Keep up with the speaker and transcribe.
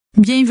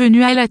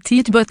Bienvenue à la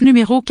TiteBot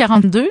numéro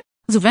 42,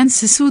 du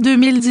 26 août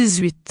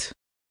 2018.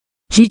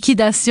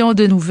 Liquidation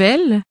de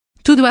nouvelles,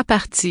 tout doit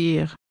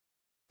partir.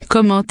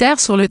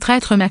 Commentaire sur le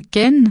traître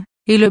McCain,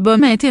 et le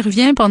bum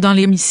intervient pendant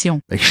l'émission.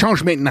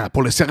 Change maintenant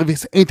pour le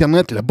service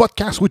Internet, le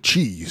podcast with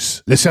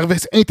cheese. Le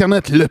service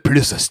Internet le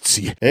plus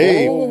hostile.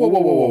 Hey!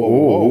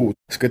 Oh.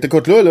 Ce que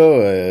t'écoutes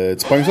là,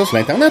 tu pognes ça sur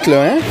l'Internet,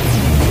 là, hein?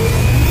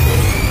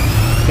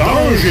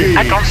 Danger!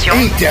 Attention.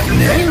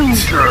 Internet!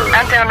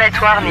 Internet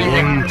warning.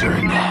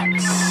 Internet!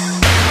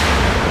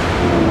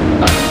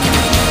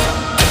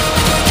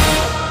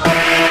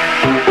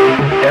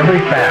 Every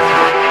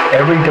facet,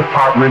 every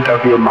department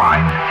of your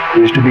mind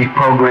is to be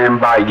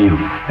programmed by you.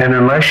 And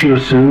unless you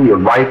assume your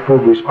rightful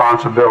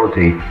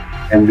responsibility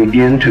and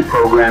begin to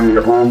program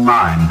your own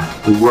mind,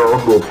 the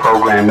world will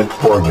program it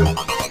for you.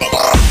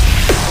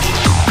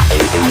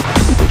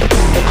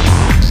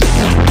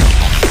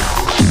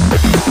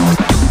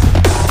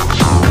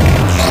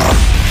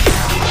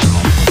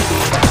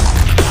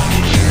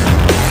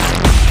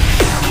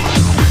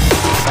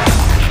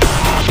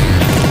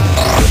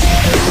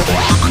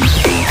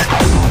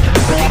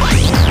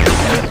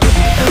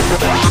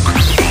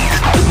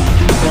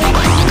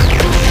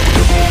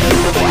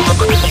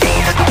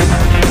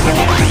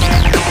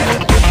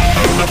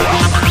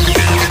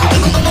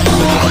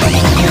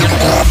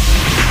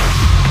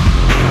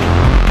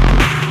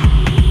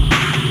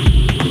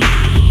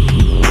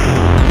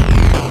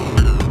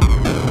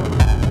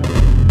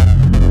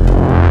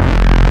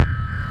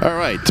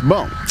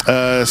 Bon,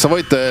 ça va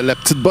être la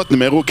petite botte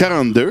numéro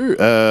 42.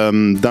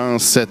 Dans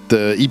cet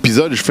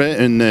épisode, je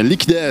fais une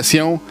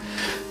liquidation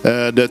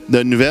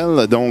de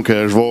nouvelles. Donc,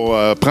 je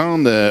vais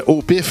prendre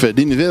au pif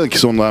des nouvelles qui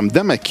sont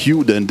dans ma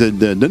queue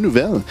de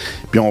nouvelles.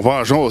 Puis, on va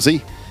en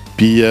jaser.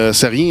 Puis,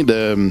 c'est rien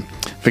de...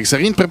 Fait que c'est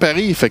rien de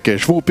préparé. Fait que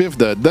je vais au pif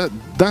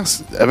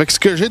avec ce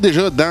que j'ai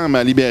déjà dans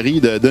ma librairie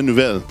de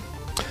nouvelles.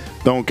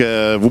 Donc,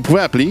 vous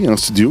pouvez appeler en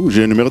studio.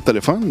 J'ai un numéro de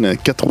téléphone,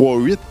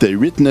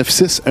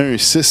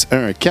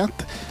 438-896-1614.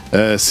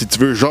 Si tu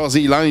veux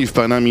jaser live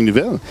pendant mes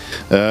nouvelles.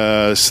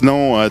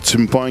 Sinon, tu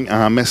me pognes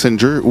en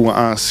Messenger ou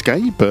en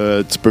Skype.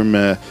 Tu peux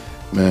me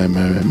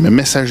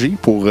messager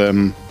pour...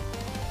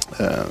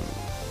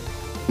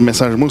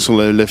 message-moi sur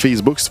le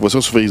Facebook, si tu vois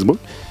ça sur Facebook.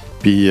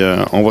 Puis,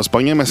 on va se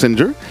pogner en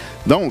Messenger.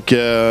 Donc,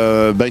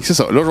 c'est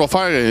ça. Là, je vais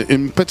faire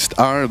une petite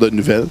heure de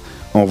nouvelles.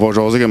 On va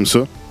jaser comme ça.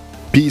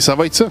 Puis, ça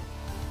va être ça.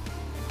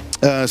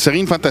 C'est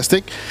rien de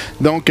fantastique.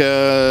 Donc,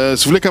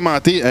 si vous voulez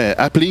commenter,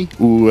 appelez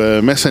ou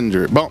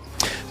Messenger. Bon,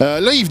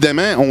 là,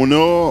 évidemment,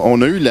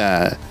 on a eu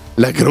la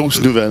grosse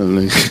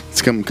nouvelle.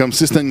 C'est comme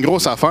si c'était une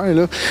grosse affaire,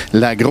 là.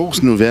 La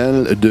grosse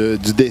nouvelle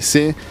du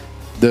décès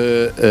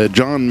de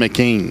John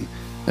McCain,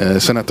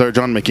 sénateur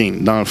John McCain.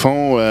 Dans le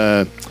fond,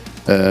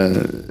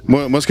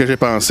 moi, ce que j'ai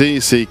pensé,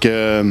 c'est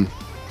que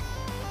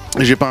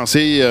j'ai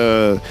lancé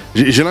un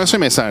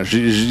message.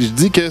 J'ai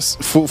dit que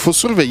faut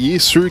surveiller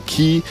ceux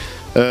qui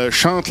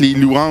chante les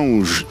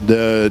louanges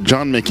de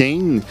John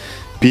McCain,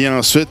 puis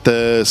ensuite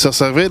ça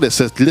servait de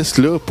cette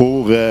liste-là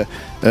pour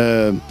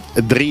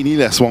drainer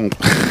la swamp.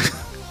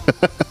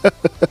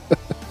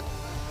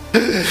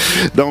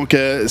 Donc,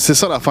 c'est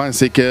ça l'affaire,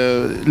 c'est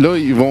que là,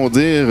 ils vont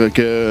dire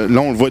que,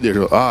 là, on le voit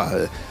déjà,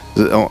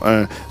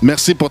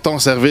 merci pour ton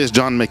service,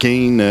 John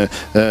McCain,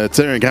 tu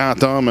sais, un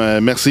grand homme,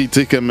 merci, tu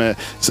sais, comme,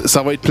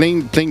 ça va être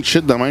plein de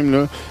shit de même,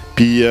 là,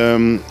 puis...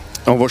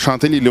 on va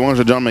chanter les louanges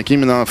de John McCain,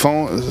 mais dans le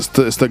fond,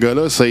 ce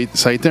gars-là, ça a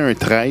été un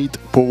traître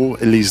pour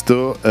les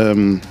États...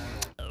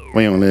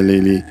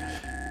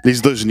 les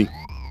États-Unis.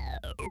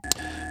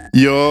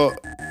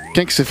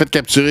 Quand il s'est fait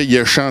capturer, il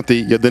a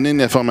chanté, il a donné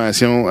une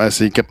information à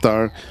ses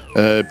capteurs,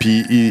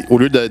 puis au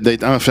lieu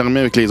d'être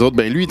enfermé avec les autres,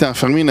 ben lui, il est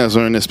enfermé dans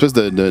une espèce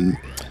de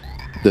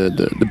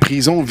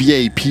prison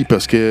VIP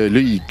parce que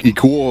là, il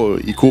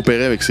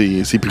coopérait avec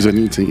ses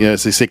prisonniers,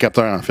 ses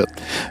capteurs, en fait.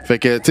 Fait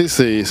que, tu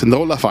sais, c'est une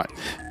drôle d'affaire.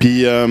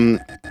 Puis,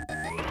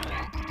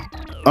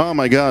 oh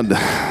my God!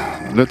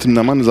 Là, tu me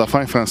demandes des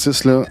affaires,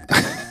 Francis, là.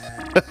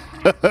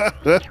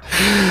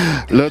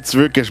 Là, tu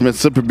veux que je mette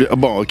ça public?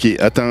 Bon, OK.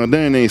 Attendez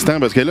un instant,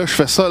 parce que là, je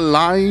fais ça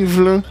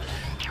live, là.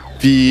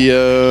 Puis,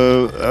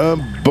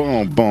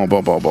 bon.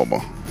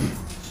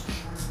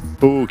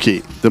 OK.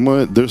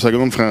 Donne-moi 2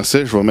 secondes,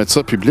 Francis. Je vais mettre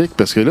ça public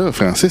parce que là,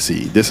 Francis,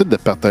 il décide de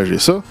partager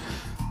ça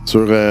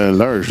sur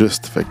l'heure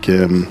juste. Fait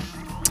que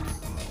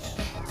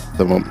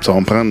ça va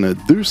me prendre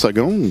 2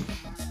 secondes.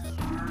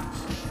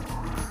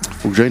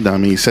 Faut que j'aille dans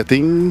mes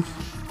settings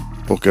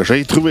pour que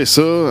j'aille trouver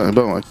ça.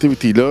 Bon,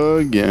 Activity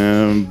Log.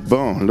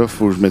 Bon, là,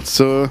 faut que je mette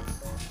ça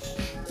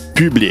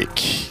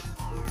public.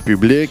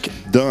 Public,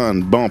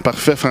 done. Bon,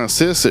 parfait,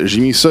 Francis.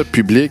 J'ai mis ça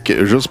public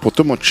juste pour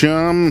tout mon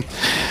chum.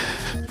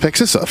 Fait que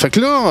c'est ça. Fait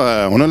que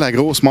là, on a la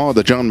grosse mort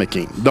de John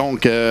McCain.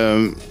 Donc,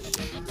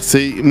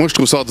 moi, je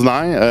trouve ça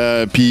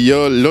ordinaire. Puis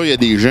là, il y a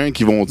des gens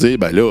qui vont dire,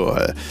 ben là,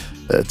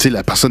 tu sais,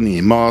 la personne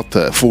est morte,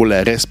 faut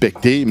la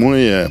respecter. Moi,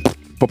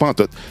 pas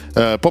pantoute.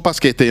 Pas parce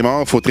qu'elle était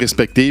morte, faut te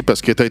respecter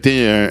parce que t'as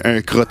été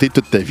un crotté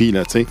toute ta vie,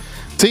 là, tu sais.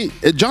 Tu sais,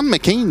 John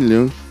McCain,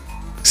 là,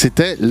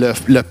 c'était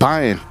le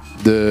père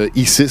de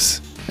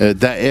ISIS.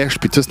 Daesh,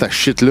 puis tout cette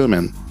shit-là,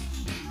 man.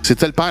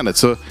 C'était le père de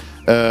ça.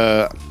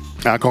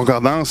 En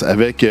concordance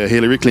avec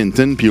Hillary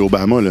Clinton puis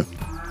Obama, là.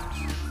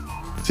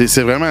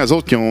 C'est vraiment eux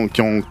autres qui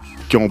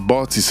ont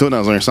bâti ça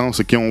dans un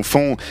sens, qui ont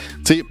fond...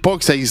 Tu sais, pas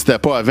que ça n'existait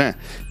pas avant,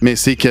 mais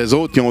c'est qu'eux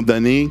autres qui ont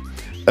donné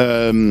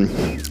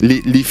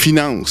les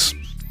finances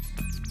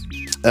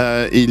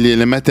et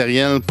le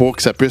matériel pour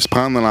que ça puisse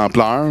prendre de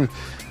l'ampleur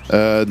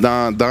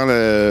dans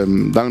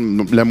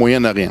le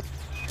Moyen-Orient.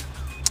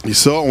 Et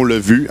ça, on l'a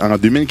vu en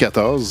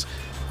 2014,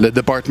 le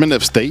Department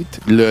of State,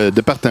 le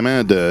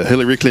département de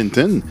Hillary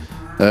Clinton,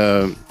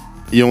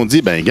 ils ont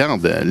dit, ben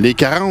regarde, les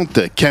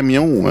 40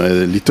 camions,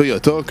 les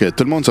Toyota, que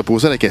tout le monde se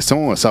posait la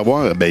question à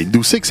savoir, ben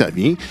d'où c'est que ça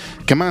vient?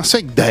 Comment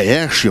c'est que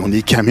Daesh, ils ont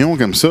des camions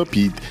comme ça,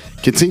 puis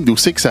d'où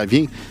c'est que ça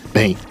vient?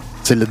 Ben,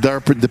 c'est le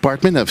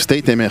Department of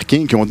State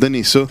américain qui ont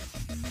donné ça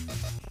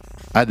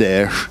à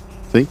Daesh.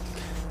 T'sais?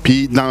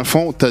 Puis dans le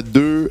fond, t'as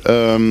deux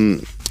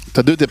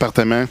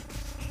départements,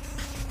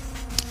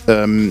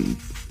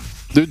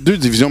 deux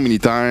divisions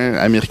militaires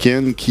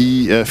américaines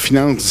qui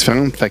financent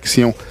différentes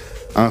factions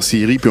en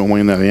Syrie puis au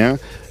Moyen-Orient.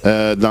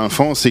 Dans le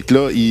fond, c'est que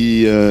là,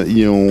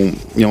 ils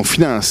ont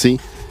financé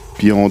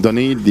puis ils ont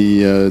donné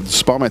du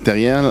support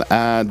matériel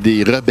à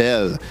des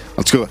rebelles,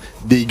 en tout cas,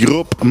 des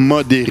groupes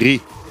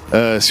modérés,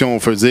 si on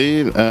veut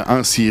dire,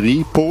 en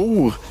Syrie,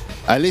 pour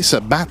aller se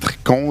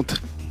battre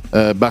contre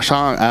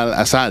Bachar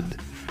al-Assad.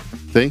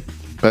 T'sais?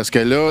 Parce que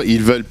là,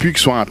 ils veulent plus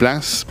qu'il soit en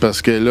place,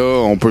 parce que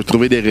là, on peut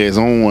trouver des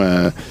raisons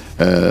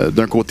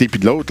d'un côté puis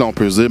de l'autre. Là, on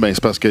peut se dire, ben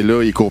c'est parce que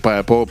là, ils ne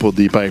coopèrent pas pour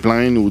des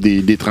pipelines ou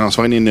des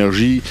transferts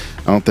d'énergie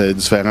entre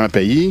différents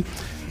pays.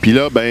 Puis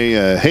là,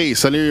 ben, hey,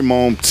 salut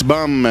mon petit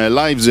bum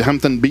live du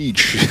Hampton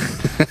Beach.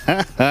 Tu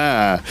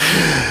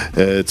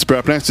peux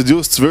appeler un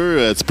studio si tu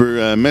veux. Tu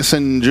peux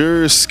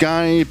Messenger,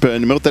 Skype,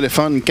 numéro de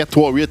téléphone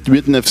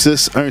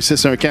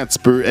 438-896-1614. Tu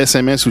peux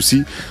SMS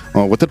aussi.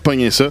 On va tout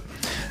pogner ça.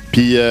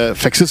 Puis,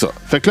 fait que c'est ça.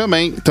 Fait que là,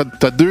 ben,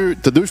 t'as deux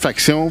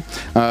factions.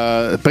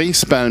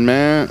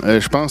 Principalement,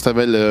 je pense que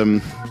t'avais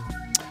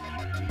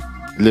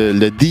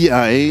le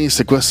DIA.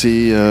 C'est quoi?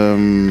 C'est...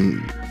 en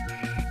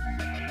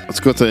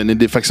tout cas, t'as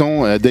des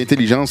factions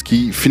d'intelligence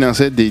qui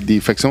finançaient des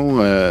factions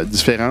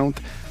différentes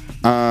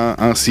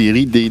en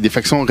Syrie, des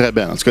factions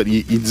rebelles. En tout cas,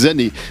 ils disaient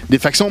des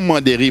factions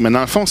modérées. Mais dans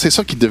le fond, c'est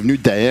ça qui est devenu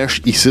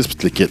Daesh, ISIS, puis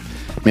tout le kit.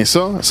 Mais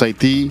ça a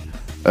été...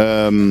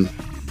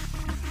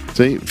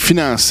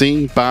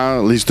 financé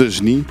par les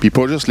États-Unis, puis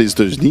pas juste les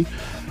États-Unis.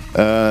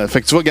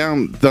 Fait que tu vois,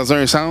 regarde, dans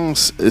un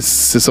sens,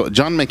 c'est ça.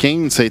 John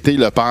McCain, ça a été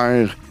le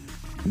père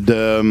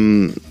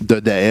de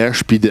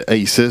Daesh, puis de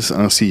ISIS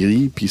en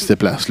Syrie, puis cette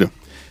place-là.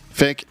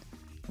 Fait que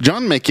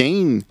John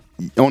McCain,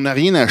 on n'a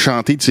rien à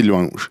chanter de ses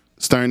louanges.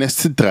 C'est un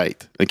esti de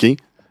traître, OK? Il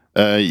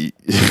n'y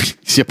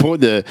a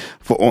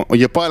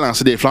pas à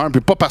lancer des fleurs,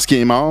 puis pas parce qu'il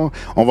est mort,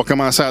 on va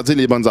commencer à dire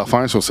les bonnes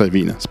affaires sur sa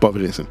vie. Là. C'est pas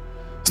vrai, ça.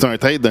 C'est un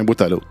traître d'un bout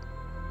à l'autre.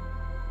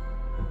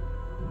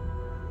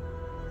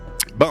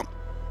 Bon.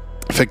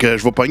 Fait que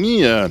je vais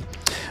pogner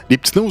des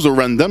petites news au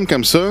random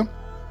comme ça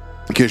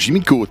que j'ai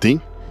mis de côté.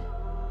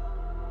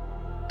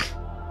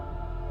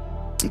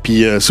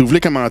 Puis si vous voulez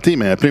commenter,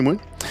 mais appelez-moi.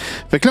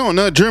 Fait que là, on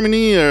a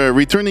Germany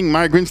returning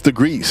migrants to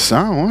Greece.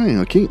 Ah ouais,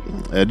 OK.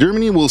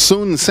 Germany will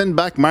soon send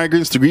back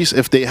migrants to Greece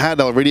if they had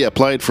already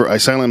applied for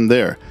asylum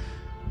there.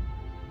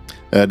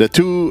 The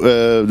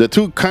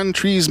two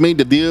countries made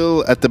the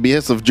deal at the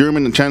behest of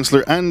German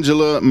Chancellor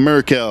Angela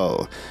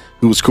Merkel,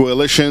 whose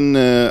coalition,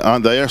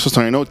 d'ailleurs, ça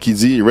c'est un autre qui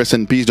dit Rest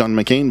in peace John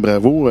McCain,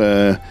 bravo,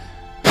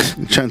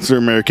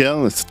 Chancellor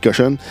Merkel, cette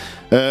cochonne,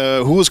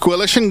 whose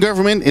coalition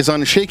government is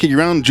on shaky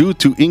ground due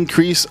to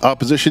increased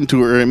opposition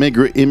to her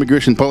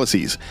immigration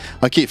policies.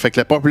 OK, fait que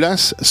la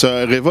populace se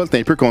révolte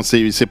un peu contre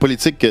ces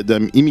politiques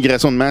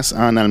d'immigration de masse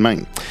en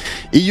Allemagne.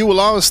 EU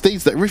law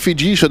states that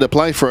refugees should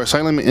apply for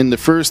asylum in the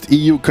first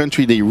EU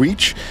country they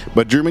reach,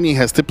 but Germany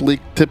has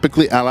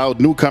typically allowed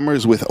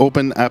newcomers with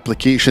open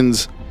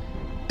applications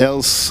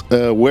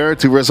elsewhere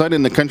to reside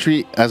in the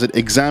country as it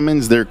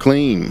examines their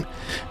claim,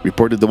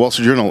 reported the Wall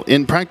Street Journal.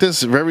 In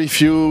practice, very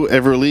few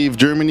ever leave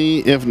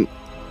Germany,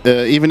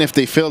 even if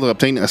they fail to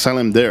obtain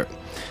asylum there.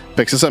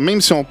 Fait que c'est ça, même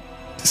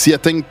s'ils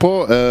n'atteignent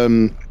pas,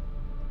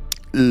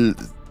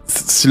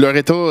 si leur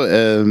état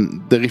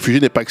de réfugié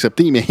n'est pas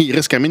accepté, mais ils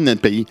restent quand même dans le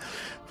pays.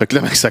 Fait que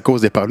là, c'est à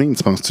cause des problèmes,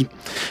 tu penses-tu?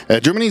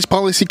 Germany's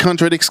policy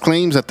contradicts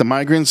claims that the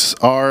migrants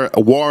are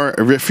war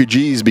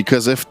refugees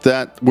because if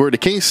that were the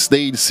case,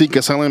 they'd seek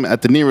asylum at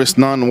the nearest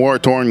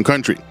non-war-torn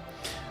country.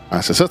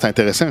 Ah, c'est ça, c'est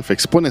intéressant. Fait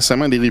que c'est pas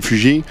nécessairement des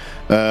réfugiés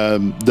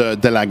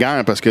de la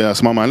guerre, parce qu'à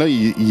ce moment-là,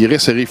 ils iraient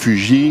se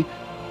réfugier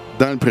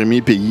dans le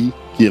premier pays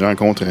qu'ils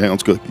rencontreraient, en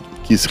tout cas,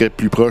 qui serait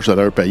plus proche de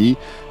leur pays,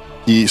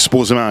 qui est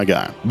supposément en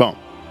guerre. Bon.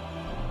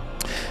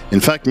 In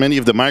fact, many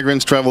of the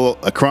migrants travel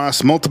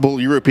across multiple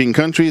European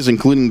countries,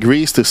 including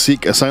Greece, to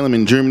seek asylum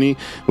in Germany,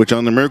 which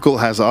under Merkel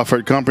has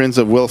offered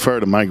comprehensive welfare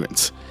to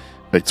migrants.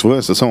 Fait que tu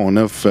vois, c'est ça, on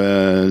offre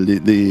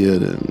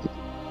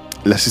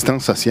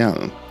l'assistance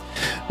sociale.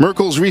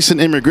 Merkel's recent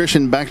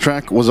immigration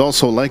backtrack was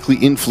also likely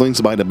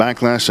influenced by the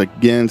backlash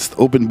against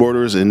open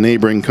borders in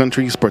neighboring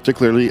countries,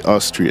 particularly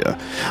Austria.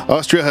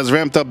 Austria has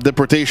ramped up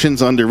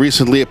deportations under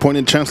recently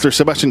appointed Chancellor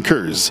Sebastian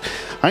Kurz.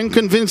 I'm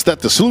convinced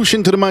that the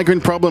solution to the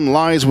migrant problem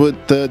lies with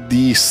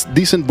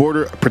decent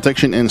border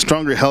protection and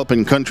stronger help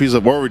in countries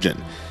of origin.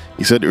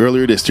 He said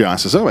earlier this year. Ah,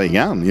 c'est ça, ben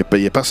regarde, il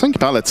n'y a personne qui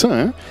parle de ça,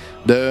 hein?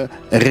 De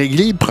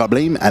régler le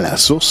problème à la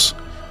source,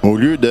 au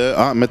lieu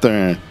de mettre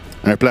un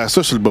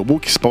plaster sur le bobo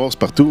qui se passe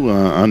partout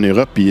en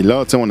Europe, puis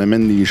là, tu sais, on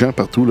amène les gens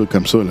partout là,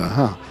 comme ça.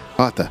 Là.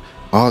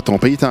 Ton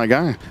pays est en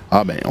guerre?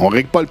 Ah, ben, on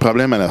règle pas le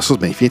problème à la source,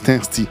 ben, viens-t'en,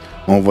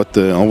 on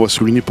va se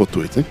ruiner pour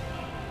toi, tu sais.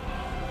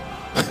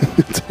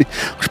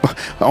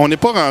 On n'est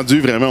pas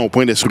rendu vraiment au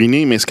point de se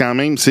ruiner, mais c'est quand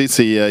même,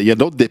 il y a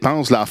d'autres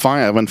dépenses là, à faire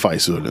avant de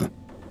faire ça, là.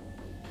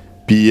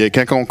 Puis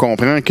quand on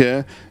comprend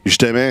que,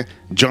 justement,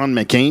 John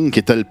McCain, qui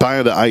était le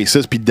père de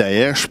ISIS puis de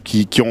Daesh,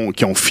 qui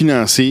ont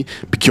financé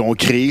puis qui ont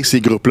créé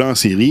ces groupes-là en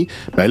Syrie,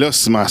 ben là, à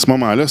ce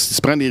moment-là, si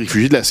tu prends des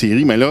réfugiés de la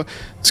Syrie, ben là,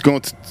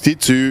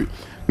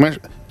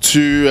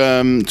 tu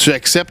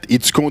acceptes et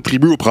tu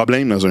contribues au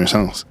problème dans un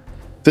sens.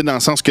 Tu sais, dans le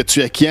sens que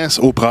tu acquiesces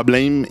au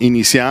problème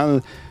initial,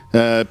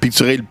 puis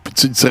tu règles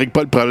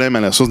pas le problème à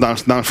la source.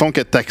 Dans le fond,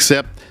 que tu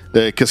acceptes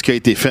qu'est-ce qui a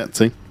été fait, tu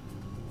sais.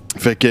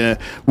 Fait que,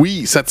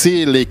 oui, ça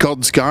tire les cordes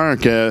du cœur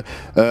que, tu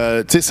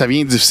sais, ça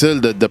vient difficile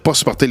de pas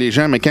supporter les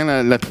gens, mais quand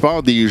la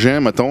plupart des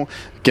gens, mettons,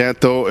 quand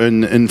t'as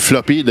une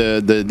flopée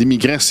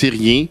d'immigrants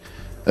syriens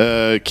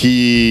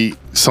qui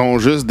sont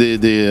juste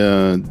des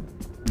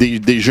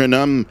jeunes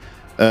hommes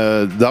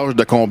d'âge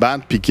de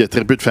combattre puis qui a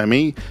très peu de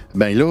famille,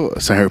 ben là,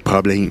 c'est un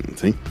problème,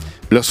 tu sais.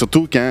 Là,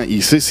 surtout quand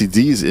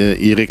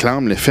ils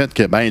réclament le fait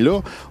que, ben là,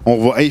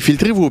 on va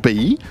infiltrer vos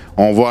pays,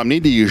 on va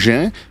amener des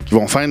gens qui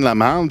vont faire de la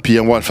merde, puis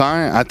on va le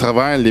faire à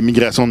travers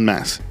l'immigration de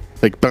masse.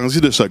 Fait que pensez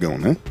 2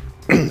 secondes, hein?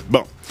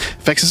 Bon.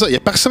 Fait que c'est ça. Il n'y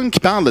a personne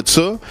qui parle de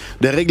ça,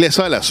 de régler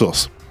ça à la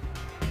source.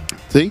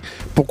 Tu sais?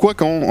 Pourquoi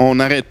qu'on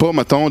n'arrête pas,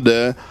 mettons,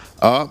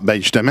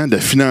 justement, de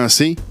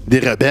financer des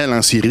rebelles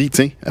en Syrie,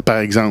 tu sais, par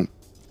exemple.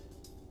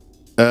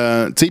 Tu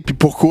sais, puis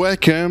pourquoi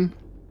que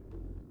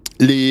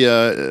les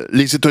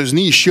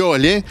États-Unis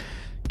chiolaient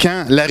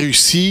quand la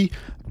Russie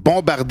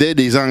bombardait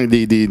des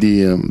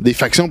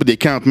factions et des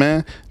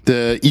campements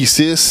de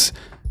ISIS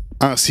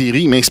en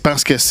Syrie, mais c'est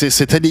parce que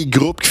c'était des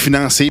groupes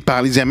financés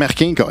par les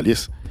Américains,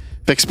 câlisse.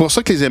 Fait que c'est pour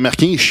ça que les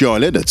Américains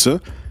chiolaient de ça,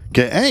 que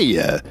hey,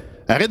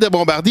 arrête de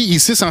bombarder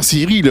ISIS en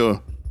Syrie,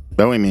 là.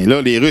 Ben oui, mais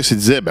là, les Russes, ils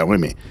disaient, ben oui,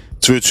 mais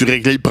tu veux-tu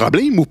régler le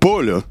problème ou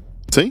pas, là?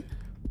 Tu sais?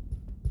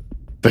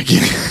 Fait que...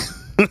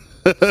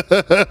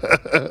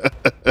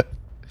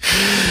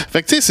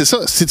 Fait que, tu sais, c'est ça.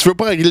 Si tu veux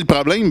pas régler le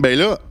problème, ben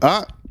là,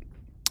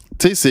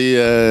 tu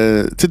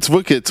sais, tu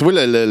vois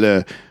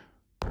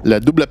la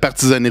double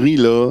partisanerie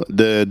là,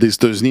 des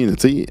États-Unis,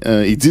 tu sais.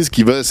 Ils disent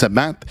qu'ils veulent se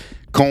battre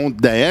contre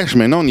Daesh,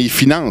 mais non, on les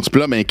finance.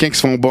 Puis là, ben,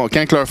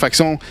 quand leur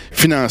faction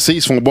financée,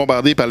 ils se font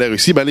bombarder par la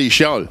Russie, ben là, ils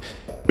chialent.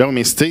 Ben,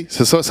 mais c'est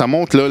ça, ça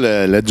montre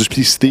là, la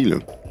duplicité, là.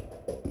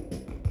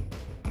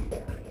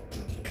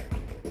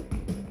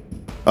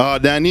 Ah,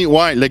 Danny,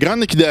 ouais, la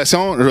grande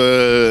liquidation,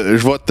 je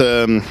vais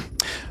te...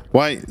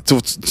 ouais,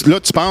 là,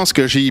 tu penses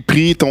que j'ai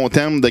pris ton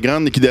thème de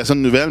grande liquidation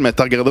de nouvelles, mais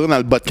t'as regardé dans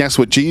le podcast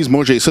with Cheese.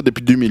 Moi, j'ai ça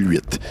depuis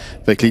 2008.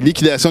 Fait que les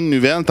liquidations de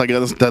nouvelles, t'as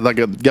regardé ça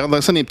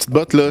dans les petites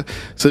bottes, là,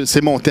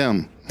 c'est mon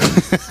thème.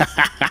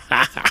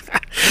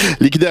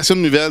 Liquidation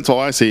de nouvelles, tu vas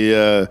voir, c'est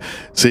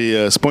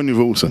pas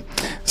nouveau, ça.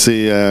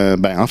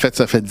 En fait,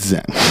 ça fait 10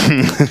 ans.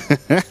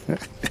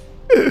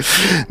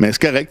 Mais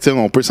c'est correct,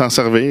 on peut s'en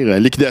servir.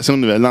 Liquidation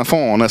de nouvelles. Dans le fond,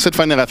 on essaie de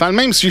faire une rafale,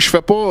 même si je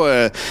fais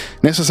pas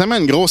nécessairement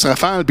une grosse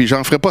rafale, puis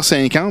j'en ferai pas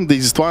 50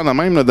 des histoires de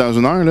même là, dans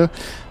une heure. Là.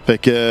 Fait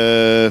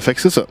que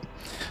c'est ça.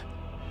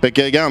 Fait que,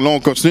 regarde, là,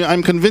 on continue.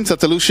 I'm convinced that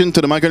the solution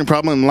to the migrant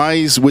problem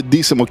lies with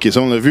these... OK, ça,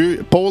 on l'a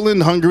vu.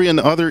 Poland, Hungary, and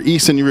other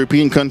Eastern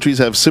European countries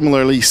have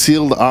similarly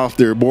sealed off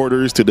their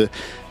borders to the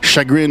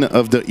chagrin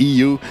of the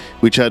EU,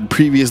 which had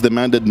previously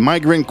demanded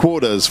migrant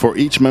quotas for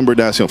each member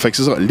nation. Fait que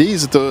c'est ça.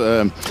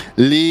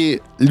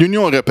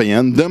 L'Union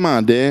européenne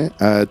demandait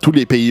à tous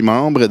les pays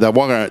membres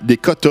d'avoir des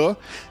quotas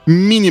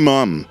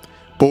minimum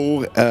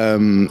pour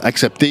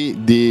accepter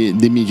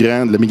des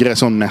migrants, de la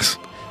migration de masse.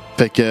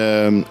 Fait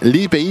que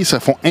les pays se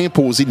font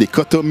imposer des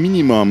quotas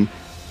minimum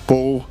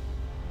pour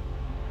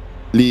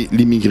les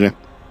migrants.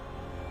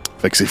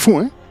 Fait que c'est fou,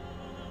 hein?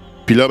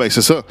 Puis là, ben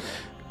c'est ça.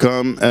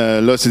 Comme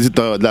là, c'est dit,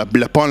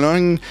 la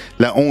Pologne,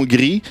 la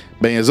Hongrie,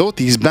 ben les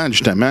autres, ils se battent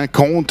justement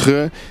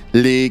contre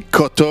les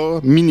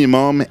quotas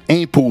minimum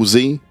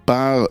imposés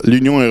par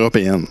l'Union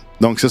européenne.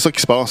 Donc, c'est ça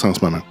qui se passe en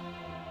ce moment.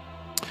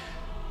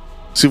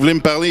 Si vous voulez me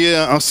parler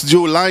en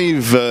studio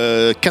live,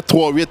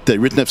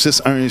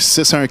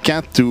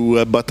 438-896-1614 ou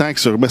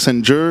Botax sur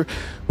Messenger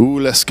ou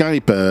le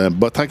Skype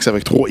Botax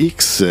avec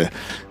 3X.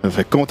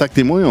 Fait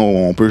contactez-moi,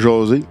 on peut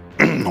jaser.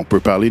 On peut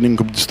parler d'une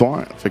couple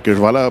d'histoires. Fait que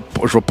je vais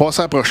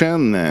passer à la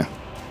prochaine.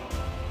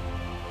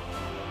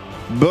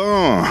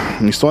 Bon,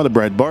 une histoire de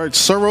Brad Bart.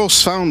 Soros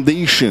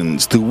Foundations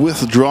to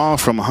withdraw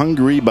from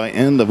Hungary by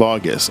end of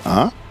August.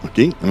 Ah, OK.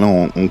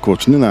 Là, on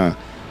continue dans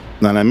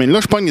dans la main. Là,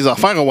 je pogne les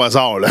affaires au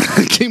hasard. Là.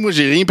 OK, moi,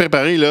 j'ai rien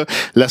préparé. Là.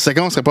 La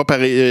séquence n'est pas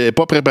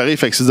préparée.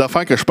 Fait que c'est des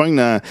affaires que je pogne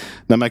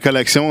dans ma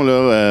collection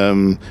là,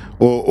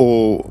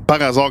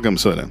 par hasard comme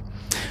ça. Là.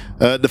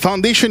 The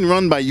foundation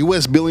run by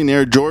U.S.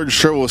 billionaire George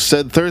Soros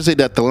said Thursday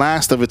that the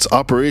last of its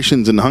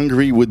operations in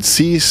Hungary would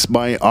cease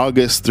by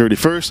August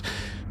 31st,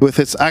 with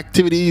its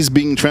activities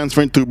being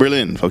transferred to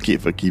Berlin. OK,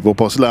 il va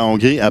passer de la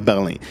Hongrie à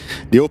Berlin.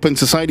 The Open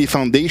Society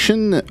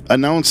Foundation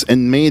announced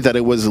in May that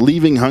it was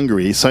leaving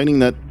Hungary, citing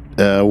that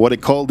what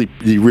it called the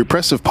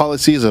repressive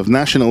policies of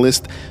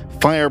nationalist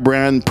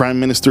firebrand Prime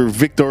Minister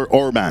Viktor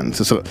Orban.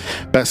 C'est ça.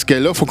 Parce que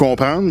là, il faut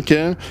comprendre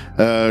que,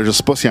 je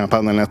sais pas s'il en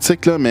parle dans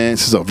l'article, là, mais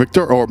c'est ça.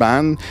 Viktor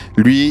Orban,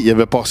 lui, il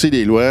avait passé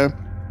des lois.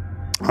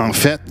 En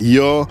fait, il y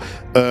a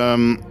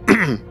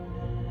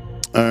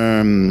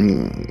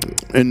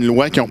une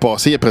loi qu'ils ont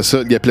passée après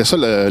ça. Ils appelaient ça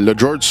le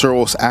George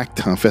Soros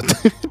Act, en fait.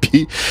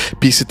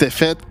 puis c'était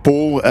fait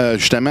pour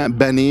justement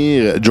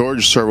bannir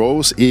George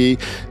Soros et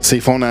ses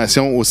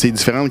fondations ou ses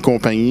différentes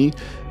compagnies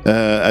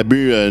à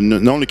but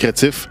non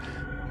lucratif.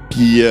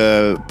 Puis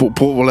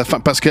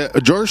parce que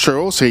George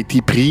Soros a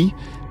été pris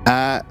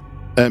à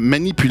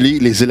manipuler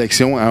les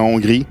élections en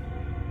Hongrie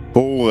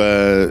pour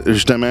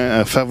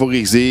justement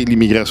favoriser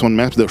l'immigration de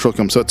masse et des choses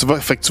comme ça.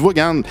 Fait que tu vois,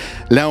 regarde,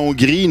 la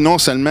Hongrie, non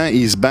seulement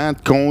ils se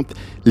battent contre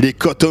les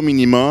quotas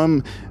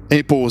minimums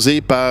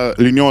imposés par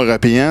l'Union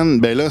européenne,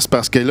 ben là, c'est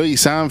parce que là, ils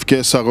savent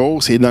que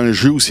Soros est dans le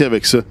jeu aussi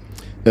avec ça.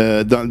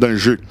 Dans le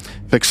jeu.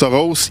 Fait que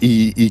Soros,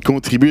 il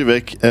contribue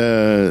avec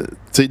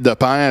de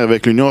pair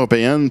avec l'Union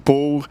européenne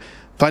pour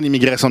faire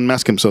l'immigration de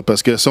masse comme ça.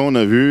 Parce que ça, on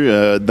a vu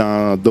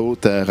dans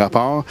d'autres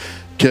rapports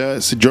que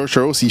George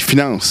Soros, il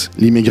finance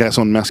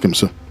l'immigration de masse comme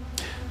ça.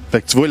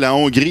 Fait que tu vois, la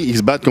Hongrie, ils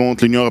se battent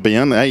contre l'Union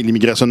européenne. Hey,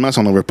 l'immigration de masse,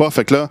 on n'en veut pas.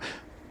 Fait que là,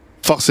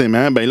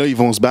 forcément, ben là, ils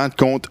vont se battre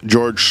contre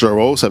George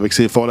Soros avec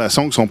ses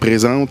fondations qui sont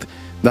présentes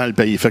dans le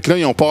pays. Fait que là,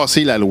 ils ont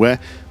passé la loi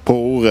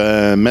pour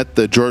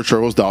mettre George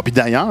Soros dehors. Puis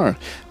d'ailleurs,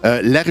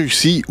 la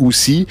Russie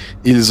aussi,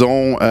 ils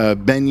ont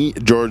banni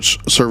George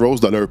Soros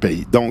de leur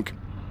pays. Donc,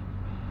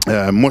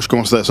 moi, je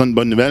considère ça une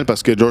bonne nouvelle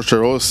parce que George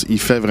Soros, il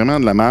fait vraiment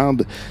de la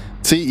merde.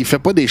 Tu sais, il fait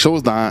pas des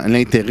choses dans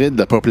l'intérêt de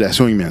la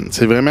population humaine.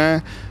 C'est vraiment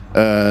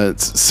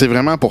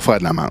pour faire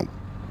de la merde.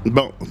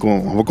 Bon,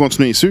 on va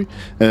continuer ici.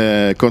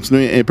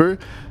 Continuer un peu.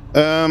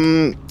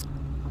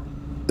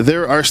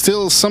 There are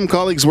still some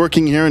colleagues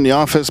working here in the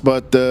office,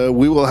 but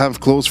we will have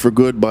closed for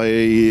good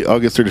by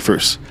August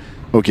 31st.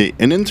 Okay,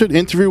 an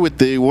interview with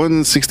the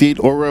 168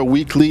 Aura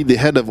Weekly, the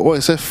head of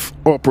OSF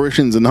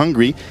operations in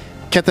Hungary,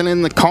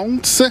 Katalin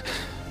Kontz,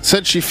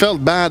 said she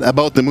felt bad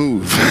about the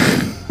move.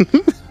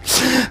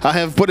 I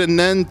have put an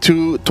end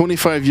to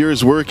 25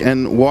 years' work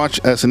and watch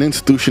as an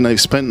institution I've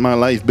spent my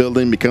life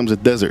building becomes a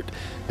desert.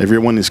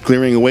 Everyone is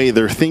clearing away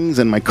their things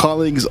and my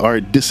colleagues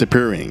are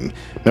disappearing.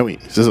 Ben oui,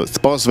 c'est ça. Tu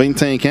passes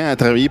 25 ans à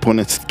travailler pour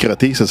une petite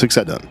crottée, c'est ça que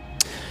ça donne.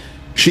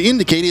 She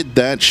indicated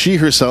that she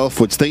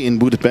herself would stay in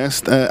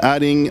Budapest,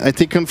 adding, I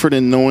take comfort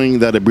in knowing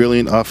that a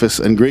brilliant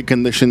office and great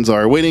conditions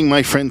are awaiting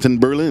my friends in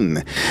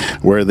Berlin,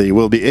 where they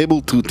will be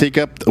able to take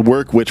up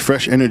work with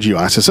fresh energy.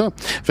 Ah, c'est ça.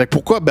 Fait que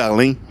pourquoi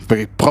Berlin?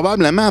 Fait que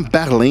probablement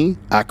Berlin,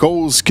 à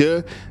cause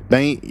que,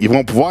 ben, ils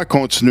vont pouvoir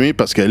continuer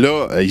parce que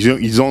là,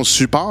 ils ont le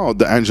support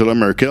d'Angela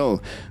Merkel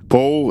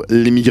pour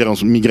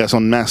l'immigration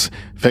de masse.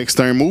 Fait que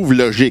c'est un move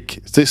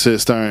logique. Tu sais,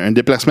 c'est un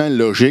déplacement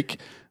logique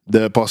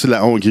de passer de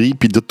la Hongrie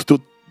puis de tout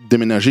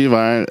déménager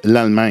vers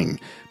l'Allemagne.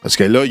 Parce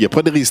que là, il n'y a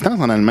pas de résistance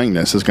en Allemagne.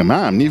 Là. C'est comme,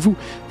 amenez-vous.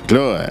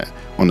 Là,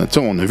 on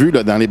a vu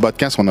là, dans les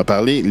podcasts, on a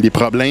parlé des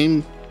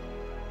problèmes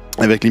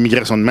avec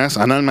l'immigration de masse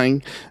en Allemagne.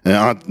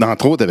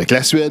 Entre autres, avec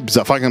la Suède, des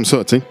affaires comme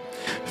ça, tu sais.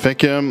 Fait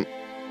que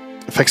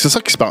c'est ça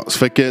qui se passe.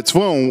 Fait que, tu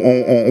vois,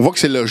 on voit que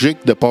c'est logique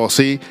de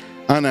passer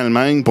en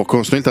Allemagne pour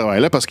continuer le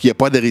travail là parce qu'il n'y a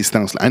pas de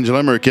résistance. Là.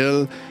 Angela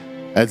Merkel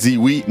a dit,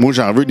 oui, moi,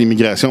 j'en veux de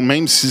l'immigration,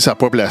 même si sa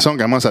population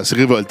commence à se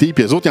révolter,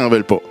 puis les autres, ils n'en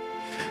veulent pas.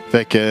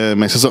 Fait que,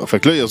 mais c'est ça.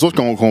 Fait que là, il y a d'autres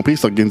qui ont compris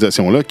cette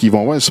organisation-là qui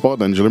vont avoir le support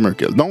d'Angela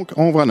Merkel. Donc,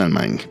 on va en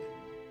Allemagne.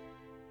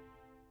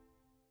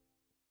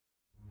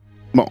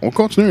 Bon, on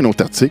continue un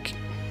autre article.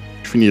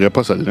 Je finirai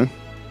pas celle-là.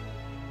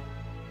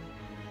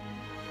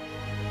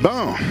 Bon,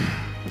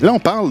 là, on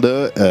parle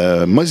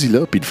de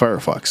Mozilla puis de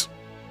Firefox.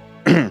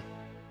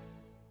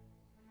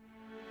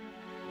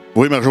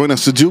 Oui, me rejoindre dans le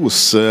studio.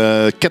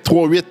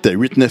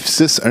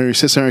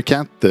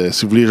 438-896-1614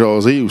 si vous voulez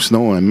jaser ou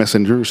sinon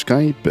Messenger,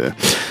 Skype.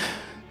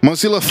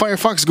 Mozilla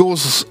Firefox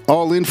goes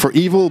all in for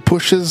evil,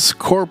 pushes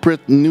corporate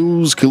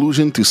news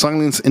collusion to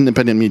silence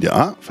independent media.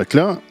 Ah, fait que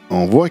là,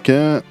 on voit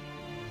que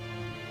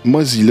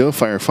Mozilla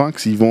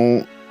Firefox, ils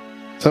vont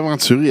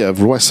s'aventurer à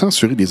vouloir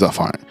censurer des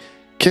affaires.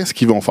 Qu'est-ce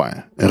qu'ils vont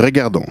faire?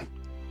 Regardons.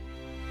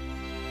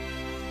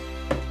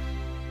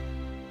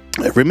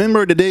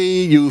 Remember the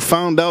day you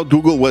found out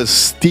Google was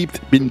steeped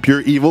in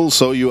pure evil,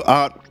 so you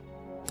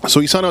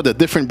sought out a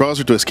different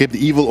browser to escape the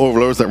evil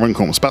overlords that run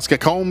Chrome. C'est parce que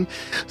Chrome,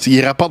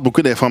 il rapporte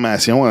beaucoup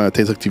d'informations à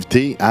tes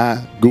activités à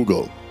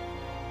Google.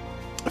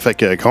 Fait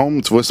que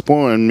Chrome, tu vois, c'est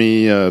pas un de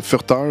mes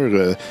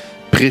furteurs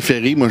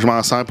préférés. Moi, je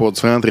m'en sers pour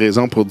différentes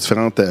raisons, pour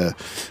différentes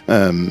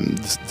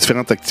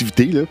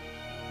activités, là.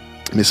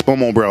 mais c'est pas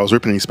mon browser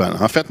principal.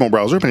 En fait, mon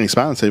browser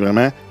principal, c'est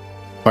vraiment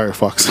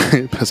Firefox,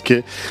 parce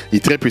que il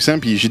est très puissant,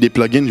 puis j'ai des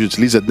plugins que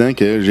j'utilise dedans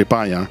que j'ai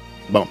pas ailleurs.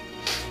 Bon.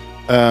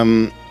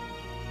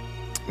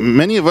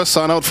 Many of us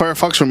sought out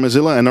Firefox from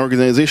Mozilla, an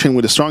organization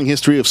with a strong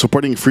history of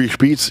supporting free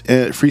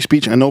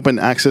speech and open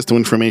access to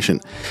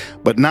information.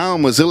 But now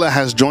Mozilla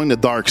has joined the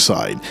dark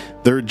side.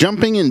 They're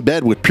jumping in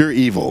bed with pure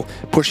evil,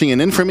 pushing an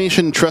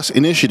information trust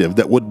initiative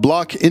that would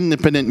block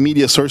independent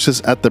media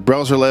sources at the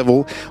browser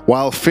level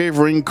while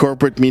favoring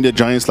corporate media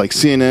giants like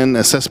CNN,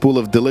 a cesspool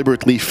of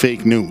deliberately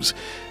fake news.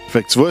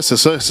 Fait que tu vois, c'est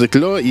ça, c'est que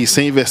là, ils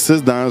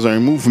s'investissent dans un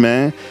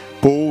mouvement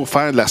pour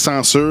faire de la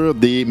censure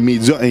des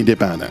médias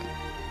indépendants.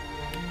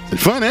 C'est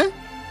le fun, hein?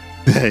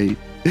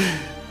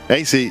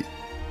 Hey, c'est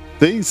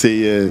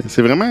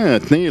vraiment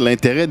tenir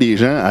l'intérêt des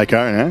gens à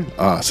cœur, hein?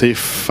 Ah, c'est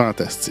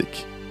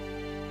fantastique.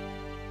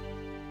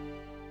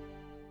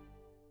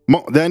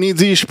 Bon, Danny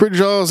dit, je peux te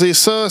jaser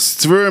ça si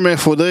tu veux, mais il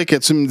faudrait que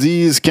tu me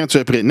dises quand tu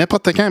es prêt.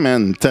 N'importe quand,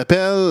 man.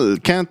 T'appelles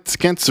quand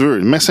tu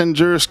veux.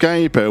 Messenger,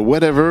 Skype,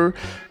 whatever.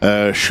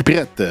 Je suis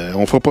prête.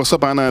 On fera pas ça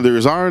pendant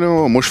 2 heures,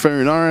 là. Moi, je fais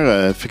 1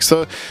 heure.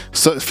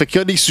 Fait qu'il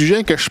y a des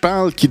sujets que je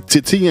parle qui te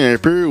titillent un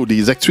peu ou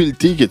des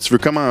actualités que tu veux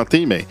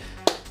commenter, mais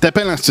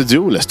t'appelles en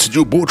studio, le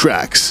studio Beau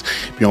Tracks.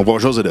 Puis on va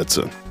jaser de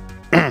ça.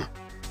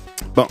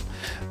 Bon.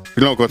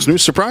 Là, on continue.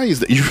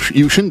 Surprised?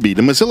 You shouldn't be.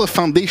 The Mozilla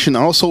Foundation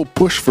also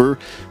pushed for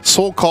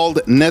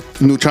so-called net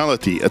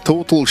neutrality, a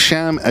total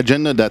sham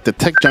agenda that the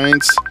tech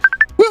giants...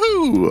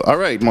 Woohoo! All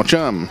right, mon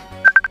chum.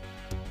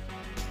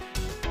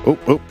 Oh,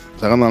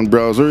 ça rentre dans le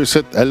browser.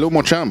 Hello,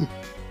 mon chum.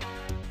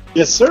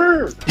 Yes,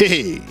 sir.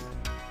 Hey!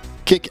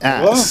 Kick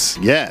ass.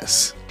 Hello?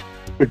 Yes.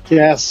 Kick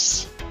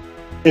ass.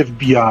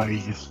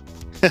 FBI.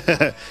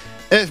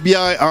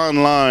 FBI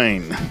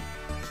Online.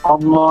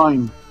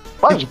 Online.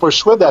 Ouais, j'ai pas le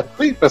choix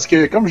d'appeler parce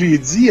que, comme j'ai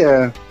dit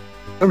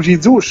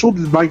au show de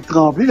Mike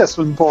Tremblay la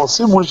semaine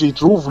passée, moi, j'ai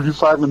toujours voulu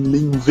faire une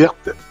ligne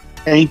ouverte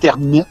à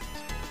Internet.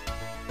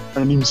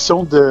 Une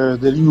émission de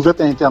ligne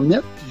ouverte à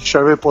Internet. Puis je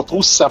savais pas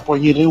trop si ça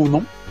poignerait ou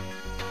non.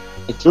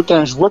 Fait que là,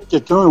 quand je vois que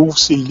quelqu'un ouvre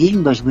ses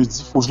lignes, ben, je me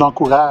dis, faut que je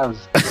l'encourage.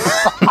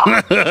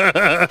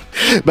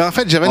 Ben, en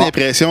fait, j'avais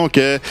l'impression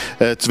que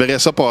tu verrais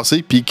ça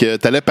passer puis que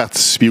tu allais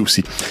participer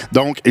aussi.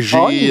 Donc,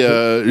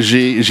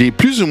 j'ai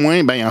plus ou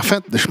moins... Ben, en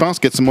fait, je pense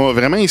que tu m'as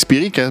vraiment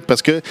inspiré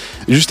parce que,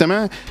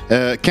 justement,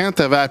 quand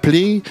tu avais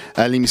appelé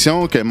à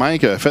l'émission que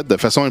Mike a faite de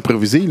façon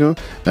improvisée, là,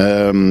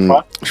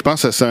 je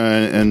pense que c'est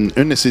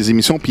une de ses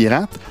émissions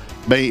pirates.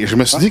 Ben, je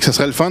me suis dit que ce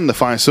serait le fun de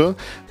faire ça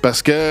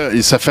parce que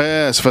ça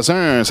faisait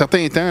un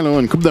certain temps, là,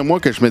 une couple de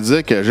mois que je me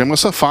disais que j'aimerais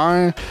ça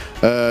faire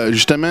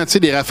justement, tu sais,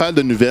 des rafales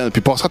de nouvelles,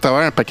 puis passer à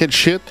travers un paquet de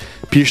shit,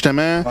 puis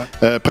justement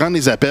prendre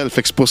des appels.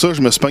 Fait que c'est pour ça que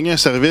je me suis pogné un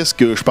service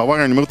que je peux avoir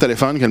un numéro de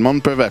téléphone que le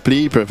monde peut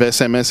appeler, peut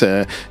SMS,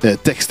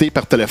 texter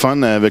par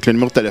téléphone avec le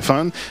numéro de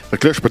téléphone. Fait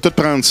que là, je peux tout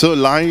prendre ça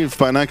live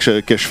pendant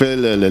que je fais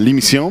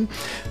l'émission.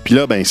 Puis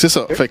là, ben, c'est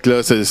ça. Fait que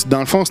là, dans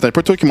le fond, c'est un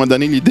peu toi qui m'as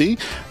donné l'idée.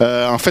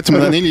 En fait, tu m'as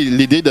donné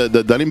l'idée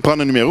d'aller me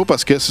prendre un numéro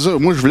parce que c'est ça.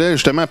 Moi, je voulais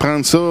justement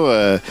prendre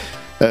ça.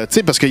 Tu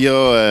sais, parce qu'il y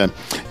a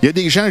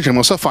des gens que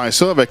j'aimerais ça faire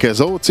ça avec eux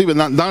autres.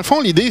 Dans le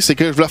fond, l'idée, c'est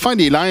que je voulais faire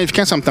des lives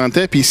quand ça me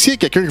tentait. Puis s'il y a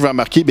quelqu'un qui va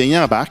embarquer, bien, il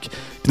embarque.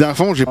 Puis dans le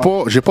fond,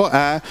 j'ai pas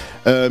à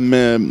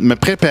me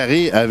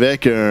préparer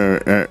avec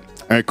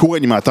un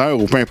co-animateur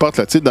ou peu importe.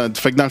 Là,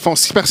 fait que dans le fond,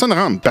 si personne ne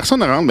rentre,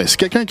 ben, si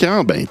quelqu'un qui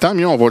rentre, ben, tant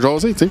mieux, on va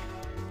jaser, tu sais.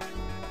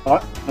 Ouais,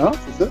 non,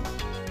 c'est ça.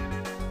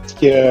 Parce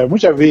que moi,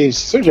 j'avais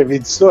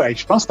dit ça,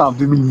 je pense que c'était en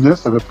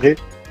 2009 à peu près,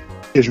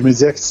 que je me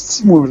disais,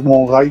 si moi,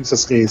 mon rêve, ce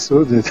serait ça.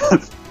 Je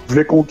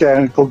voulais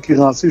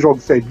concurrencer Jacques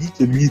Fabi,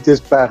 qui lui était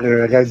par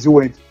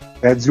radio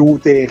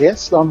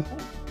terrestre, dans le fond.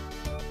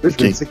 Là,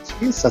 je me disais,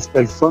 ça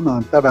serait le fun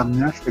en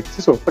tabarnache. Fait que,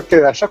 c'est ça. Fait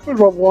que, à chaque fois que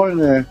je vais voir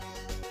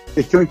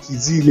quelqu'un qui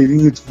dit les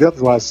lignes ouvertes,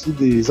 je vais essayer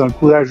de les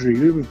encourager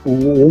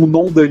au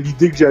nom de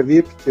l'idée que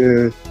j'avais, puis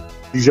que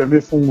j'ai jamais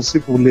foncé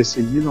pour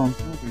l'essayer, dans le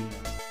fond.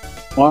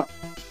 Ouais.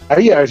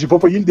 Hey, j'ai pas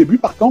pogné le début,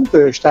 par contre,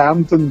 j'étais à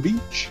Hampton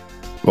Beach.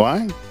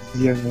 Ouais.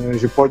 Puis,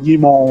 j'ai pogné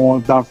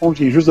dans le fond,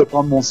 j'ai juste de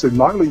prendre mon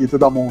cellulaire, là, il était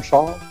dans mon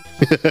char.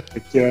 Fait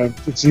que,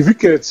 j'ai vu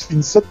que tu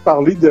finissais de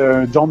parler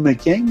de John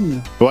McCain.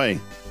 Ouais.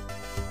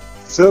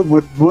 Ça,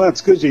 moi, en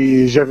tout cas,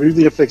 j'avais eu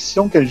des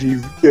réflexions quand j'ai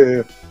vu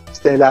que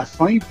c'était la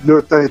fin. Puis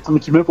là,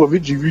 tranquillement, pas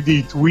vite, j'ai vu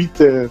des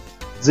tweets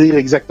dire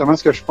exactement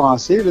ce que je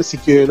pensais. Là.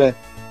 C'est que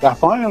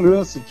l'affaire,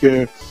 là, c'est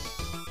que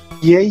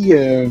il y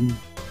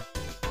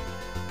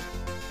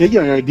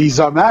a des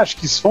hommages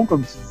qui se font,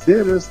 comme tu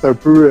disais, là, c'est un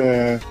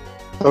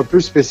peu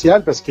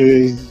spécial parce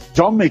que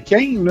John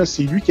McCain, là,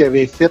 c'est lui qui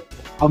avait fait,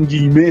 entre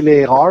guillemets,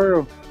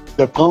 l'erreur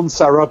de prendre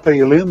Sarah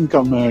Palin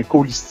comme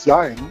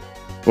colistière.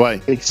 Hein.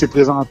 Ouais. Et qui s'est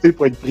présenté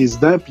pour être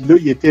président, puis là,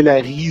 il était la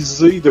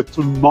risée de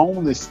tout le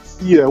monde,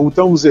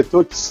 autant aux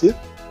États qu'ici.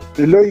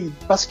 Et là,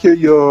 parce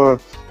qu'il y a...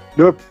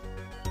 Là,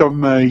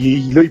 comme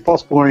il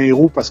passe pour un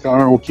héros parce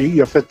OK,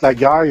 il a fait la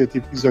guerre, il a été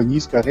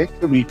prisonnier, c'est correct,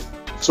 là, mais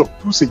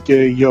surtout, c'est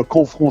qu'il a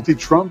confronté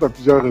Trump à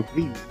plusieurs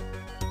reprises.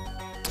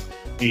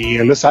 Et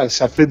là,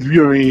 ça fait de lui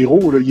un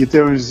héros. Là. Il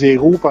était un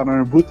zéro pendant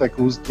un bout à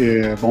cause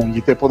que, bon, il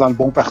était pas dans le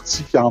bon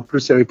parti, puis en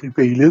plus, il avait pris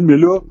Palin. Mais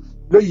là,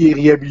 là, il est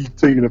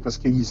réhabilité, là, parce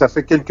que ça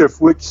fait quelques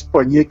fois qu'il se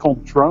pognait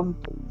contre Trump.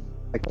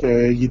 Fait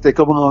que, il était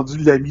comme rendu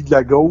l'ami de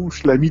la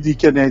gauche, l'ami des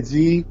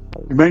Canadiens,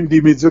 et même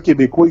des médias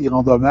québécois, il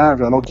rend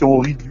hommage, alors qu'ils ont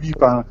ri de lui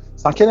pendant...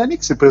 C'est en quelle année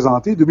qu'il s'est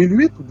présenté?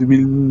 2008 ou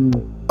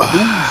 2012?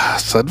 Ah,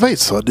 ça devait être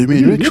ça,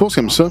 2008, quelque chose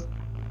comme ça.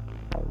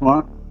 Ouais.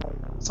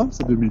 Il me semble que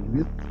c'est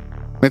 2008.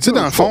 Mais tu sais,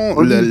 dans le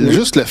fond,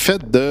 juste le fait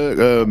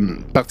de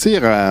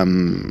partir à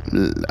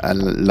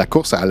la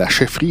course à la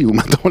chefferie, ou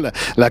mettons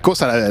la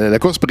course à la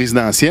course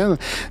présidentielle,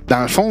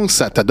 dans le fond,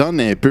 ça te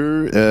donne un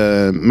peu,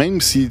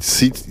 même si il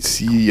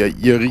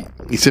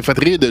s'est fait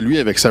rire de lui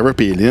avec Sarah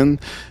Palin,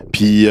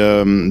 puis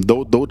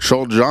d'autres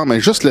choses du genre,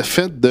 mais juste le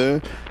fait de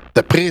te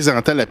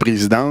présenter à la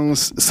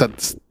présidence, ça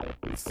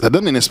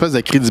donne une espèce de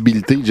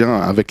crédibilité,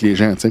 genre, avec les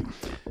gens, tu sais.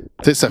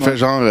 Tu sais, ça fait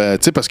genre, tu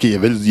sais, parce qu'il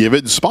y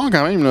avait du sport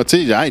quand même, là,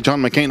 tu sais, hey,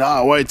 John McCain,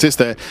 ah ouais, tu sais,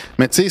 c'était...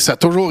 Mais tu sais, ça a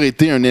toujours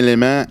été un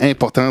élément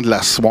important de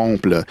la swamp,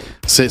 là.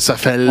 Ça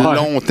fait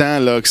longtemps,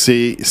 là, que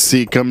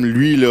c'est comme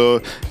lui, là.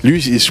 Lui,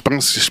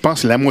 je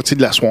pense la moitié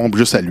de la swamp,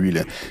 juste à lui,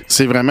 là.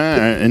 C'est vraiment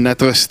une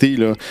atrocité,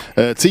 là.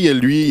 Tu sais, il y a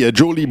lui, il y a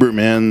Joe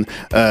Lieberman,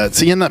 tu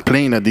sais, il y en a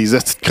plein, là, des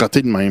astis de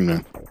crottés de même, là.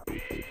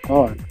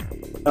 Ouais.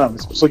 Ah, mais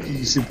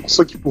c'est pour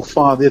ça qu'il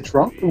pourfendait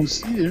Trump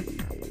aussi, hein.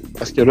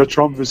 Parce que là,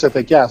 Trump veut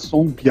s'attaquer à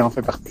son, puis il en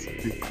fait partie.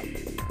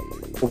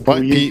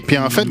 Ouais, puis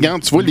en fait,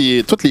 regarde, tu vois,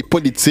 toutes les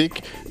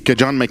politiques que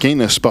John McCain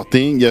a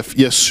supportées,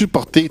 il a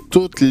supporté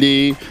toutes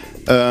les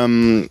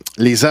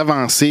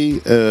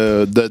avancées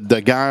de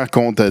guerre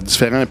contre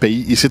différents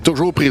pays. Il s'est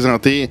toujours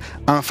présenté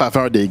en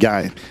faveur des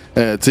guerres.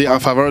 En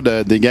faveur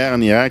des guerres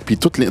en Irak, puis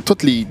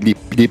toutes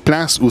les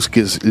places où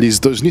les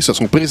États-Unis se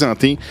sont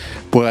présentés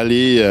pour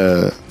aller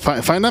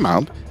faire de la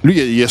merde. Lui,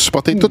 il a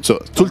supporté tout ça.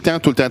 Tout le temps.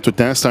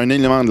 C'est un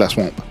élément de la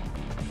swamp.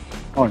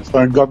 Ouais, c'est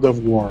un God of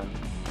War.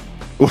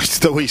 Oui,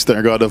 c'est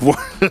un God of War.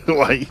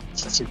 Ouais.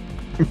 C'est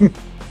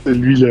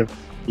lui, là.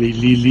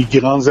 Les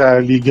grands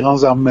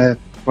armes.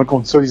 Comment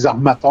on dit ça, les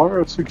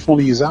armateurs, ceux qui font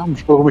les armes,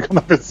 je sais pas comment on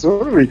appelle ça,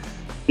 mais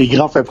les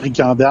grands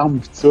fabricants d'armes,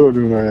 pis ça,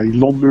 là, ils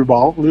l'ont de leur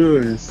bord,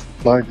 là, c'est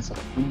clair que ça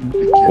fait.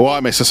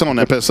 Ouais, mais c'est ça, on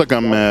appelle ça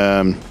comme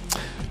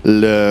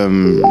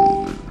le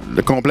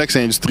complexe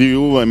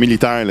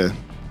industriel-militaire, là.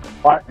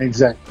 Ouais,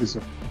 exact, c'est ça.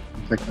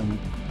 Exactement.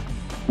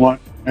 Ouais.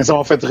 Mais ça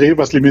m'a fait rire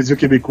parce que les médias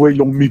québécois, ils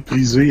l'ont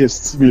méprisé,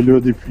 estimé là,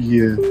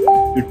 depuis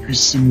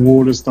 6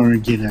 mois, là, c'est un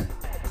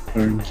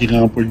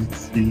grand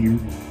politicien.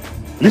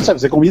 Lui, ça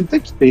faisait combien de temps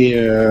qu'il était...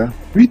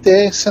 lui, il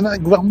était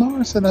gouverneur,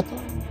 sénateur?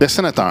 Le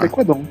sénateur. C'était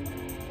quoi donc?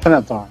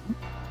 Sénateur.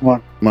 Ouais.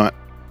 Ouais.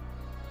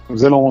 Ça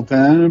faisait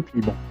longtemps,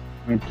 puis bon,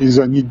 un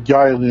prisonnier de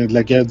guerre de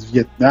la guerre du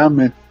Vietnam.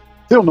 Tu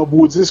sais, on a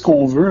beau dire ce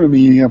qu'on veut,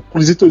 mais pour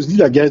les États-Unis,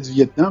 la guerre du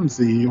Vietnam,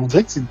 on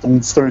dirait que c'est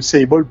un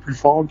symbole plus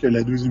fort que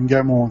la Deuxième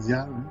Guerre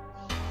mondiale.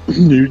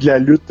 Il y a eu de la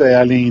lutte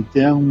à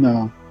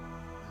l'interne,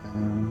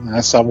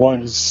 à savoir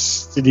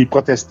des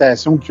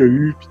protestations qu'il y a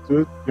eu, puis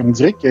tout. Puis on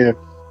dirait que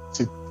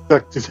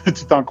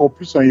t'es encore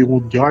plus un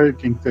héros de guerre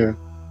quand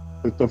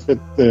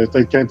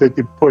t'as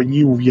été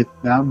pogné au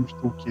Vietnam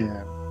plutôt que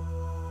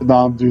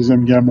dans la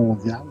Deuxième Guerre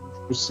mondiale. Je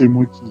sais pas si c'est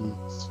moi qui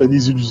se fais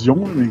des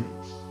illusions, mais...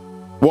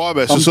 Ouais,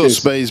 ben c'est ça.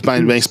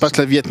 C'est parce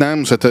que le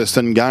Vietnam, c'était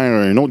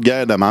une autre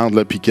guerre de merde,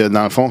 là, puis que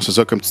dans le fond, c'est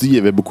ça, comme tu dis, il y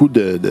avait beaucoup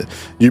il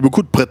y a eu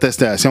beaucoup de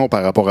protestations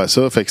par rapport à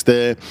ça. Fait que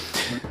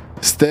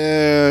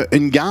c'était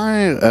une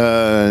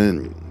guerre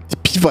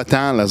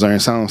pivotale dans un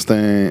sens.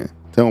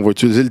 On va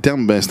utiliser le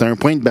terme, c'était un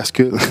point de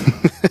bascule.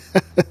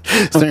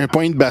 C'était un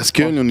point de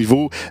bascule au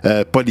niveau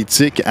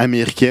politique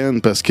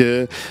américaine parce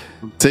que,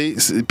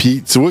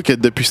 puis tu vois que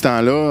depuis ce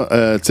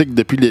temps-là,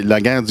 depuis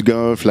la guerre du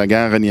Golfe, la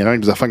guerre en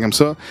Irak, des affaires comme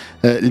ça,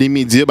 les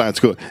médias, en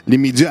tout cas, les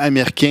médias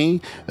américains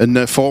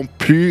ne font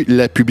plus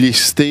la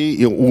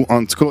publicité, ou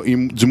en tout cas,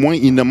 du moins,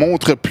 ils ne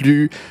montrent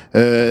plus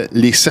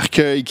les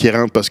cercueils qui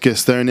rentrent parce que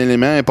c'était un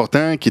élément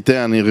important qui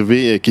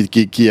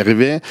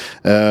arrivait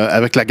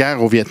avec la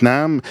guerre au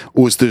Vietnam,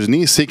 aux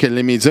États-Unis, c'est que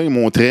les médias, ils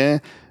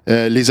montraient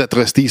les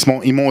atrocités.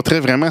 Ils montraient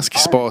vraiment ce qui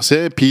se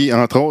passait, puis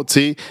entre autres,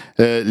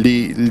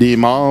 les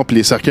morts, puis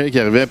les cercueils qui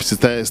arrivaient, puis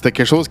c'était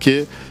quelque chose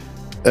qui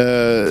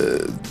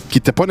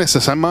n'était pas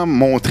nécessairement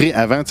montré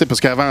avant,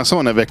 parce qu'avant ça,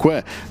 on avait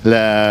quoi?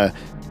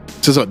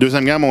 C'est ça,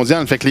 Deuxième Guerre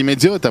mondiale. Fait que les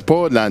médias n'étaient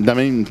pas de la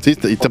même... Ils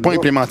n'étaient pas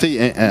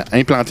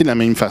implantés de la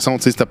même façon.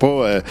 C'était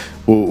pas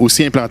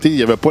aussi implanté, il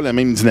n'y avait pas la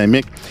même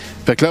dynamique.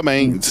 Fait que là,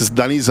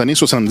 dans les années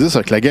 70,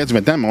 avec la guerre du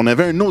Vietnam, on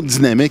avait une autre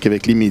dynamique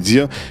avec les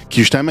médias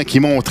qui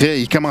montrait,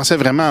 ils commençaient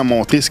vraiment à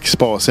montrer ce qui se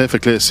passait. Fait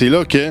que c'est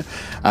là que,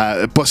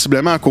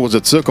 possiblement à cause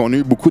de ça, qu'on a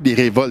eu beaucoup des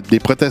révoltes, des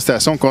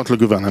protestations contre le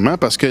gouvernement,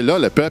 parce que là,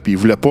 le peuple, il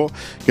voulait pas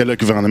que le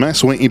gouvernement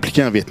soit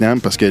impliqué en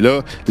Vietnam, parce que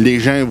là, les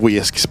gens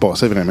voyaient ce qui se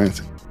passait vraiment,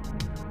 t'sais.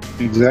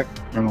 Exact.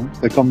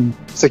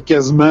 C'est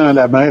quasiment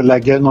la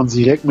guerre en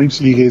direct, même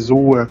si les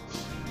réseaux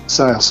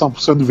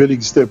 100% nouvelles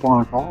n'existaient pas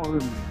encore. Là.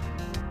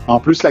 En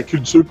plus, la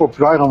culture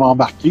populaire a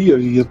embarqué.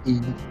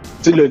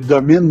 Le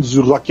domaine du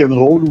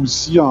rock'n'roll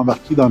aussi a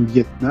embarqué dans le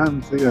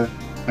Vietnam.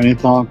 À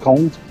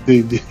l'encontre.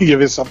 Il y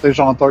avait certains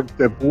chanteurs qui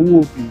étaient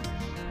pour.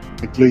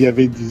 Puis, là, il y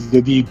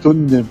a des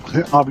tunes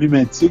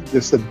emblématiques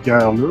de cette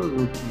guerre-là.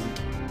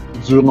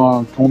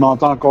 qu'on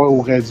entend encore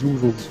au radio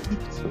aujourd'hui.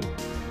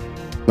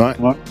 Ouais.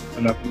 Ouais,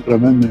 elle a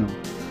vraiment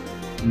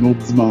une autre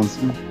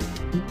dimension.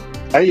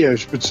 Hey,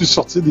 je peux-tu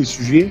sortir des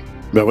sujets?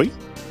 Ben oui.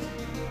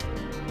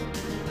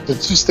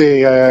 Sais-tu,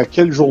 c'était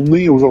quelle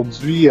journée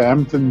aujourd'hui à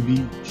Hampton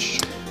Beach?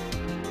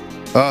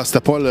 Ah, c'était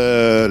pas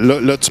le...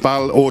 Là, tu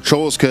parles autre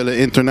chose que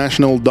le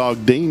International Dog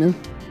Day, là?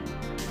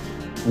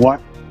 Ouais.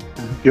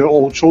 Il y a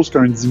autre chose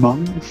qu'un dimanche.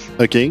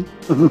 OK.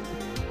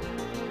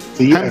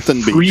 C'est Hampton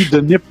Free Beach.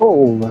 the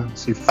Nipple.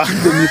 C'est Free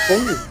the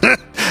Nipple.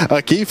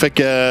 OK, fait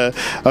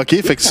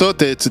que ça,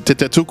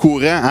 t'étais-tu au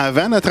courant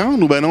avant de te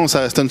rendre ou ben non,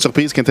 c'était une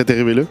surprise quand t'es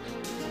arrivé là?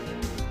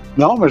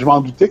 Non, mais je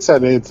m'en doutais que ça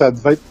devait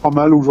être pas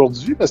mal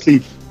aujourd'hui parce que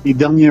les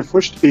dernières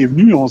fois que j'étais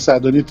venu, on s'est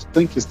donné tout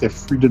le temps que c'était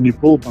Free the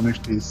Nipple pendant que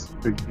j'étais ici.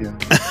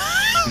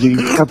 J'ai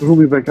prends toujours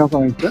mes vacances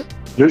en même temps.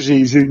 Là, là,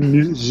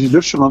 je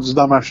suis rendu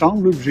dans ma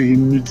chambre, là, j'ai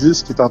une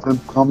nudiste qui est en train de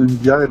prendre une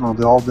bière en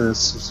dehors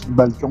sur le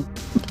balcon.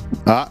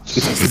 Ah,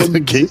 C'est pas une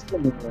OK. nudiste,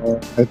 mais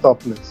elle est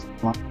topless.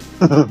 Ouais.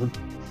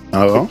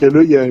 Ah bon? Fait que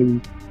là, il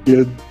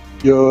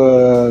y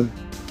a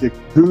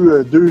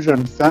deux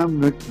jeunes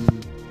femmes là, qui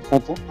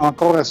sont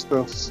encore à cette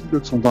heure-ci, là,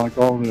 qui sont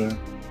encore... Ils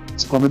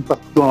se promènent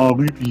partout dans la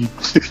rue, puis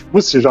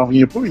moi, j'en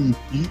reviens pas,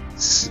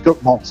 c'est comme,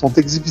 bon, ils sont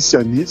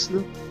exhibitionnistes,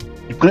 là.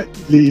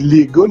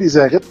 Les gars les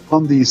arrêtent pour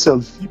prendre des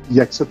selfies, puis ils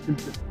acceptent le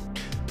fait.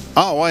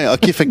 Ah ouais,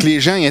 OK, fait que les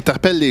gens, ils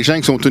interpellent les gens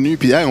qui sont tenus,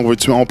 puis hey, on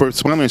peut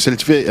prendre un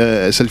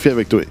selfie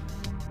avec toi?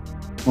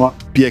 Ouais.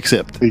 Puis ils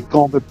acceptent. C'est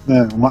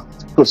complètement... Ouais.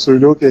 C'est pas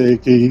ceux-là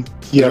qui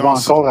avaient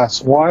encore à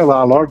soir,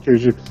 là, alors que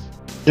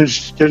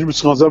quand je me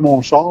suis rendu à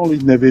mon char, là,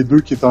 il y en avait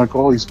deux qui étaient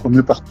encore, ils se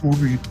promenaient partout,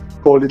 puis ils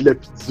collaient de la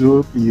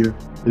pizza, puis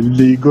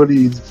les gars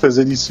ils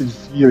faisaient des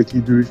selfies avec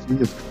les deux filles.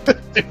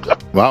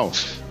 Wow!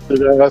 C'est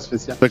vraiment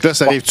spécial. Fait que là,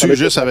 ça arrive-tu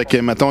juste avec,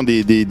 mettons,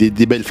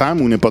 des belles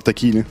femmes ou n'importe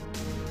qui, là?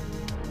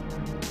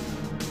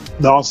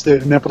 Non,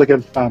 c'était n'importe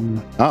quelle femme.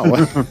 Ah ouais?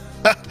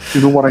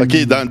 You know what I OK,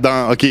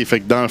 mean. OK,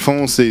 fait que dans le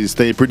fond,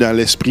 c'était un peu dans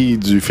l'esprit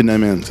du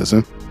phénomène, c'est ça?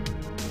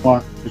 Ouais,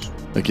 c'est ça.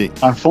 OK.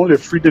 Dans le fond, le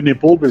Free the Nipple,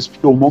 pour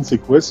expliquer au monde c'est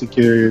quoi, c'est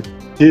que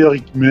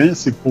théoriquement,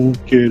 c'est pour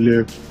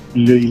que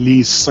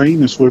les seins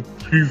ne soient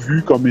plus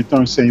vus comme étant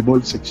un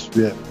symbole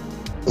sexuel.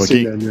 OK.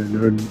 C'est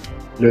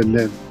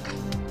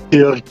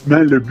théoriquement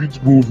le but du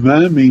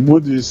mouvement, mais moi,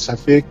 ça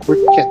fait quoi,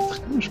 4 ans,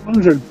 je pense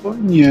que je le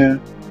pogne,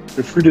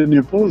 le Free the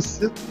Nipple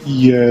ici,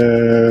 puis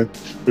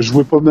je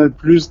vois pas mal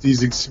plus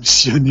des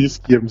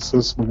exhibitionnistes qui aiment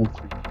ça se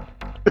montrer.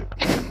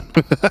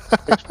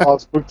 Je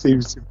pense pas que c'est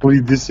pour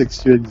les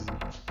désexualiser.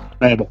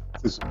 Mais bon,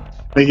 c'est ça.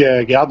 Mais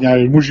regarde,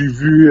 moi j'ai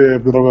vu 1,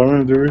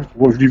 2,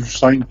 3, je l'ai vu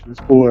 5,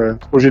 c'est pas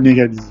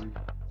généralisé.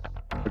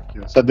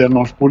 Ça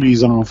dérange pas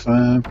les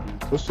enfants.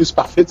 C'est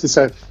parfait.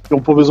 Ils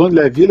n'ont pas besoin de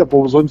la ville, ils n'ont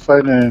pas besoin de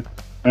faire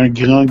une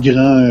grande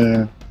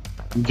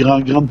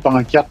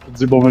pancarte pour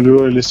dire bon ben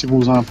là, laissez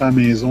vos enfants à la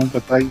maison,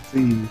 peut-être.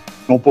 Ils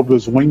n'ont pas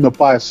besoin, il n'y en a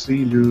pas assez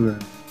là,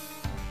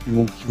 qui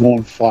vont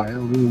le faire.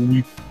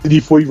 Là. Des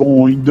fois, il y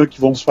en a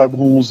qui vont se faire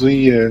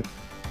bronzer,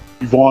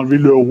 ils vont enlever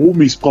le haut,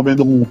 mais ils se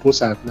promèneront pas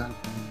sur la plage.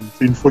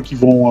 Une fois qu'ils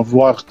vont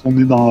vouloir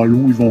retourner dans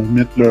l'eau, ils vont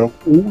remettre leur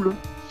haut. Là.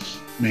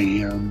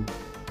 Mais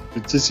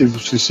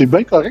c'est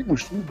bien correct, moi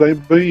je trouve,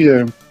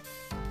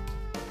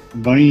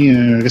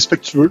 bien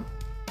respectueux.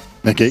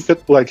 OK. Fait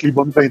pour avec les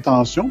bonnes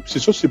intentions. Puis c'est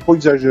ça, c'est pas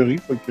exagéré.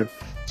 Fait que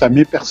ça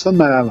met personne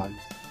mal à l'aise.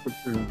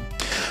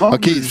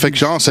 OK, fait que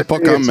genre, c'est pas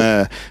comme...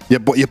 Il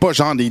n'y a pas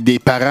genre des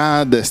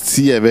parades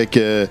style avec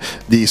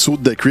des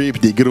sautes de creep,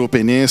 des gros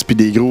pénis, puis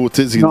des gros...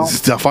 Tu sais,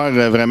 des affaires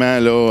vraiment,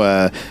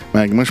 là...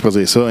 moi, je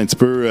faisais ça un petit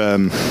peu...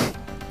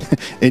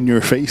 in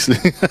your face, là.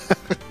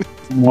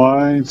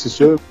 Ouais, c'est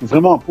ça.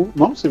 Vraiment pas.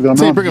 Non, c'est vraiment...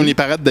 C'est un peu comme les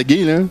parades de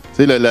gays, là.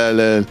 Tu sais,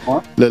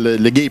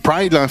 le gay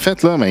pride, là, en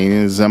fait, là.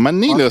 Mais à un moment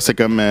donné, là, c'est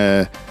comme...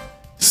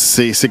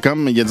 c'est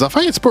comme... Il y a des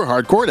affaires un petit peu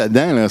hardcore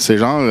là-dedans, là. C'est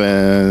genre...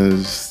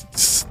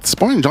 c'est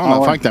pas une genre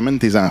d'affaire que t'amènes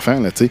tes enfants,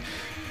 là, tu sais.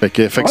 Fait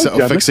que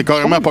c'est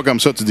carrément pas comme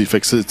ça, tu dis. Fait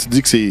que tu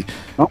dis que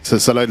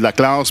ça a de la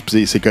classe,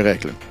 puis c'est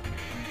correct, là.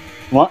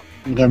 Ouais,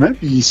 vraiment.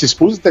 Puis c'est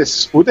supposé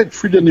être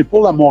Free the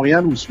Nipple à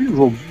Montréal aussi,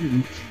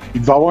 aujourd'hui.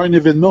 Il devait y avoir un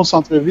événement au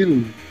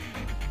centre-ville.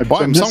 Ouais,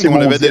 il me semble qu'on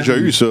l'avait déjà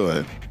eu, ça.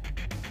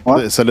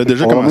 Ouais. Ça l'a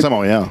déjà commencé à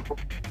Montréal.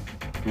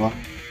 Ouais.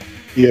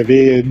 Il y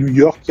avait New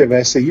York qui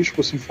avait essayé, je sais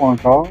pas s'ils le font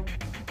encore.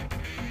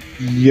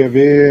 Il y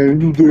avait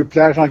 1 ou 2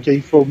 plages en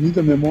Californie,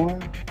 de mémoire.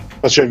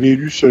 Parce que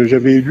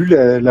j'avais lu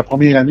la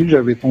première année que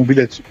j'avais tombé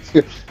là-dessus. Parce que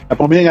la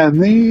première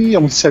année,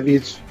 on le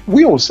savait.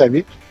 Oui, on le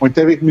savait. On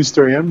était avec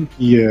Mr. M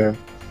puis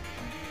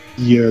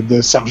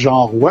de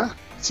Sergent Roy.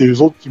 C'est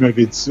eux autres qui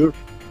m'avaient dit ça.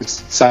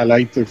 Ça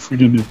allait être Free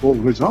the Nipple.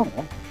 Je dis,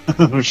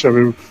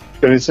 je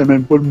connaissais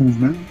même pas le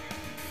mouvement.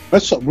 Mais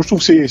ça, moi, je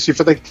trouve que c'est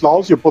fait avec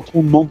classe. Il n'y a pas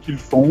trop de monde qui le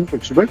font. Fait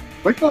que c'est bien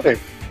correct.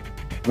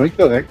 Bien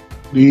correct.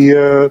 Et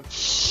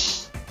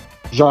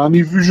j'en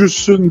ai vu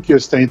juste une que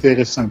c'était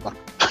intéressant, par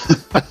contre.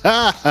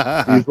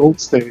 Les autres,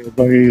 c'était...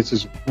 Ben, c'est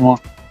ça. Ouais.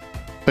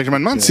 Fait que je me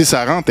demande si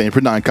ça rentre un peu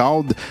dans le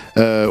cadre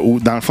où,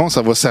 dans le fond,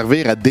 ça va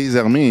servir à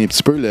désarmer un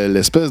petit peu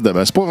l'espèce de...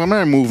 Ben, c'est pas vraiment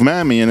un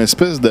mouvement, mais il y a une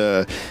espèce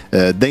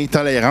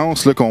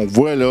d'intolérance là, qu'on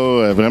voit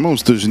là, vraiment aux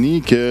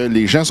États-Unis, que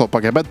les gens sont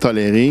pas capables de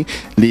tolérer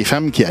les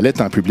femmes qui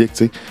allaitent en public.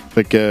 T'sais.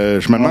 Fait que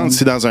je me demande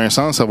si, dans un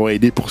sens, ça va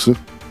aider pour ça.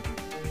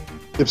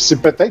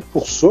 C'est peut-être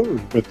pour ça,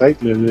 peut-être,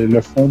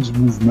 le fond du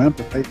mouvement,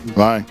 peut-être.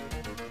 Ouais.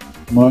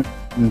 Ouais,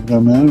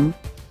 vraiment.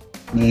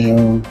 Mais,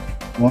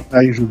 ouais,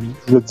 hey, j'ai oublié.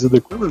 Je vais te dire de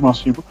quoi, mais je m'en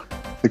souviens pas.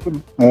 C'est quoi,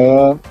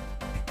 je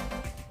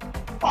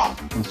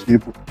m'en souviens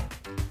pas.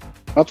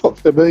 En tout cas,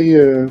 c'était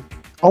bien...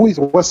 Ah oui,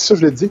 ouais, c'est ça,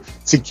 je l'ai dit.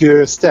 C'est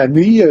que cette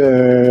année,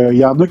 il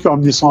y en a qui ont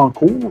emmené ça en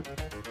cours.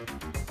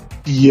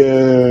 Puis,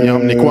 Ils ont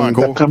emmené quoi en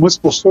cours? D'après moi,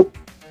 c'est pour ça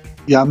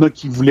qu'il y en a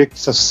qui voulaient que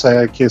ça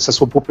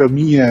soit pas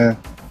permis à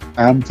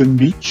Hampton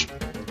Beach.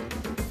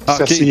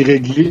 Ça s'est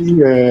réglé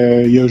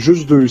il y a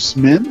juste 2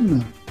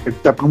 semaines.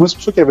 D'après moi, c'est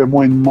pour ça qu'il y avait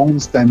moins de monde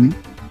cette année.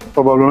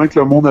 Probablement que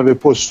le monde n'avait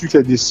pas su que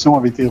la décision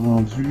avait été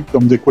rendue,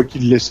 comme de quoi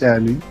qu'il laissait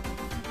aller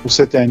pour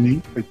cette année.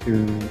 Fait que,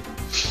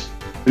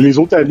 les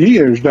autres années,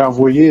 je l'ai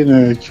envoyé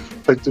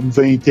peut-être une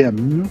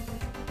vingtaine. Là.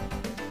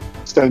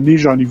 Cette année,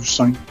 j'en ai vu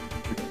 5.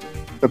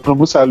 D'après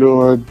moi, ça a... Il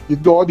doit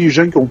y avoir des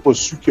gens qui n'ont pas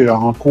su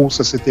qu'en cours,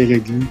 ça s'était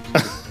réglé.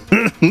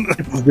 Ils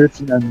pouvaient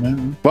finalement.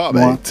 Bon,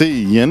 ben, tu sais,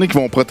 il y en a qui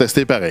vont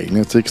protester pareil. Tu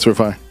sais, qu'est-ce que tu veux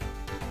faire?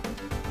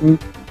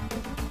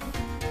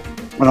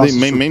 Alors,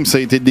 même si ça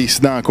a été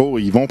décidé en cours,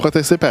 ils vont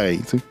protester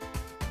pareil. Tu sais.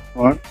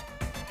 Ouais.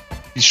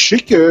 Puis je sais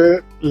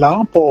que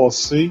l'an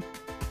passé,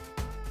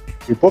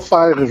 je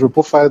veux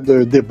pas faire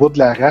de débat de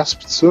la race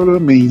pis ça, là,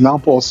 mais l'an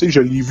passé,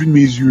 je l'ai vu de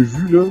mes yeux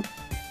vus, là.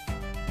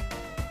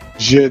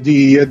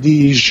 Il y a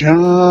des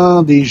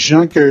gens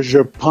que je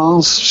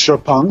pense,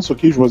 ok,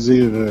 je vais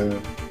dire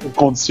au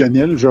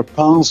conditionnel, je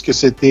pense que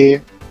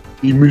c'était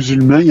les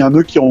musulmans. Il y en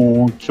a qui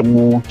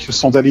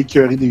sont allés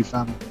écœurer des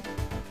femmes.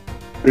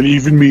 Je l'ai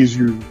vu de mes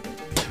yeux.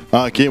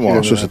 Ah, ok,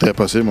 ouais, ça c'est très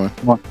possible, ouais.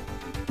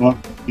 Ouais.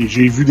 Et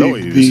j'ai vu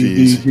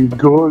des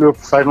gars là,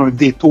 faire un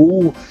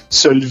détour,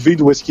 se lever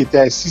d'où est-ce qu'ils étaient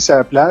assis sur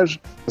la plage,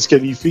 parce que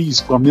les filles, ils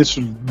se promenaient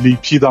sur les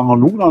pieds dans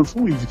l'eau, dans le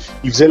fond.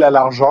 Ils faisaient la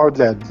largeur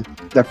de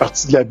la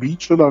partie de la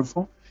beach, là, dans le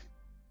fond.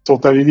 Ils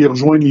sont allés les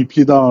rejoindre les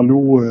pieds dans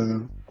l'eau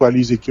pour aller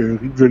les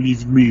écœurer. Je l'ai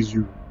vu de mes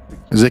yeux.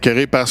 Les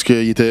écœurer parce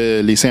qu'ils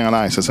étaient les seins en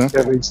l'air, c'est ça?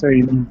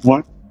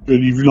 Ouais, je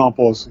l'ai vu l'an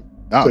passé.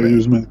 Ah,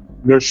 sérieusement.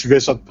 Ben. Là, je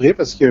suivais ça de près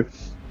parce que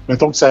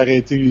mettons que ça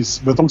aurait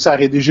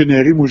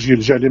dégénéré, moi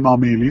j'allais m'en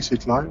mêler, c'est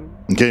clair.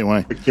 OK,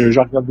 ouais. Fait que je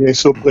regardais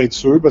ça pour être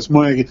sûr, parce que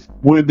moi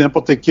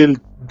n'importe quel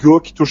gars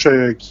qui touche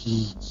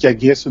qui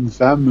agresse une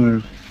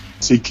femme,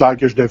 c'est clair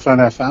que je défends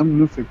la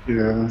femme, là, fait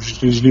que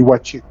je l'ai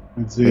watché.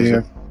 Je me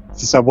disais,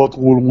 si ça va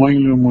trop loin,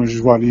 là, moi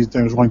je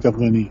vais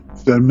intervenir.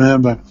 Finalement,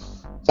 ben,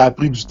 ça a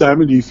pris du temps,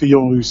 mais les filles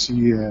ont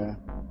réussi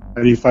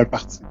à les faire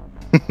partir.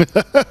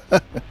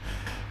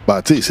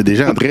 Bah, tu sais, c'est des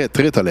gens très,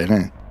 très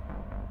tolérants.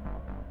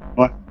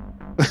 Ouais.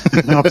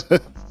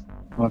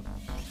 Ouais.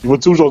 Et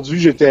vois-tu, aujourd'hui,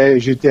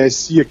 j'étais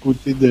assis à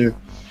côté de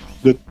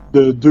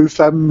 2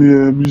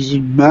 femmes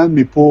musulmanes,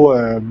 mais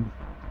pas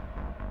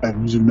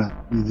musulmanes,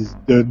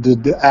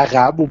 de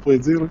arabes, on pourrait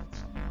dire. Là.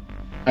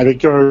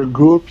 Avec un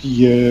gars,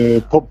 puis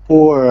pas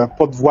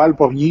de voile,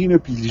 pas rien, là,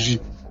 puis tu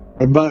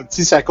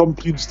sais, ça a comme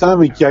pris du temps,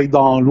 mais qu'ils aillent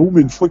dans l'eau,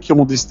 mais une fois qu'ils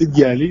ont décidé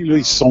d'y aller, là,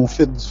 ils se sont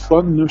fait du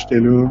fun, là,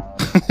 j'étais là.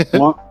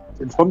 Ouais,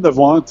 c'est le fun de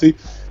voir, tu sais.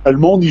 Le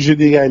monde, il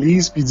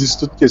généralise, puis ils disent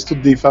que c'est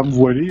toutes des femmes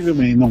voilées, là,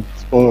 mais non,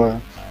 c'est pas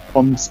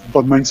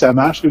de même que ça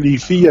marche. Là. Les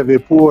filles n'avaient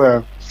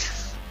pas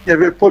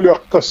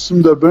leur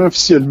costume de bain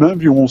officiellement,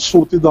 puis ils ont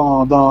sauté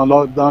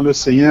dans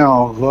l'océan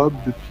en robe,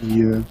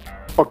 puis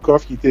fuck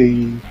off, il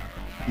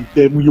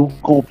était mouillé au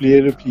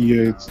complet, là, puis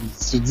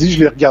tu te dis, je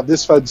les regardais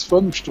se faire du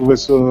fun, puis je trouvais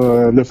ça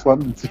le fun,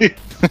 tu sais.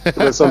 Je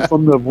trouvais ça le fun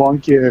de voir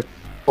que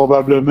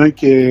probablement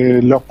que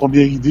leur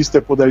première idée,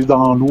 c'était pas d'aller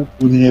dans l'eau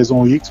pour une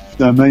raison X, puis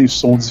finalement, ils se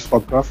sont dit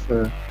fuck off,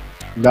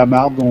 la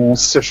marde, on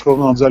se séchera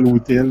rendu à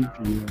l'hôtel,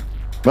 puis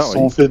ils se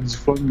sont fait du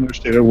fun, là.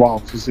 J'étais là,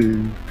 wow, c'est... c'est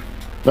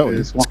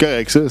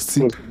correct ça,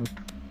 c'est...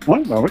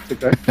 Ouais, ben ouais, c'est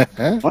correct.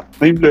 Ouais.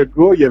 Même le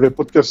gars, il avait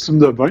pas de costume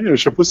de bain. Je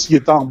sais pas s'il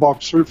était en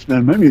boxer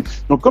finalement, mais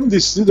ils ont comme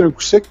décidé d'un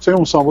coup sec, tu sais,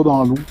 on s'en va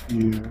dans l'eau.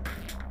 Puis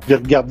je les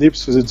regardais puis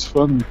ça faisait du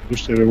fun. Puis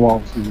j'étais là,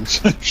 wow,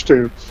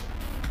 j'étais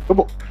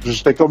bon.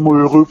 J'étais comme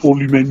heureux pour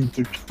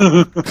l'humanité.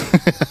 Ouais.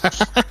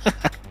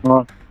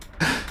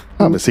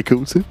 Ah, mais c'est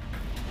cool, ça.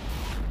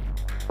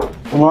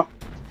 Ouais.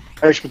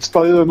 Hey, je peux te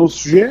parler d'un autre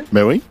sujet?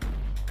 Ben oui.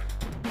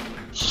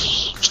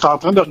 J'étais en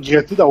train de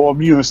regretter d'avoir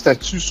mis un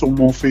statut sur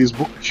mon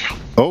Facebook.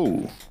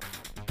 Oh!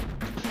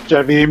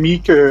 J'avais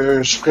mis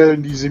que je ferais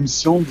des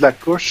émissions de la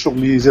coche sur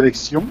les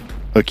élections.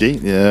 OK.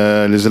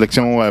 Les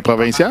élections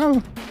provinciales?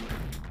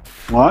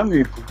 Ouais,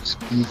 mais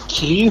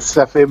Chris,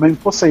 ça fait même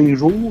pas 5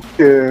 jours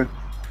que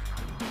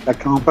la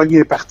campagne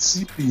est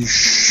partie, puis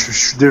je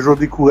suis déjà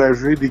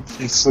découragé,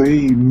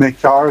 décrissé, il me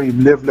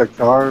lève le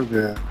cœur.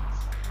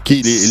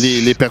 Qui?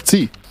 Les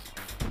partis?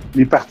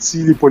 Les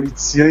partis, les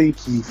politiciens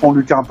qui font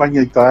leur campagne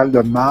électorale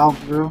de marde,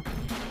 là.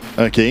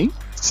 OK.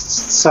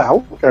 Ça n'a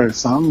aucun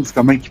sens.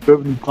 Comment ils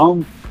peuvent nous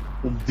prendre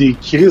pour des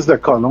crises de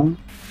colons?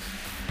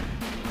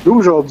 Là,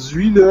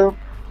 aujourd'hui,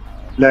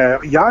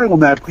 hier,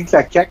 on a appris que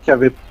la CAQ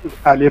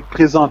allait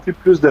présenter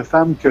plus de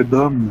femmes que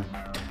d'hommes.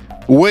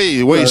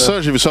 Oui,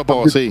 ça, j'ai vu ça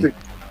passer.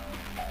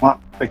 Ouais,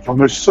 fait qu'on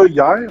a su ça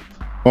hier.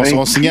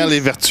 On signale les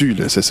vertus,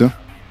 là, c'est ça?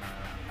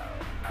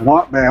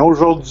 Ouais, mais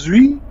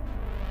aujourd'hui,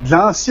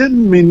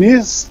 l'ancienne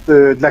ministre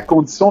de la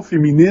Condition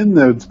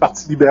féminine du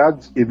Parti libéral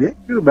du Québec,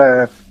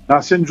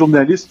 l'ancienne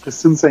journaliste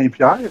Christine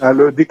Saint-Pierre,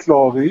 elle a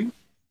déclaré,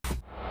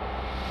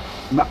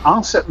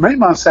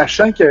 même en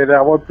sachant qu'il allait y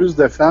avoir plus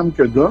de femmes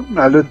que d'hommes,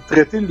 elle a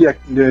traité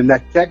la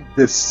CAQ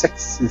de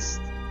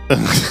sexiste.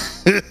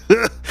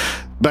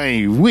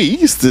 Ben oui,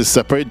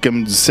 ça peut être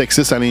comme du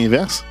sexiste à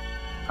l'inverse.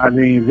 À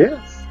l'inverse?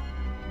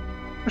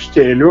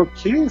 J'étais là,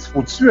 OK,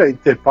 faut-tu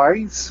être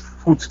épaisse?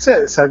 Faut-tu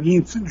que ça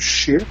vient-tu du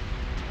chiffre?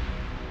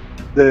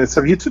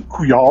 Ça vient-tu de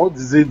Couillard?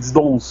 Dis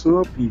donc ça,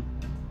 puis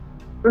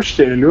là,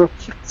 j'étais là,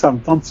 ça me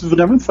tente-tu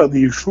vraiment de faire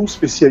des shows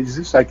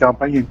spécialisés sur la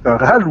campagne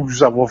électorale ou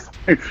je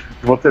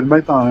vais tellement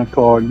être en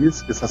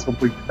calice que ça sera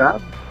pas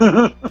équitable?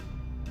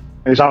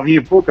 Mais j'en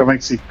reviens pas comment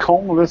c'est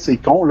con, là, c'est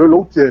con. Là,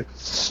 l'autre,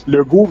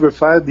 Legault veut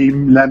faire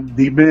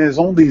des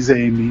maisons des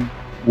aînés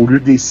au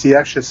lieu des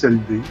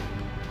CHSLD.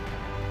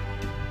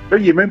 Là,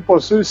 il est même pas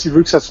sûr s'il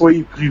veut que ça soit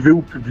privé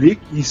ou public.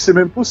 Il sait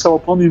même pas si ça va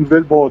prendre une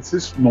nouvelle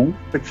bâtisse ou non.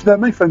 Fait que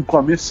finalement, il fait une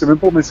promesse, il sait même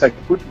pas combien ça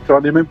coûte, il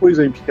connaît même pas les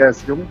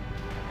implications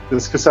de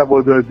ce que ça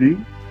va donner.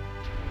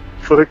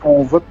 Il faudrait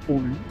qu'on vote pour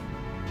lui.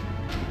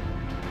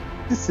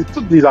 C'est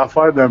toutes des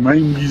affaires de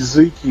même,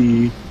 Lisée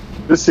qui...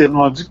 Là, c'est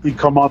rendu que les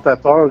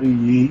commentateurs,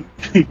 ils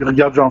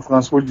regardent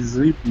Jean-François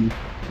Lisée, puis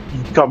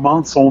ils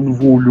commentent son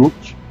nouveau look.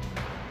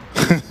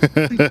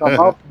 Ils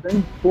commentent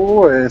même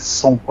pas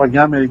son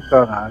programme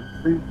électoral.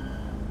 T'sais.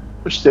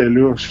 J'étais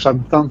là, ça me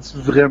tente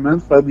vraiment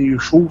de faire des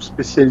shows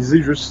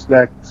spécialisés juste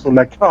sur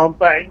la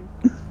campagne.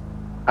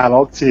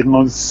 Alors que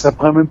ça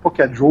prend même pas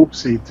 4 jours,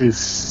 c'est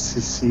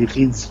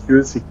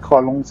ridicule, c'est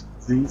colon ce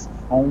qu'ils disent, ce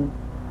qu'ils font,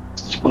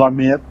 ce qu'ils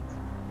promettent.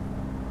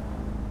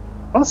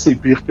 Je pense que c'est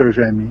pire que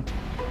jamais.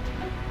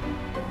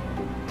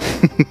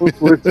 Tu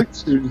sais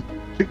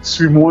que tu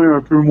suis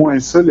un peu moins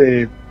ça,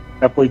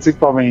 la politique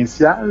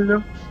provinciale, là.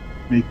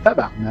 Mais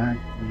tabarnak,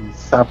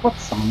 ça n'a pas de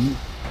sens.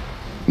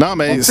 Non,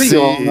 mais on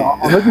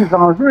a des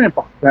enjeux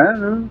importants,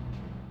 là.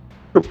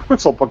 Pourquoi ils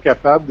sont pas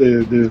capables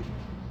de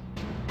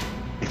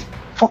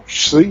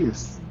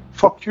focus.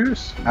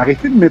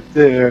 Arrêtez de mettre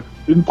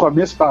une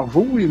promesse par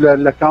jour. Et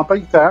la campagne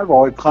électorale va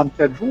avoir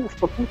 34 jours, je sais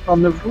pas trop,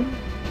 39 jours.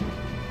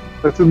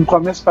 Faites une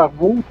promesse par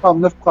jour,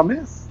 39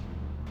 promesses.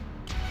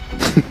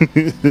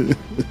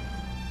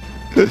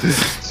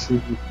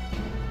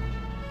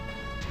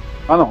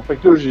 Ah non, fait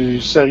que là, j'ai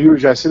essayé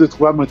de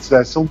trouver la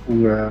motivation pour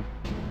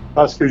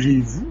faire ce que j'ai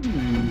dit.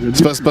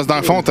 C'est parce que dans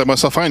le fond, t'aimerais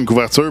ça faire une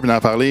couverture puis d'en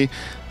parler,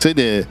 tu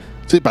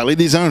sais, parler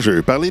des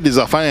enjeux, parler des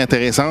affaires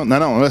intéressantes.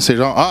 Non, là, c'est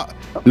genre,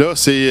 là,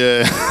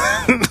 c'est...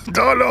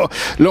 là,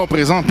 on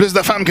présente plus de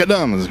femmes que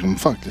d'hommes. C'est comme,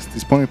 fuck,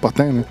 c'est pas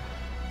important, là.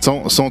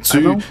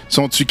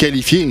 Sont-tu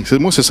qualifiés?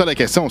 Moi, c'est ça la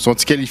question.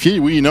 Sont-ils qualifiés?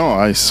 Oui,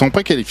 non. Ils sont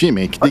pas qualifiés,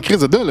 mais des crises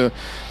de là.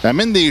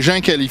 Amène des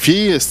gens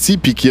qualifiés,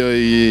 puis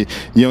qu'ils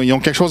ont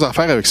quelque chose à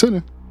faire avec ça, là.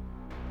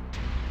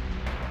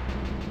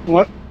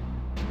 Ouais.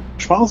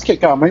 Je pense qu'il a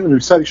quand même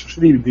réussi à aller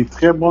chercher des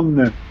très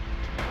bonnes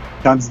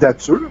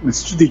candidatures. Mais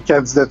si tu des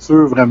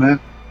candidatures vraiment,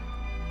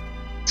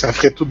 ça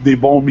ferait tous des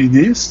bons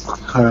ministres,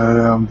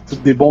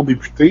 tous des bons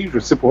députés, je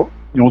sais pas.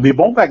 Ils ont des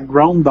bons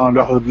backgrounds dans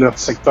leur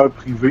secteur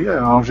privé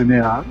en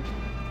général.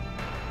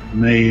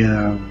 Mais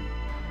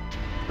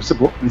je sais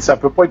pas, mais ça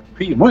peut pas être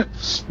pire. Moi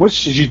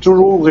j'ai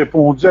toujours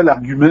répondu à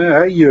l'argument «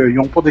 Hey, ils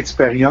ont pas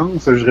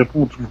d'expérience ». Je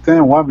réponds tout le temps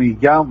 « Ouais, mais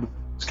regarde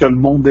ce que le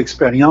monde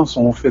d'expérience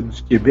ont fait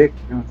du Québec.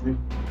 Hein, »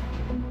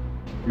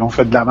 Ils ont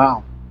fait de la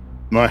merde.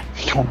 Ouais.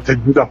 Ils ont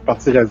peut-être dû de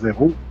repartir à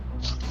zéro.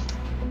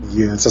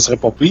 Et, ça serait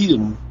pas pire.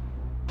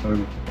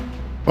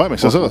 Ouais, mais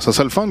c'est ça. Ça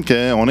serait le fun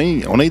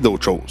qu'on ait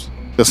d'autres choses.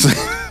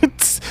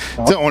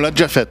 T'sais, on l'a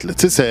déjà fait, là.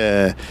 Tu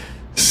sais,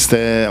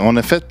 on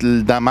a fait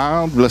de la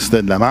merde, là,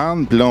 c'était de la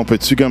merde, puis là, on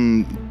peut-tu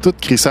comme tout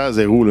crisser à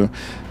zéro, là.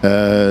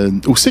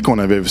 Où c'est qu'on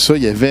avait vu ça?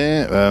 Il y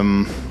avait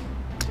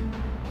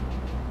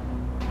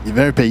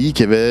un pays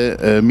qui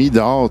avait mis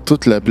dehors tout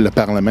le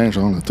Parlement,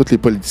 genre, là, tous les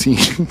politiciens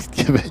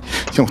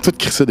qui ont tout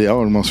crissé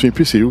dehors. Je m'en souviens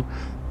plus, c'est où?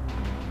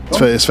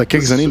 Ça fait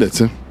quelques années, là, tu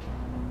sais. OK.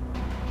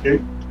 Je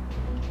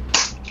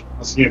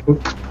m'en souviens pas.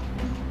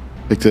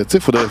 Fait que, tu sais,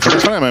 faudrait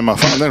faire la même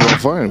affaire. Là, je vais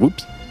faire.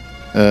 Oups.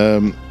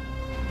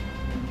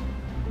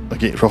 OK,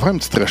 je vais faire une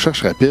petite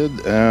recherche rapide.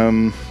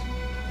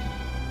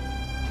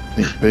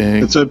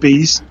 C'est-tu un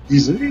pays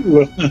civilisé ou...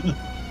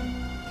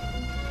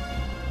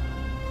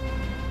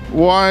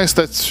 Ouais,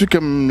 c'était-tu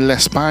comme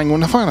l'Espagne?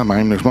 On a fait la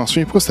même, là. Je m'en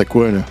souviens pas c'était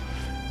quoi, là.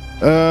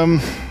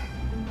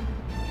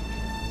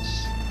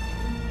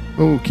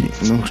 OK,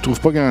 donc je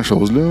trouve pas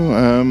grand-chose,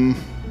 là.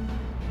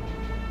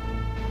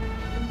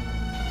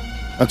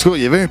 En tout cas,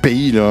 il y avait un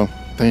pays, là.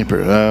 Un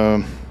peu.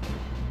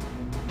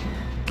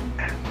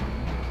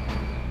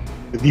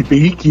 Des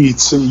pays qui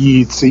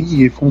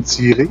ils font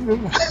tirer, là.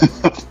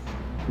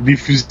 Des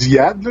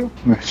fusillades, là.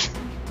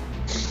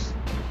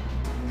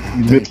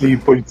 Ils mettent les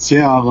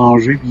politiciens en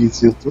rangée puis ils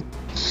tirent tout.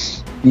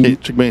 OK,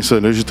 check bien ça.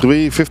 Là, j'ai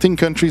trouvé 15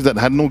 countries that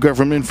had no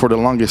government for the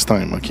longest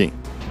time. OK.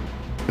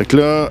 Fait que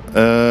là...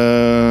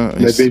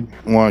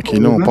 ouais, OK,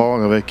 là, on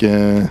part avec...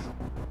 ouais,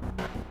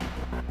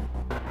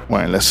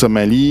 la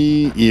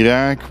Somalie,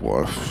 Irak...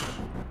 Ouais.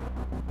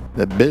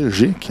 La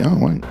Belgique, hein,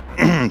 ouais.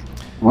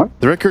 Ouais.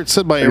 The record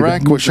set by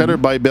Iraq was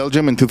shattered by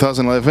Belgium in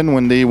 2011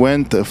 when they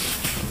went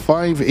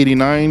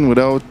 589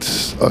 without...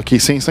 OK,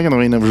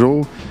 589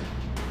 jours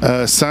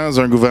sans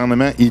un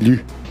gouvernement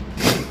élu.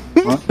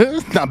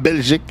 En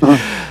Belgique.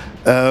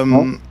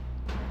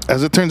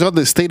 As it turns out,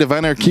 the state of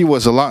anarchy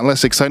was a lot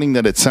less exciting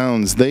than it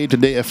sounds.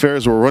 Day-to-day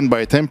affairs were run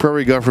by a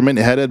temporary government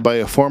headed by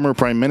a former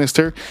prime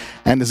minister,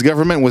 and this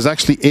government was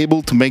actually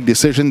able to make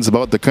decisions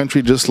about the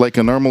country just like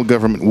a normal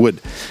government would.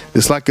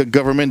 This lack of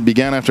government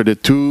began after the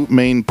two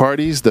main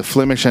parties, the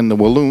Flemish and the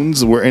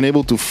Walloons, were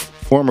unable to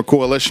form a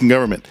coalition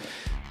government.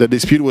 The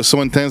dispute was so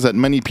intense that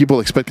many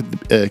people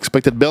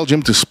expected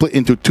Belgium to split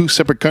into two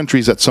separate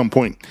countries at some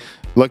point.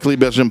 Luckily,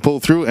 Belgium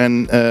pulled through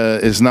and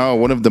is now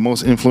one of the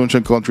most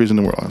influential countries in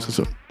the world. C'est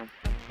ça.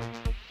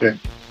 Okay.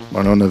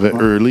 Bon, on avait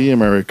Early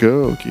America,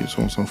 OK, ça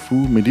on s'en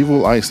fout.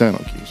 Medieval Iceland,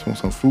 OK, ça on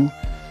s'en fout.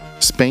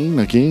 Spain,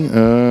 OK.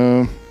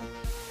 Ouais,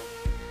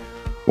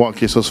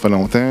 OK, ça fait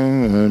longtemps.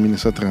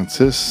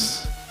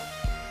 1936.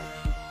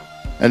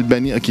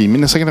 Albanie, OK,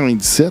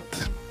 1997.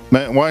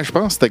 Ben, ouais, je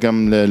pense que c'était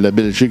comme la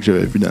Belgique que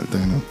j'avais vu dans le temps.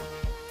 Là.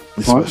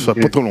 Ça fait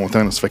pas trop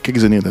longtemps, là. Ça fait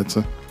quelques années de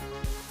ça.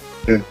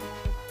 OK.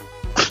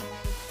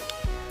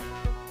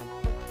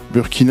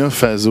 Burkina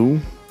Faso,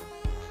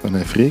 en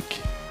Afrique.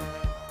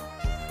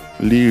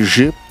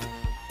 L'Égypte.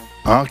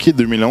 Ah, OK,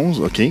 2011.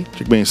 OK,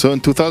 check bien ça. In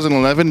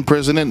 2011,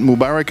 President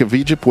Mubarak of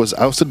Egypt was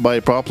ousted by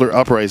a popular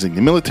uprising.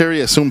 The military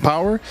assumed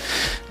power,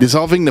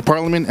 dissolving the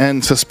parliament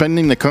and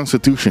suspending the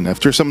constitution.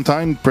 After some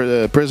time,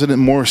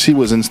 President Morsi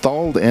was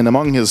installed, and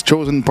among his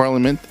chosen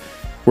parliament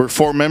were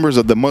 4 members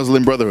of the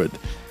Muslim Brotherhood.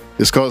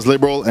 This caused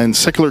liberal and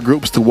secular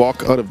groups to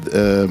walk out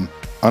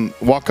on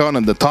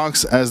the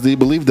talks, as they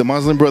believed the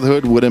Muslim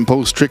Brotherhood would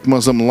impose strict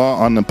Muslim law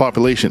on the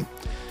population.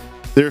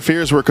 Their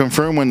fears were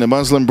confirmed when the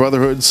Muslim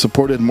Brotherhood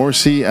supported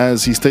Morsi,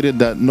 as he stated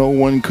that no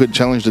one could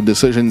challenge the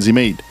decisions he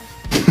made.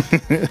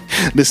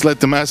 This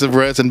led to massive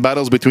riots and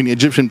battles between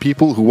Egyptian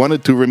people who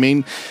wanted to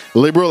remain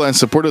liberal and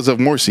supporters of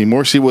Morsi.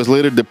 Morsi was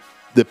later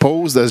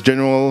deposed as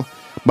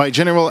by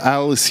General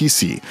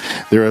al-Sisi.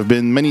 There have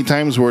been many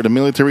times where the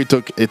military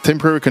took a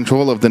temporary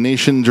control of the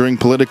nation during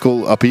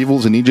political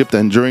upheavals in Egypt,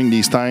 and during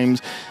these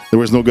times, there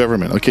was no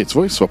government. OK, tu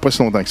vois, ça va pas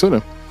si longtemps que ça,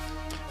 là.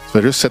 Ça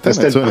fait juste 7 ans.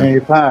 C'était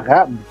le printemps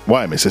arabe.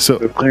 Ouais, mais c'est ça.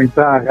 Le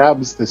printemps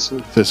arabe, c'était ça.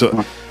 C'est ça.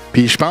 Ouais.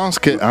 Puis je pense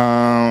que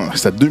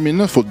c'était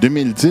 2009 ou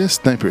 2010,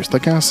 c'était un peu. C'était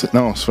quand?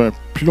 Non, ça fait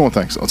plus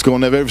longtemps que ça. En tout cas,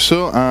 on avait vu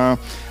ça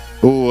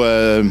au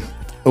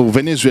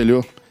Venezuela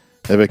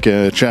avec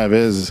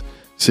Chavez.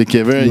 C'est qu'il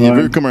y avait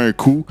eu comme un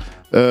coup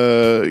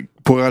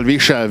pour enlever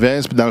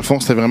Chavez. Puis dans le fond,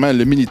 c'était vraiment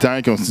le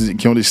militaire qui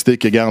ont décidé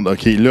que, regarde,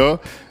 OK, là,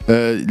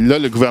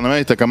 le gouvernement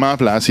était comme en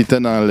place. Il était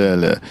dans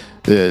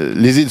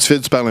les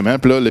édifices du Parlement.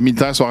 Puis là, les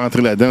militaires sont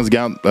rentrés là-dedans. Ils disent,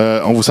 regarde,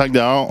 on vous sac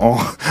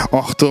dehors,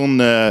 on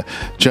retourne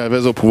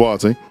Chavez au pouvoir,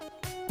 tu sais.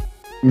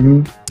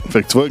 Mm-hmm.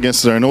 Fait que tu vois,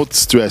 c'est une autre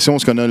situation où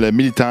on a le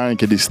militaire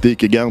qui a décidé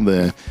que,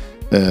 regarde,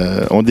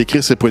 on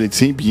décrit ses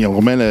politiciens, puis on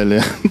remet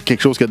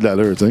quelque chose qui a de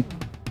l'allure, tu sais.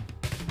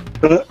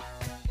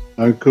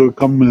 Un cas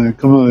comme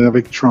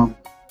avec Trump.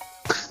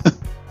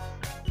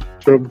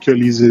 Trump qui a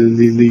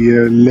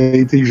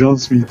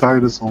l'intelligence militaire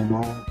de son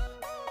bord.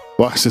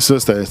 Ouais, c'est ça,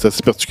 c'était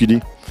assez particulier.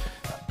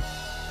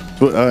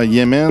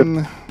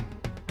 Yémen.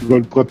 Il va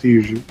le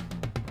protéger.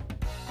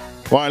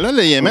 Ouais, là,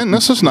 le Yémen, là,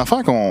 ça, c'est une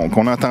affaire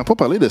qu'on n'entend pas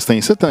parler de cet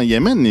incite. En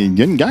Yémen, il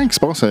y a une gang qui se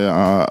passe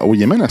au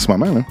Yémen à ce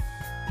moment, là.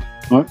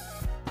 Ouais.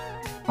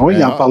 Oui,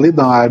 il en parlait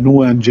dans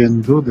Anno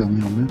Agenda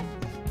dernièrement.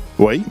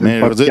 Oui,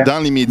 mais je veux dire, dans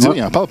les médias,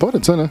 ils n'en parlent pas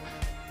de ça, là.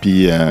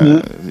 Puis,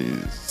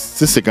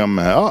 c'est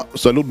comme,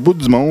 c'est à l'autre bout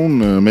du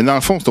monde, mais dans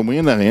le fond, c'est au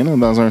Moyen-Orient, là,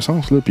 dans un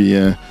sens, là. Puis,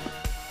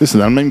 c'est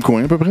dans le même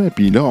coin, à peu près.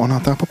 Puis là, on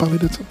n'entend pas parler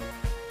de ça.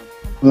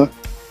 Ouais.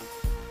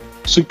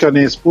 Pour ceux qui ne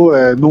connaissent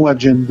pas No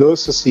Agenda,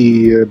 ça,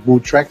 c'est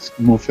Beautrax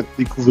qui m'ont fait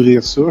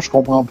découvrir ça. Je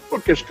comprends pas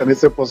que je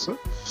connaissais pas ça.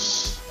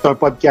 C'est un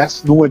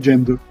podcast, No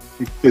Agenda.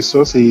 Écoutez ça,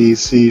 je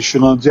suis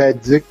rendu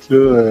addict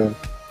là,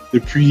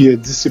 depuis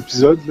 10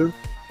 épisodes. Là.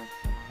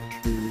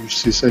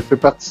 Ça fait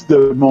partie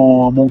de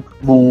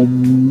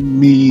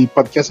mes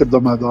podcasts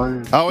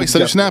hebdomadaires. Ah oui, c'est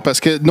hallucinant parce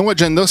que No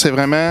Agenda, c'est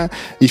vraiment,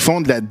 ils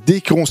font de la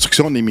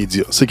déconstruction des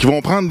médias. C'est qu'ils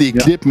vont prendre des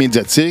clips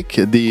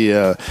médiatiques, ils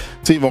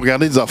vont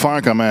regarder des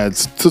affaires comme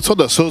toutes sortes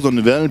de sources de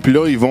nouvelles, puis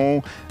là, ils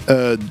vont,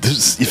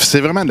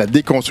 c'est vraiment de la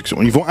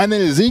déconstruction. Ils vont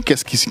analyser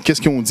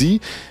qu'est-ce qu'ils ont dit,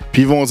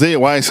 puis ils vont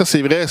dire, ouais, ça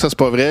c'est vrai, ça c'est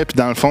pas vrai, puis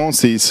dans le fond,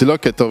 c'est là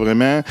que tu as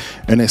vraiment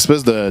une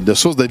espèce de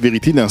source de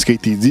vérité dans ce qui a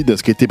été dit, de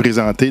ce qui a été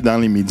présenté dans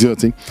les médias,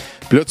 tu sais.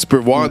 Puis là, tu peux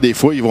voir, des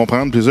fois, ils vont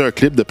prendre plusieurs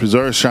clips de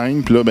plusieurs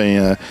chaînes, puis là,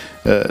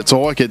 tu vas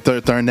voir que tu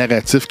as un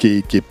narratif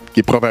qui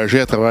est propagé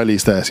à travers les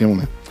stations.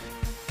 Là.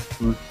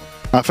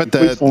 En fait,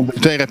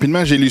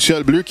 rapidement, j'ai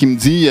Luciole Bleu qui me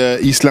dit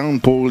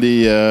Islande pour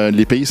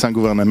les pays sans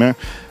gouvernement.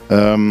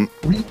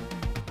 Oui.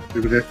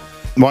 C'est vrai.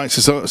 Ouais,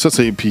 c'est ça. Ça,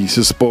 puis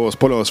ça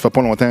fait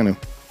pas longtemps, là.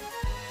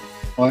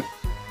 Ouais.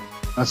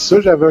 Ah, c'est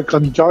ça, j'avais un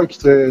chroniqueur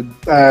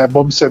à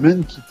Bonne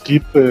Semaine qui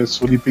tripe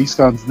sur les pays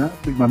scandinaves.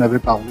 Il m'en avait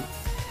parlé.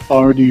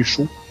 Dans un des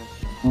shows.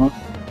 Ouais.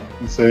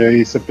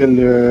 Il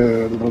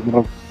s'appelle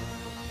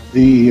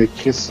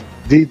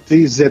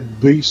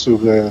DTZB sur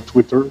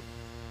Twitter.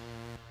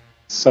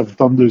 Si ça vous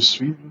tente de le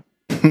suivre.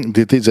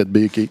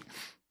 DTZB, OK.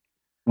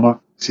 Ouais.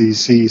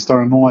 C'est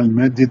un nom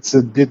allemand.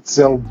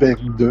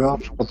 Ditzelberger,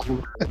 je sais pas trop.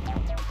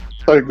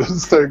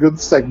 C'est un gars du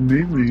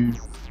Saguenay, mais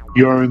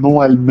il a un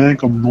nom allemand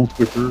comme nom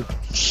Twitter.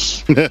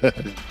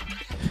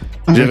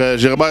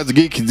 J'ai Robert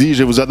Duguay qui dit «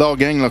 Je vous adore,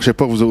 gang, lâchez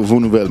pas vos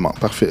nouvelles. » Bon,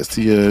 parfait.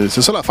 C'est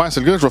ça l'affaire.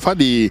 C'est le gars, je vais faire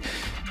des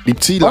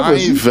petits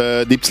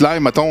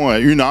lives, mettons,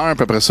 1 heure,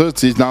 puis après ça,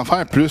 d'en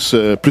faire plus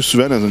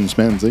souvent dans une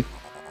semaine, tu sais.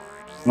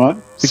 Ouais.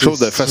 C'est quelque chose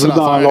de facile à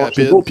faire,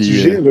 rapide.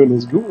 Puis, là,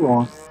 let's go.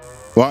 Hein.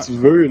 Ouais. Si tu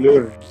veux,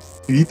 là.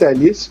 Lis ta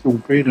liste, au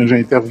pire,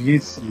 j'interviens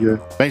si.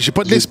 Ben, j'ai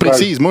pas de liste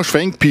précise. Moi, je fais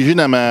rien que piger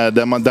dans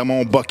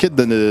mon bucket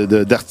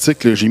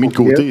d'articles, j'ai mis de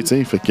côté, tu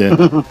sais. Fait que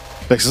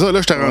c'est ça,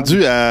 là, j'étais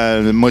rendu à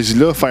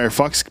Mozilla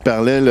Firefox qui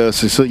parlait, là,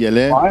 c'est ça, il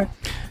allait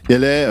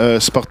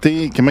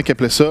supporter, comment il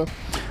appelait ça?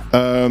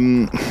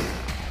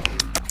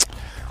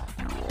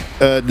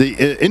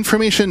 The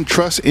Information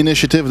Trust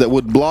Initiative that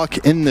would block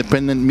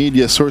independent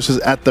media sources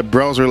at the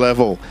browser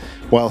level,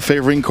 while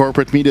favoring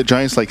corporate media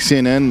giants like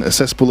CNN, a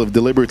cesspool of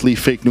deliberately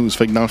fake news.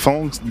 Fait que dans le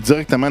fond,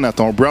 directement dans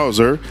ton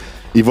browser,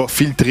 il va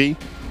filtrer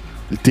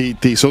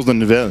tes sources de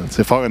nouvelles.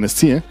 C'est fort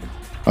honesty, hein?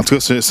 En tout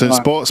cas,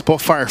 c'est pas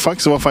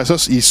Firefox qui va faire ça,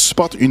 il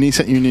supporte une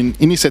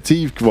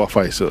initiative qui va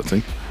faire ça,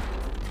 tu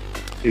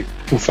sais.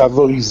 Pour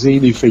favoriser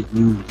les fake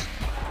news.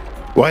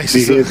 Ouais, c'est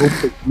ça. Les réseaux de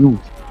fake news.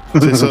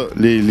 C'est ça,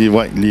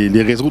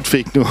 les réseaux de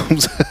fake news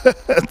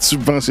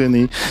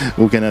subventionnés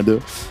au Canada.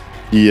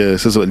 Puis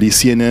c'est ça, les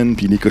CNN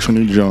puis les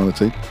cochonneries du genre,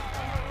 tu sais.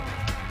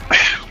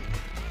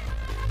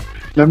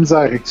 La misère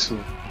avec ça.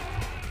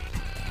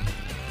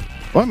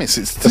 Ouais, mais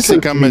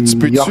c'est comme tu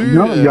peux-tu... Il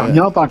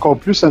oriente encore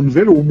plus la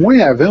nouvelle. Au moins,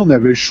 avant, on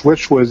avait le choix de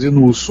choisir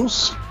nos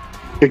sources.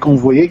 Et qu'on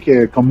voyait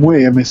que, comme moi,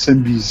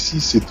 MSNBC,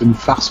 c'est une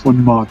farce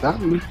monumentale.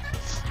 Là.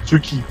 Ceux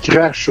qui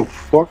crachent sur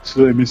Fox,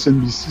 là,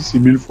 MSNBC, c'est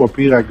 1000 fois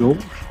pire à gauche.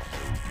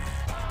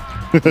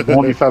 Ils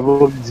vont les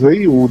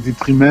favoriser au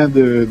détriment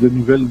de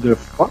nouvelles de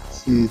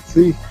Fox. Et,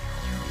 tu sais,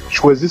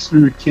 choisissent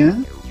le camp.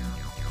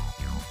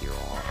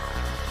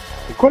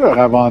 C'est quoi leur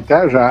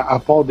avantage à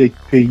part d'être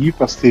payés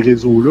par ces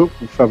réseaux-là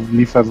pour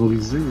les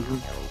favoriser?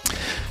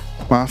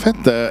 En fait,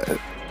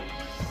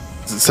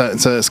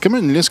 c'est comme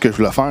une liste que je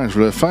voulais faire. Je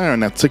voulais faire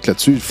un article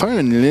là-dessus. Faire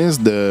une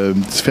liste de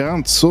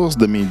différentes sources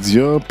de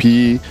médias,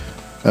 puis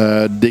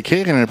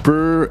décrire un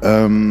peu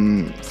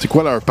c'est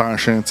quoi leur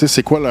penchant,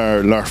 c'est quoi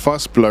leur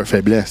force et leur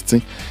faiblesse.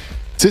 Tu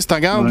sais, si tu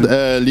regardes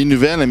les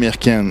nouvelles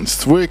américaines, si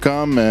tu vois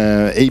comme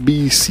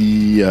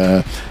ABC,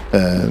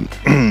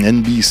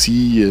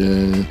 NBC,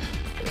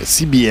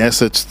 CBS,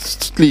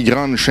 toutes les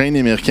grandes chaînes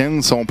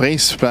américaines sont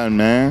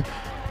principalement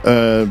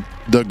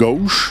de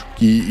gauche,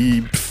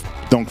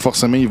 donc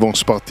forcément ils vont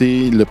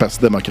supporter le Parti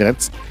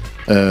démocrate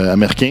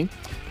américain.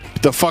 Puis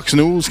t'as Fox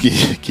News qui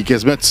est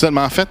quasiment tout seul, mais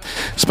en fait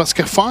c'est parce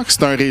que Fox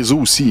c'est un réseau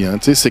aussi, hein,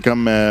 c'est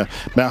comme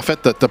en fait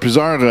t'as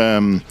plusieurs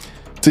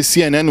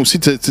CNN aussi,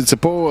 c'est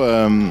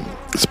pas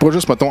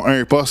juste mettons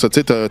un poste,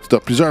 t'as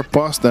plusieurs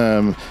postes,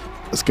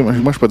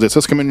 moi je peux dire ça,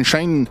 c'est comme une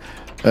chaîne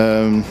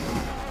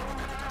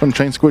pas une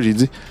chaîne, c'est quoi j'ai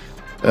dit?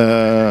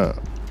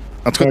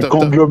 En tout cas,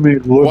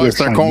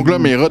 c'est un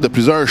conglomérat de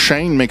plusieurs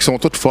chaînes, mais qui sont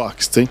toutes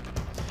Fox, tu sais.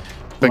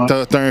 Fait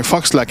que t'as un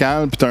Fox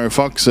local, puis t'as un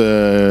Fox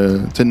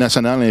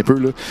national un peu,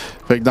 là.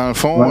 Fait que dans le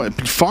fond,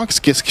 puis Fox,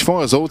 qu'est-ce qu'ils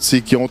font eux autres?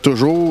 C'est qu'ils ont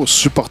toujours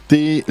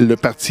supporté le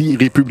Parti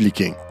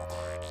républicain.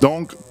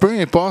 Donc, peu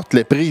importe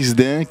le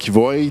président qui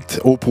va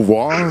être au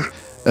pouvoir,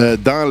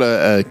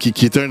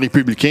 qui est un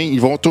républicain,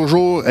 ils vont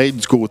toujours être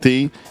du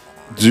côté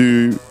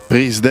du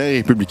président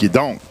républicain.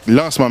 Donc,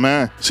 là, en ce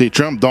moment, c'est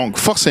Trump. Donc,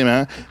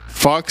 forcément,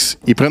 Fox,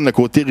 ils prennent le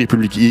côté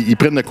républicain. Ils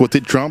prennent le côté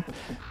de Trump.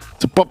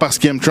 C'est pas parce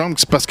qu'ils aiment Trump,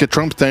 c'est parce que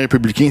Trump est un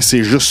républicain.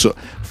 C'est juste ça.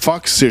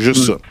 Fox, c'est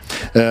juste ça.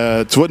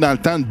 Tu vois, dans le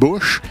temps de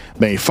Bush,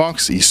 ben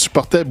Fox, il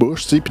supportait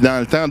Bush, tu sais. Puis dans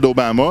le temps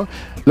d'Obama,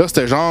 là,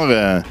 c'était genre...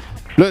 là,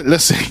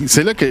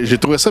 c'est là que j'ai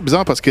trouvé ça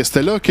bizarre parce que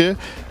c'était là que...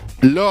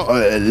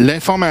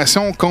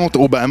 l'information contre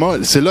Obama,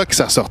 c'est là que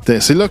ça sortait.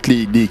 C'est là que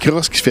les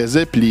crosses qu'il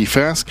faisait, puis les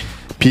frasques,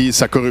 puis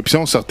sa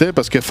corruption sortait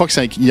parce que Fox,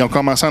 ils ont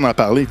commencé à en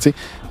parler, tu sais.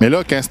 Mais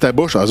là, quand c'était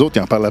Bush, eux autres,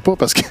 ils en parlaient pas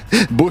parce que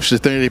Bush,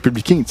 c'était un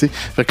républicain, tu sais.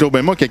 Fait que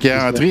l'Obama, quand il est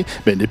rentré,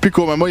 ben, depuis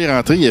qu'Obama est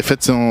rentré, il a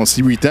fait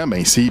ses 8 ans,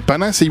 ben,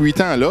 pendant ces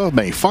 8 ans-là,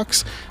 ben,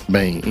 Fox,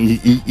 ben,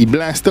 il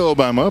blastait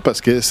Obama parce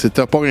que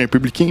c'était pas un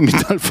républicain, mais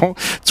dans le fond,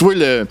 tu vois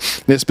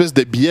l'espèce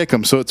de biais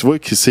comme ça, tu vois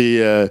que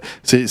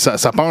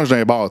ça penche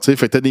d'un bord, tu sais.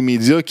 Fait que t'as des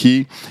médias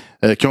qui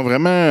ont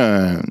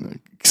vraiment,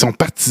 qui sont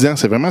partisans,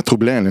 c'est vraiment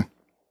troublant, là.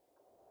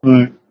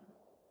 Ouais.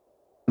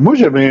 Moi,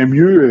 j'aimerais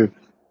mieux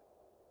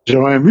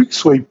qu'il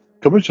soit,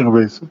 comment je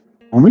dirais ça?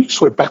 J'aimerais mieux qu'il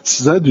soit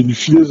partisan d'une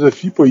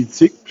philosophie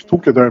politique plutôt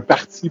que d'un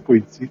parti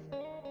politique.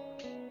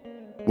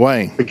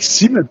 Ouais. Fait que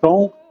si,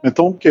 mettons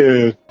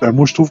que,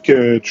 moi, je trouve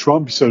que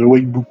Trump, il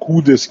s'éloigne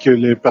beaucoup de ce que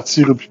le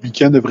Parti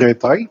républicain devrait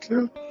être,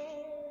 là.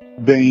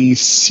 Ben,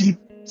 si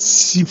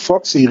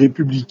Fox est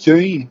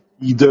républicain,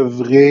 il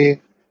devrait,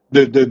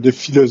 de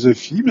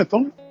philosophie,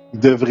 mettons, il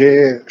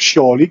devrait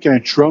chialer qu'un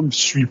Trump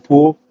suit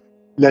pas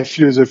la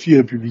philosophie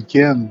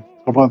républicaine.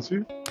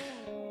 Comprends-tu?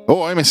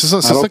 Oh, ouais, mais c'est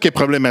ça qui est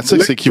problématique,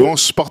 là, c'est qu'ils vont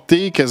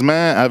supporter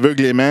quasiment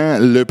aveuglément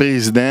le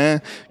président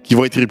qui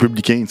va être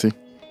républicain, tu sais.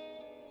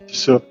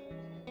 C'est ça.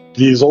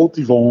 Les autres,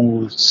 ils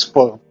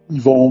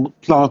vont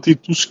planter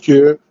tout ce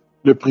que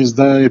le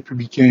président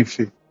républicain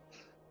fait.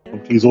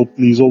 Donc,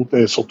 les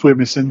autres, surtout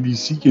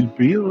MSNBC qui est le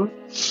pire, là.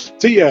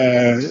 Tu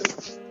sais,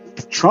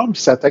 Trump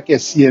s'attaque à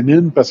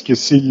CNN parce que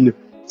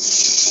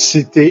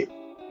c'était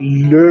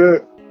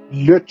le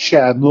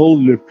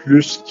channel le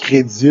plus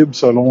crédible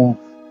selon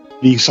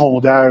les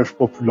sondages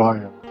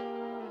populaires.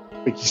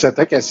 Fait qu'il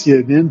s'attaque à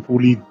CNN pour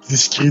les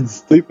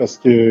discréditer parce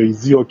qu'il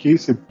dit, OK,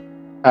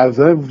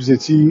 avant, vous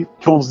étiez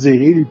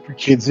considérés les plus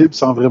crédibles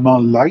sans vraiment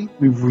l'être,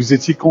 mais vous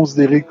étiez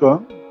considérés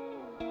comme.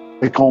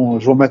 Fait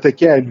je vais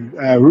m'attaquer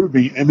à eux.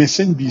 Mais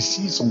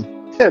MSNBC sont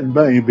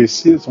tellement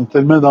imbéciles, sont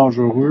tellement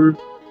dangereux.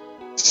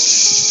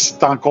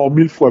 C'est encore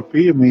 1000 fois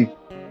pire, mais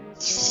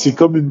c'est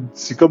comme une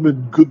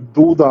goutte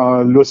d'eau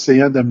dans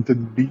l'océan d'Hampton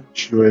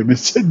Beach, là.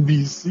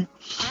 MSNBC,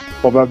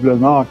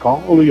 probablement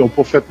encore, là. Ils n'ont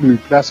pas fait leur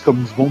place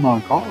comme du monde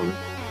encore, là.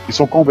 Ils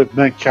sont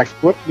complètement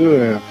crackpot,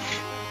 là.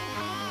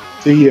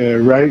 Tu sais,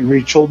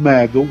 Rachel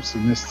Maddow, c'est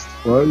une esti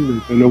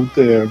folle.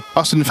 L'autre.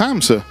 Ah, c'est une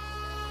femme, ça?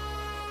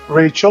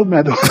 Rachel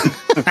Maddow.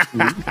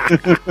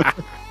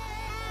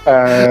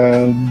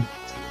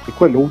 C'est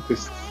quoi l'autre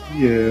esti?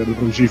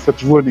 J'ai fait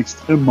jouer un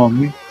extrait à un moment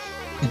donné.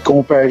 Il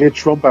comparait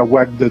Trump à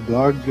Wag the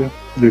Dog, là,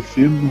 le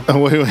film. Ah,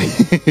 oui.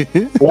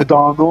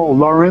 O'Donnell,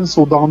 Lawrence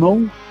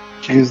O'Donnell,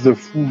 crise de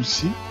fou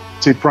aussi.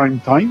 C'est prime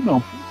time, en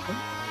plus. Hein?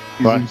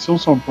 Les émissions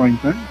sont prime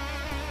time.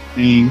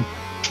 Et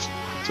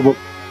c'est bon.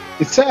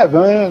 Et tu sais,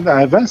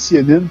 avant,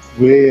 CNN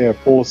pouvait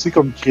passer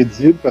comme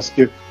crédible parce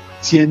que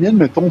CNN,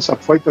 mettons, ça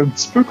pouvait être un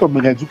petit peu comme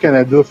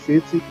Radio-Canada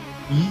fait. T'sais.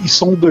 Ils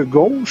sont de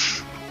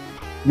gauche,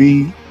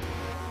 mais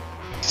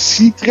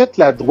s'ils traitent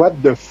la droite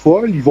de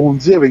folle, ils vont le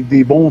dire avec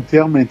des bons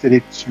termes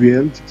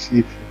intellectuels.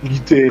 C'est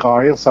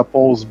littéraire, ça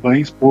passe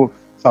bien,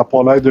 ça n'a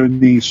pas l'air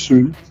d'un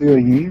insulte,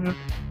 rien. Là.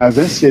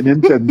 Avant, CNN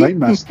était de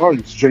même, à Star, ils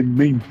ne se gênent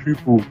même plus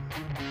pour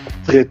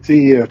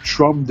traiter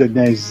Trump de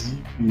nazi,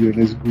 puis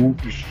let's go,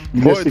 puis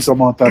il laisse les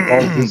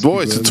commentateurs.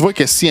 Tu vois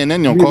que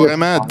CNN, ils ont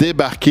carrément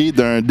débarqué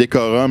d'un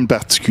décorum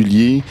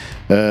particulier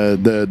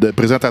de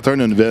présentateurs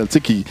de nouvelles.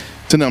 Tu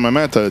sais,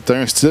 normalement, tu as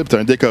un style, tu as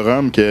un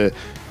décorum que,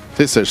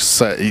 tu sais,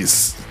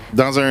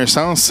 dans un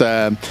sens,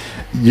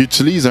 ils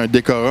utilisent un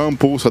décorum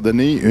pour se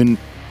donner une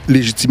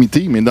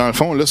légitimité, mais dans le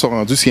fond, là,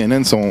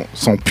 CNN sont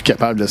plus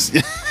capables. Là,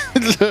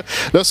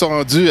 ils sont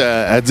rendus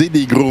à dire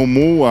des gros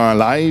mots en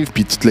live,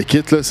 puis tout le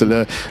kit.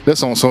 Là,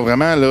 sont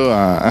vraiment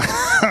là,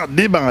 en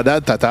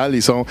débandade totale.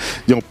 Ils ont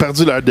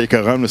perdu leur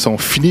décorum. Ils sont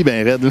finis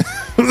ben raides.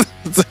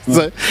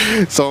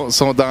 Ils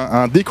sont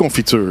en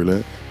déconfiture. Là.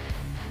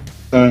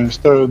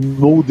 C'est un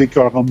no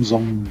décorum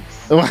zone.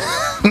 Ouais,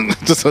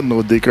 c'est ça,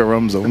 no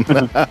décorum zone.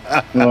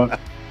 Ouais,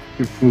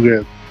 c'est fou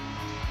raide.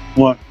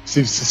 Ouais,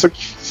 c'est ça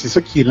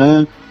qui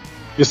rend...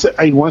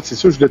 Hey, ouais, c'est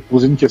ça, je voulais te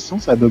poser une question,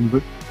 ça donne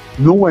bien.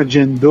 No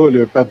Agenda,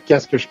 le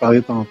podcast que je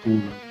parlais tantôt, là.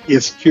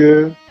 Est-ce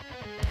que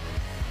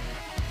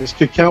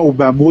quand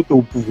Obama était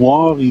au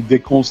pouvoir, il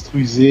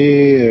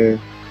déconstruisait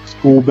ce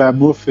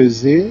qu'Obama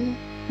faisait?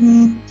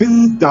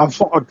 Dans le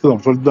fond, non,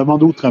 je vais le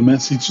demander autrement.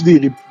 C'est-tu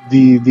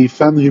des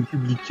fans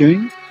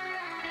républicains?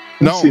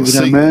 Non,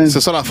 c'est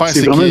ça l'affaire.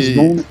 C'est vraiment du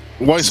monde.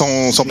 Ouais, ils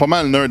sont pas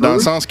mal nerds, dans le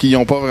sens qu'ils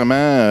n'ont pas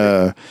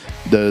vraiment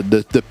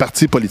de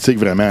parti politique,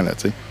 vraiment, là,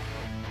 tu sais.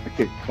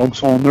 OK. Donc, ils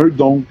sont nerds.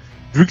 Donc,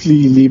 vu que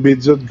les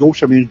médias de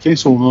gauche américains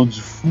sont rendus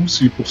fous,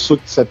 c'est pour ça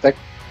qu'ils s'attaquent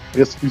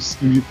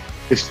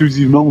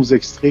exclusivement aux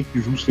extraits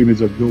qui jouent sur les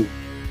médias de gauche.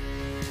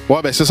 Ouais,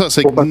 ben c'est ça.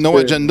 C'est que No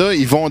Agenda,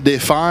 ils vont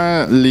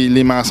défaire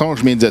les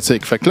mensonges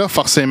médiatiques. Fait que là,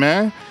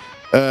 forcément,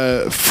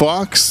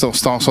 Fox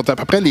sont à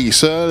peu près les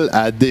seuls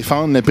à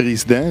défendre le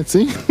président,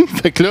 tu sais.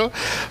 Fait que là,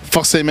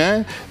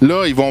 forcément,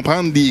 là, ils vont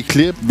prendre des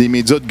clips des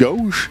médias de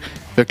gauche.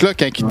 Fait que là,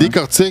 quand ils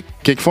décortiquent,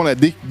 quand ils font la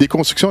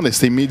déconstruction de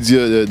ces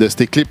médias, de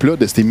ces clips-là,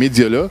 de ces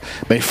médias-là,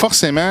 ben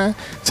forcément,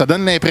 ça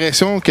donne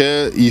l'impression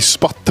qu'ils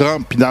supportent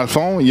Trump. Puis dans le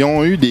fond, ils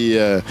ont eu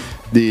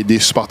des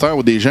supporters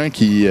ou des gens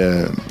qui...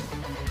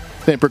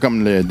 c'est un peu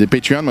comme des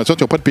Patreons. Mais tu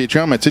n'as pas de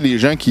Patreon, mais tu sais, les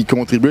gens qui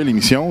contribuent à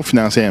l'émission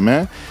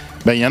financièrement,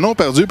 ben ils en ont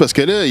perdu parce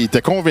que là, ils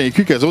étaient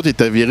convaincus qu'eux autres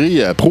étaient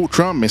virés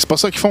pro-Trump. Mais c'est pas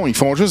ça qu'ils font. Ils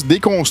font juste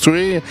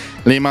déconstruire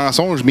les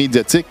mensonges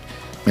médiatiques.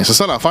 Mais c'est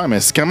ça l'affaire. Mais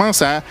si tu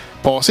commences à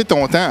passer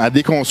ton temps à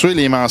déconstruire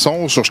les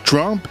mensonges sur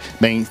Trump,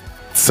 ben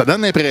ça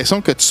donne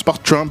l'impression que tu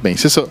supportes Trump. Ben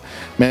c'est ça.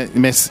 Mais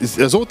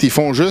eux autres, ils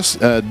font juste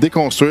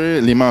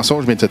déconstruire les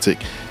mensonges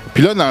médiatiques.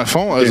 Puis là, dans le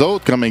fond, eux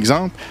autres, comme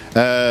exemple,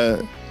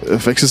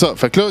 Fait que c'est ça.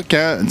 Fait que là,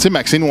 quand, tu sais,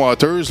 Maxine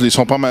Waters, ils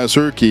sont pas mal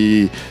sûrs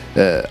qu'elle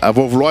va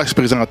vouloir se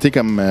présenter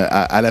comme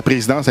à la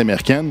présidence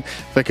américaine.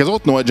 Fait que les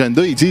autres, nos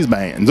agendas, ils disent,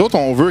 ben, nous autres,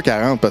 on veut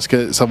 40 parce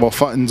que ça va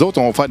faire, nous autres,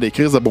 on va faire des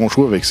crises de bons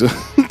choix avec ça.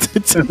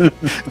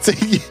 T'sais,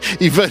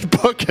 ils veulent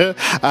pas qu'elle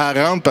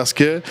rentre parce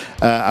que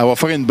elle va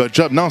faire une bonne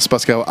job. Non, c'est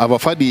parce qu'elle va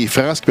faire des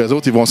phrases que les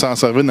autres, ils vont s'en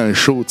servir dans le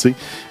show, tu sais.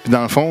 Puis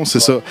dans le fond, c'est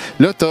ça.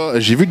 Là,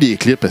 j'ai vu des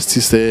clips,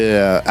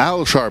 c'était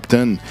Al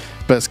Sharpton.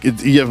 Parce que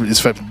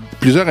ça fait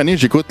plusieurs années que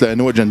j'écoute la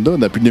No Agenda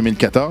depuis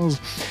 2014.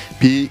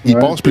 Puis il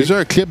passe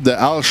plusieurs clips de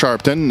Al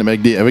Sharpton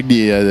avec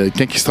des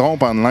quand il se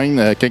trompe en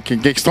ligne, quand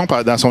il se trompe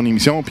dans son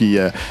émission, puis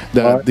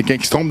quand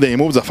il se trompe des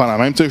mots, des affaires la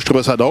même. Tu sais, je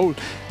trouvais ça drôle.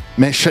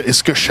 Mais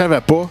ce que je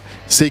savais pas,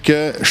 c'est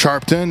que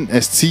Sharpton,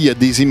 il y a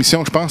des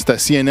émissions, je pense que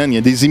c'est à CNN, il y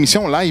a des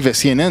émissions live à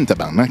CNN,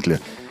 tabarnak, là.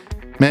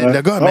 Mais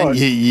le gars, man,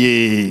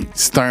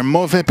 c'est un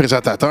mauvais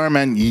présentateur,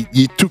 man. Il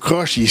est tout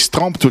croche, il se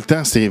trompe tout le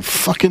temps. C'est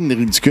fucking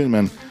ridicule,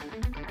 man.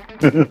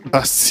 Puis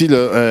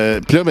là,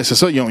 ben, c'est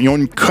ça, ils ont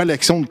une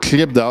collection de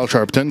clips d'Al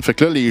Sharpton. Fait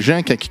que là, les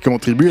gens, quand ils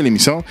contribuent à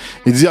l'émission,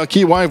 ils disent,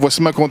 OK, ouais,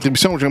 voici ma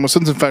contribution. J'aimerais ça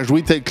de me faire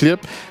jouer tel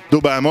clip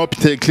d'Obama puis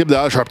tel clip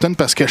d'Al Sharpton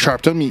parce que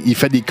Sharpton, il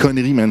fait des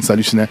conneries, man. C'est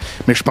hallucinant.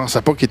 Mais je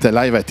pensais pas qu'il était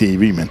live à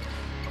TV, man.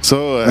 Ça,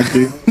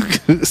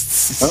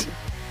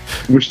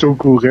 moi, j'étais au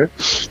courant.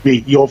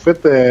 Mais ils ont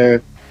fait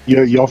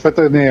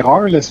une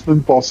erreur la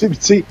semaine passée. Puis,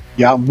 tu sais,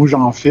 regarde, moi,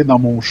 j'en fais dans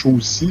mon show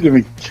aussi, là,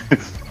 mais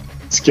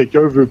si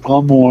quelqu'un veut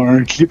prendre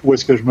un clip où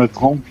est-ce que je me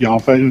trompe puis en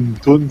faire une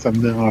toune, ça me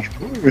dérange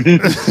pas.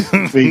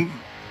 Mais,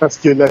 parce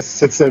que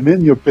cette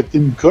semaine, il a pété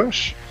une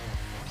coche.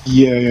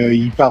 Puis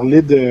il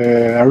parlait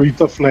de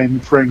Aretha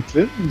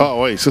Franklin. Ah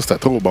ouais, ça c'était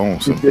trop bon,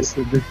 ça.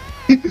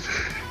 Puis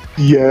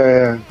il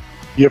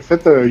a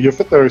fait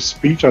un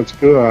speech, en tout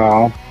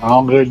cas,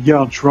 en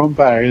reliant Trump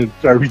à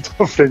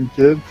Aretha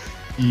Franklin.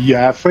 Puis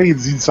à la fin, il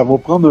dit ça va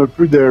prendre un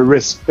peu de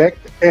respect,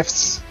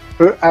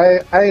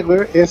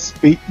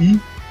 R-E-S-P-I.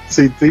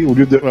 CT au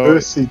lieu de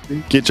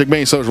ECT. Ok, check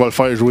bien ça, je vais le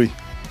faire jouer.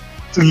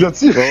 Tu l'as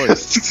dit?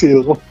 C'est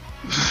drôle.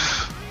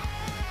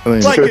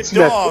 Like a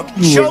dog,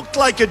 choked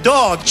like a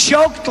dog,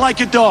 choked like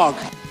a dog.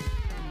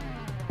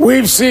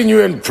 We've seen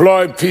you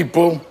employ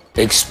people,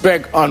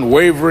 expect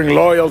unwavering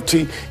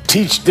loyalty,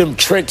 teach them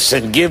tricks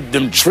and give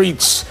them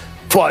treats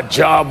for a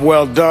job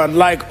well done.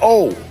 Like,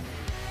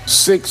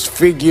 6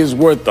 figures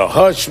worth of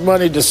hush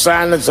money to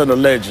silence an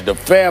alleged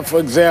affair, for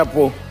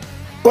example.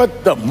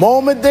 But the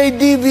moment they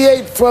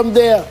deviate from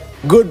their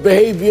good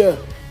behavior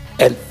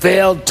and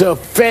fail to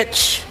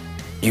fetch,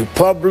 you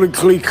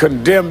publicly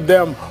condemn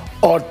them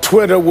on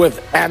Twitter with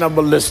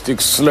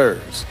animalistic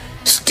slurs.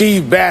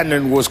 Steve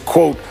Bannon was,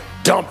 quote,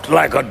 dumped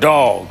like a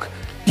dog.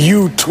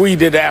 You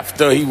tweeted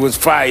after he was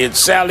fired.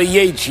 Sally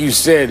Yates, you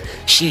said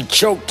she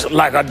choked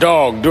like a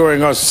dog during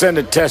her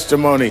Senate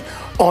testimony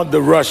on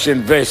the Russia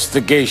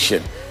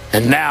investigation.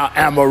 And now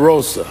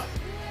Omarosa.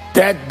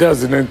 That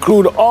doesn't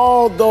include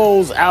all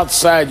those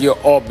outside your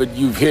orbit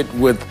you've hit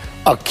with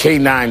a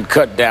canine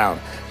cut down.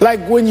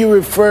 Like when you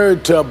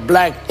referred to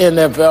black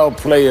NFL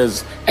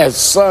players as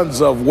sons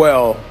of,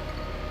 well,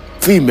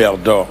 female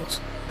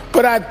dogs.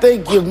 But I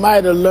think you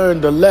might have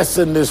learned a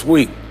lesson this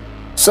week.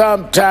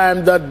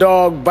 Sometimes the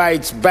dog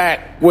bites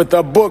back with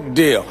a book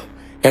deal.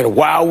 And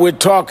while we're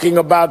talking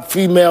about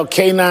female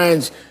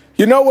canines,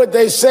 you know what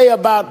they say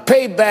about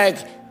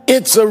payback?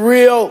 It's a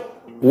real,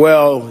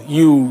 well,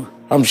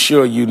 I'm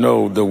sure you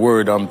know the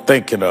word I'm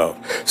thinking of.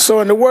 So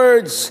in the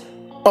words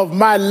of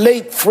my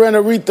late friend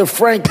Aretha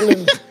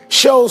Franklin,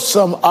 show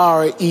some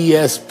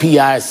R-E-S-P-I-C-T.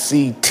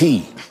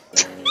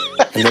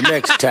 And the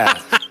next time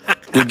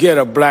you get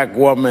a black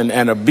woman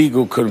and a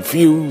beagle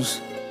confused,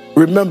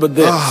 remember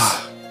this.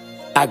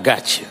 I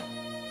got you.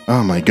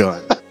 Oh my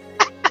God.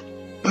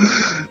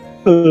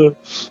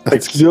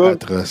 C'est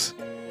atroce.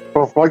 Il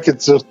va falloir que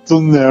tu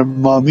retournes un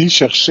moment donné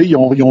chercher. Ils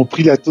ont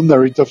pris la toune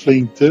d'Aretha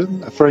Franklin,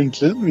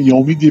 mais ils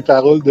ont mis des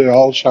paroles de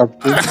Al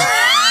Sharpton.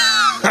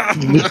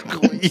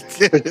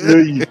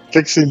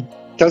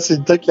 Quand c'est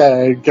le temps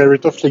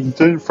qu'Aretha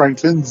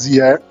Franklin dit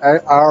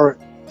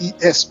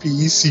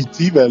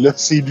R-E-S-P-E-C-T, ben là,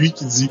 c'est lui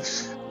qui dit,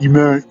 il met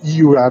un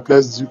I à la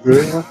place du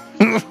E.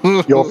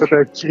 Ils ont fait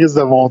un crise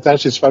de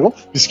montage, c'est super bon.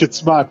 Puis ce que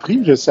tu m'as appris,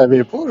 je ne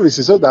savais pas, mais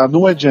c'est ça, dans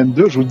No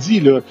Agenda, je vous dis,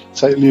 là,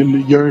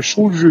 il y a un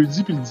show le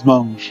jeudi puis le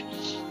dimanche.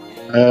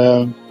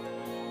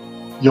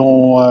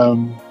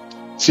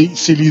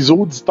 C'est les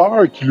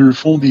auditeurs qui leur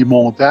font des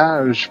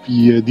montages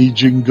puis des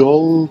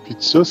jingles puis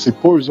tout ça, c'est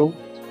pas eux autres.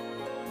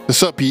 C'est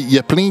ça, puis il y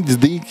a plein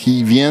d'idées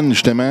qui viennent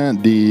justement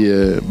des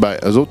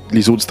eux autres,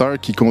 les auditeurs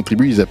qui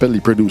contribuent, ils appellent les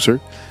producers.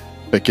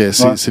 Fait que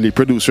c'est les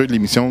producers de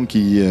l'émission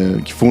qui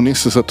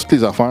fournissent ça, toutes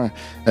les affaires.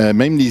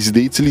 Même les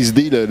idées, tu sais, les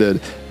idées de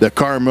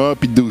karma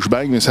puis de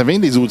douchebag, mais ça vient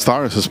des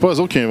auditeurs. C'est pas eux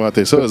autres qui ont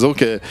inventé ça. Eux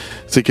autres,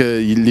 c'est que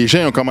les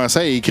gens ont commencé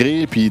à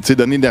écrire, puis tu sais,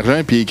 donner de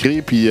l'argent, puis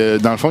écrire, puis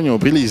dans le fond, ils ont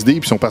pris les idées,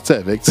 puis ils sont partis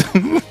avec.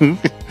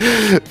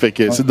 Fait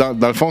que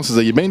dans le fond,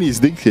 il y a bien les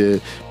idées,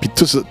 puis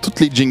toutes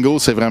les jingles,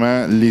 c'est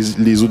vraiment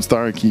les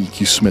auditeurs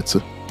qui soumettent ça.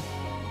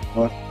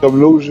 Ouais. Comme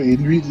là,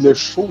 lui, le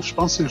show, je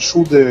pense que c'est le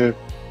show de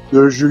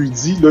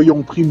jeudi, là, ils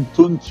ont pris une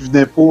toune qui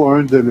venait pas,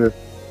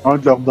 un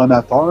de leurs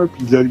donateurs,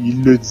 puis là,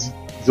 il le dit.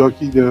 Il dit, OK,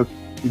 là,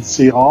 il dit,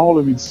 c'est rare,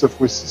 là, mais il dit, cette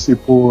fois-ci, c'est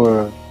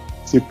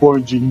pas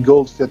un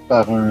jingle fait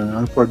par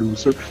un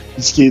producer.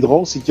 Puis ce qui est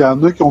drôle, c'est qu'il y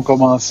en a qui ont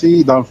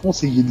commencé, dans le fond,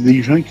 c'est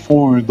des gens qui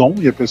font un don,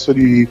 ils appellent ça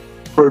les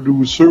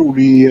producers ou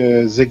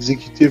les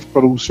executive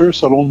producers,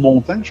 selon le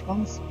montant, je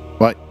pense.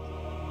 Ouais.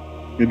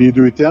 Il y a les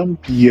deux termes,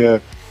 puis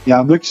il y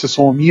en a qui se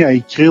sont mis à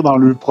écrire dans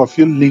leur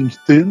profil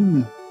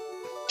LinkedIn,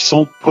 qui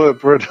sont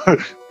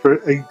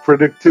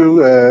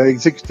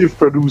executive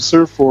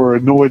producer for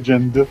No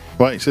Agenda.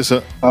 Ouais, c'est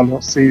ça.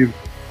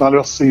 Dans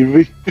leur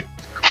CV.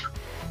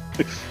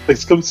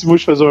 C'est comme si moi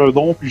je faisais un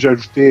don puis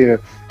j'ajoutais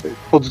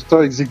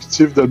producteur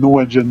exécutif de No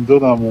Agenda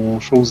dans mon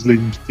chose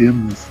LinkedIn.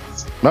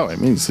 Ben ouais,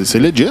 mais c'est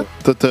legit.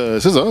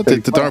 C'est ça,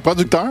 t'es un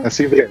producteur.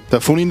 C'est vrai. T'as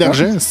fourni de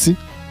l'argent, si.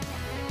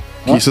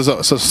 Puis c'est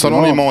ça,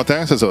 selon les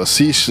montants, c'est ça.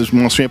 Si je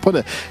m'en souviens pas,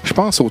 je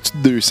pense au-dessus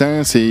de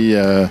 200,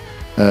 c'est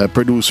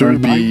producer.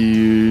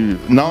 Puis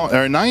non,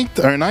 un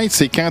night,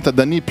 c'est quand t'as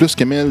donné plus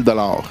que 1000 $.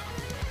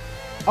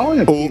 Ah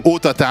oui, okay. Au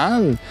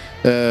total,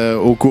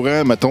 au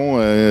courant, mettons,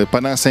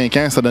 pendant 5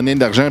 ans, ça a donné de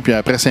l'argent, puis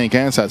après 5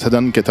 ans, ça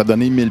donne que tu as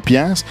donné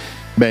 1000$,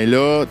 ben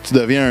là, tu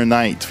deviens un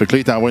knight. Fait que là,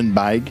 il t'envoie une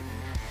bague,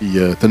 puis tu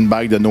as une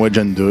bague de No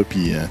Agenda,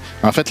 puis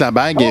en fait, la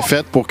bague est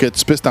faite pour que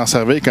tu puisses t'en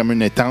servir comme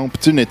une étampe,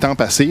 tu sais, une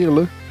étampe à cire,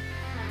 là.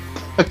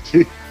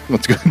 OK. En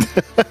tout cas.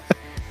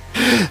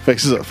 Fait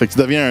que c'est ça. Fait que tu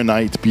deviens un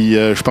knight, puis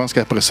je pense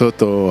qu'après ça,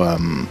 t'as...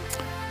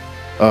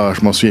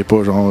 je m'en souviens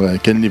pas, genre, à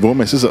quel niveau,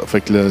 mais c'est ça.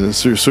 Fait que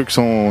ceux qui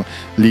sont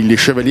les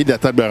chevaliers de la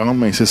table ronde,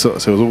 ben c'est ça.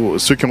 C'est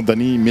ceux qui ont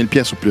donné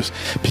 1000$ ou plus.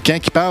 Puis quand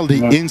ils parlent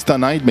des Insta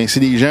Night, ben c'est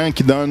des gens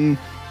qui donnent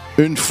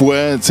une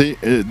fois, tu sais,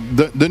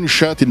 d'une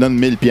shot, ils donnent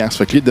 1000$.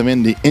 Fait que ils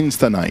deviennent des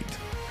Insta Night.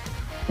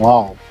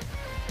 Wow.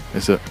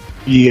 C'est ça.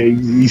 Puis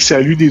ils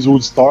saluent des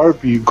auditeurs,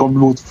 puis comme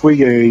l'autre fois,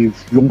 ils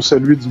ont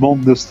salué du monde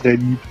d'Australie,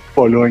 puis de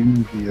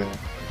Pologne, puis...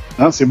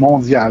 Non, c'est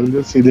mondial.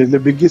 Là. C'est le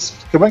biggest...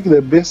 Comment que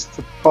le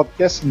best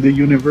podcast in the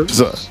universe?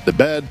 C'est ça.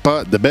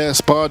 The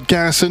best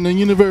podcast in the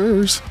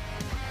universe.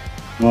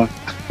 Ouais.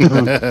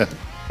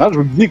 Non, je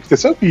vous dis, écoutez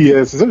ça, puis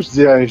c'est ça,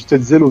 je te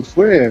disais l'autre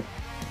fois,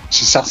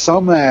 ça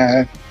ressemble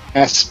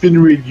à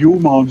Spin Radio,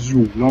 mais en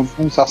duo. Dans le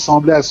fond, ça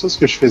ressemblait à ça, ce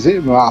que je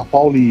faisais, mais à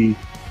part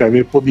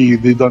j'avais pas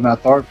des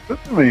donateurs, tout,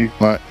 mais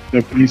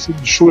le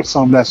principe du show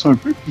ressemblait à ça un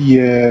peu, puis...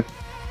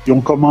 ils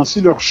ont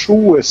commencé leur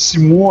show 6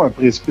 mois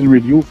après Spin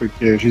Radio, fait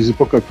que je les ai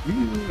pas copiés.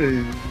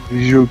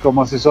 J'ai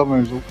commencé ça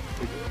avec eux autres.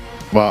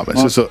 Wow, ben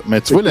c'est ça. Mais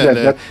tu vois,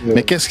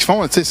 mais qu'est-ce qu'ils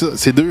font?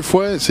 C'est 2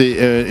 fois,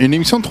 c'est une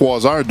émission de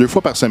 3 heures, 2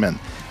 fois par semaine.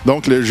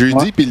 Donc le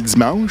jeudi puis le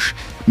dimanche.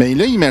 Mais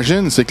là,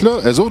 imagine, c'est que là,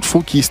 eux autres, il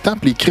faut qu'ils se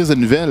tapent les crises de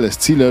nouvelles,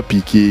 là,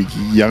 puis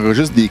qu'ils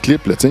enregistrent des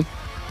clips, là, tu sais.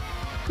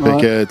 Fait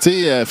que, tu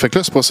sais, fait que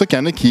là, c'est pour ça qu'il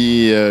y en a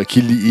qui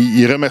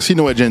remercient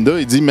No Agenda.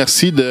 Il dit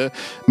merci de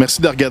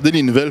regarder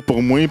les nouvelles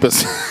pour moi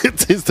parce que,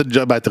 tu sais, c'est un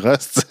job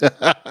atroce.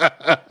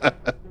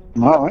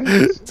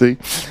 Ouais.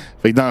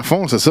 Fait que dans le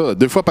fond, c'est ça.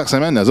 2 fois par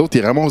semaine, les autres,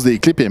 ils ramassent des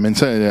clips et ils amènent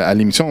ça à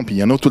l'émission. Puis il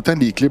y en a tout le temps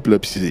des clips, là.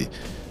 Puis il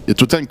y a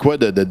tout le temps quoi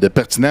de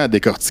pertinent à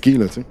décortiquer,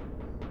 là, tu sais.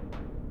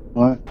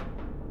 Ouais.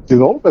 C'est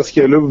drôle parce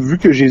que là, vu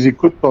que je les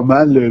écoute pas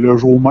mal le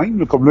jour même,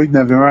 là, comme là, il y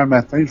en avait un un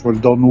matin, je vais le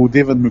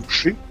downloader avant de me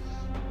coucher.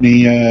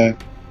 Mais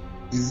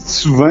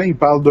souvent, ils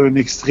parlent d'un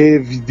extrait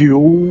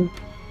vidéo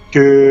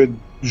que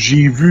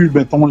j'ai vu,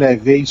 mettons, la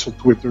veille sur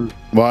Twitter.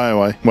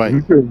 Ouais.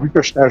 Vu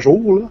que j'étais à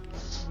jour, là.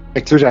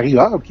 Fait que là, j'arrive,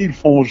 OK, ils le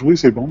font jouer,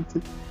 c'est bon, tu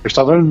sais. Je suis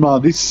en train de me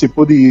demander si c'est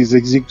pas des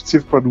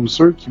exécutifs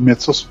producers qui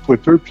mettent ça sur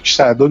Twitter puis que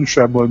ça donne, je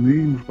suis abonné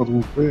ou je sais pas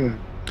trop quoi.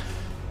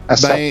 En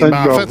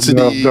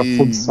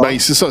fait,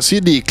 c'est ça. S'il y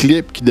a des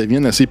clips qui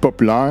deviennent assez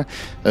populaires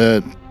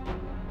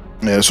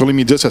sur les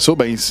médias sociaux,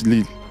 ben,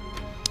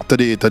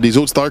 t'as des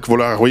auditeurs qui vont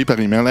leur envoyer par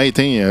email. Hey,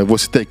 tiens,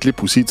 voici tes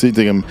clips aussi.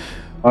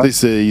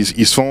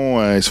 Ils se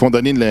font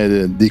donner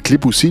des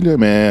clips aussi, là,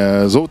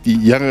 mais eux autres,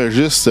 ils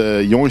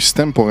enregistrent, ils ont un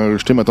système pour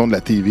enregistrer, mettons, de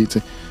la TV.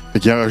 T'sais. Fait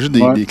qu'ils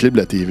enregistrent des clips de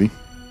la TV.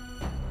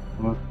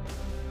 Ouais.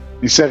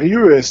 Mais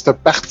sérieux, cette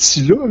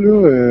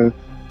partie-là,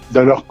 de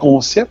leur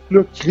concept,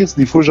 là, Chris,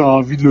 des fois, j'ai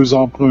envie de les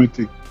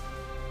emprunter.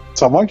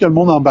 Savoir que le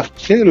monde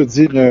embarquerait, là,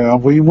 dire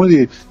envoyez-moi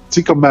des. Tu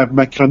sais, comme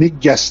ma chronique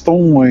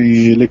Gaston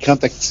et l'écran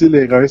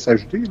tactile RS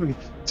ajouté,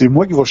 c'est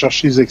moi qui vais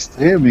chercher les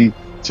extraits, mais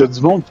s'il y a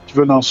du monde qui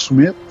veut en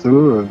soumettre,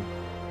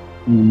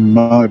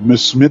 me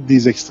soumettre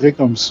des extraits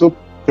comme ça pour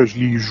que je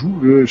les joue,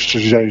 là,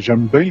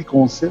 j'aime bien le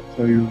concept,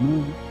 sérieusement.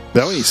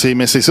 Ben oui,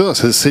 mais c'est ça,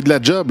 c'est de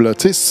la job, là.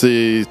 Tu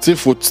sais,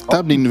 faut que tu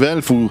tapes les nouvelles,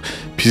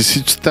 puis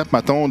si tu tapes,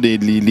 mettons,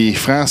 les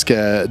frasques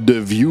de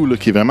View, là,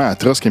 qui est vraiment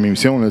atroce comme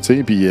émission, là, tu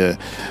sais, puis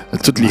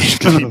toutes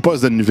les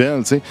postes de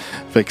nouvelles, tu sais.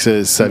 Fait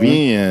que ça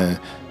vient.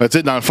 Tu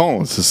sais, dans le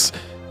fond,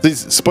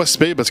 c'est pas si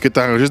pire parce que tu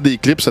enregistres des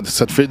clips, ça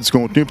te fait du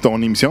contenu pour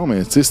ton émission,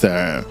 mais tu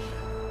sais,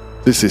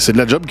 c'est de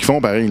la job qu'ils font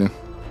pareil, là.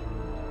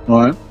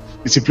 Ouais.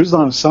 Et c'est plus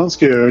dans le sens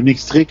qu'un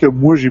extrait que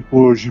moi, j'ai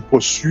pas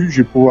su,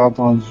 j'ai pas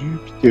entendu,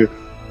 puis que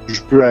je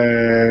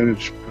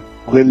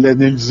pourrais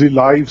l'analyser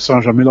live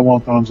sans jamais l'avoir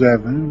entendu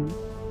avant.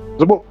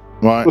 C'est bon.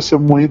 Ouais. Je sais pas si y a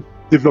moyen de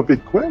développer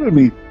de quoi, là,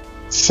 mais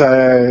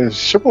ça, je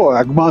sais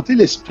pas, augmenter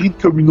l'esprit de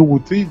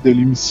communauté de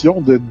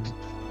l'émission,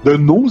 de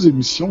nos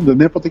émissions, de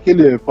n'importe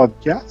quel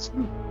podcast,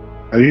 là,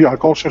 aller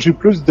encore chercher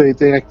plus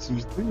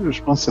d'interactivité, là,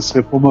 je pense que ça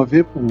serait pas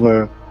mauvais pour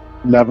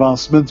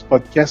l'avancement du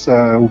podcast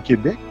au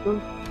Québec. Là.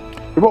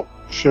 Mais bon,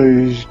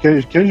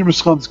 quand je me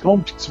suis rendu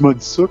compte, puis tu m'as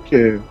dit ça,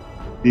 que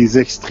les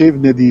extraits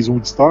venaient des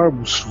auditeurs,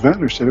 ou souvent,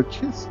 là, j'étais là,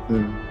 Chris,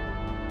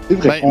 c'est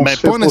vrai.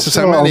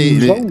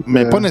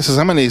 Mais pas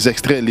nécessairement les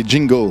extraits, les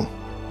jingles.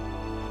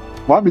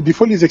 Ouais, mais des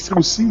fois, les extraits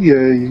aussi,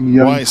 il y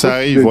a ouais, ça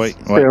arrive, ouais.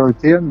 un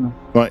thème.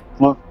 Ouais.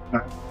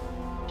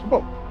 C'est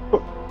bon.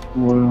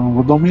 On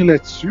va dormir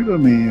là-dessus, là,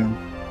 mais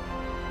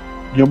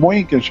il y a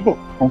moyen que, je sais pas,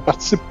 on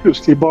participe plus,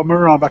 que les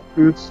bombers embarquent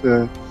plus. Je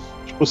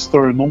sais pas si t'as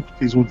un nom pour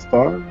tes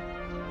auditeurs.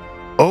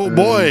 Oh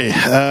boy!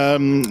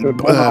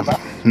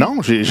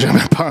 Non, j'ai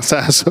jamais pensé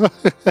à ça.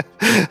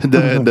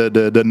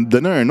 de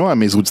donner un nom à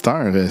mes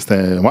auditeurs.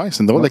 C'est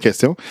une drôle de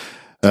question.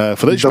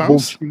 Faudrait que je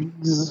pense.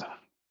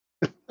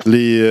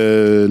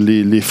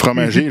 Les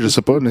fromagers, je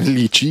sais pas,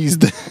 les cheese.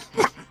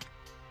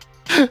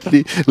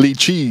 les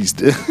cheese.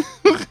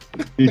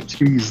 Les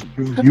cheese.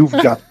 You've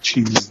got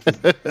cheese.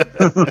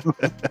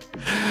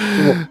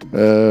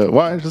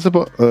 Ouais, je sais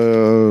pas.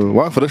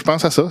 Ouais, faudrait que je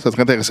pense à ça. Ça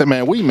serait intéressant.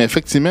 Mais oui, mais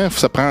effectivement,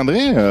 ça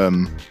prendrait.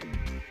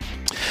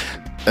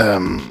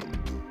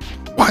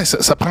 Ouais,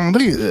 ça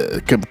prendrait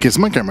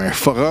quasiment comme un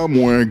forum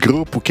ou un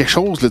groupe ou quelque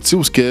chose, là,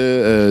 tu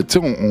sais,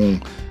 où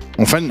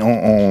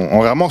on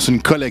ramasse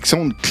une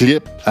collection de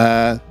clips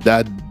à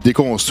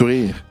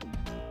déconstruire.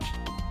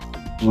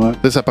 Ouais.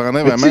 Ça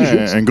prendrait vraiment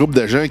un groupe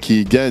de gens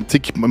qui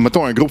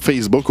mettons un groupe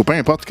Facebook ou peu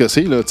importe ce que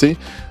c'est, là,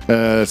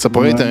 ça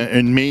pourrait être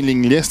une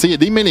mailing list. Il y a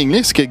des mailing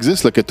lists qui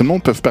existent, là, que tout le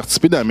monde peut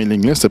participer dans la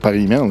mailing list par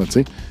email. Là,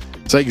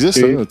 ça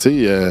existe,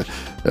 là,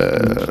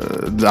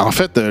 en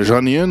fait,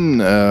 j'en ai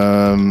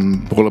une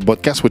pour le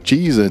podcast with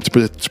Cheese.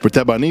 Tu peux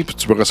t'abonner puis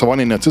tu peux recevoir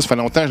les notifs. Ça fait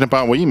longtemps que je n'ai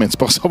pas envoyé, mais tu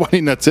peux recevoir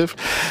les notifs.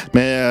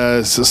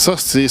 Mais ça,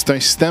 c'est un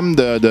système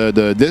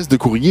de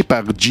courrier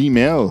par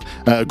Gmail,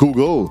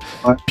 Google.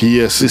 Ouais. Puis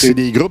c'est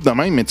des groupes de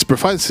même, mais tu peux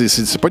faire.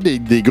 C'est pas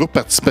des groupes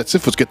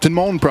participatifs parce que tout le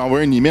monde peut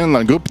envoyer un email dans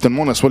le groupe puis tout le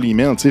monde reçoit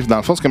l'email. Dans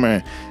le fond, c'est comme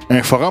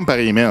un forum par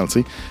email.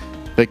 T'sais.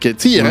 Fait que,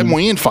 il y aurait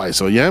moyen de faire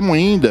ça. Il y aurait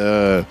moyen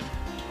de.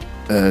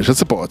 Je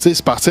sais pas,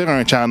 se partir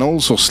un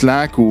channel sur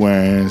Slack ou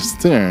un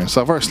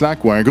serveur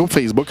Slack ou un groupe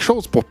Facebook, quelque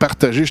chose pour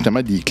partager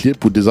justement des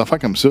clips ou des affaires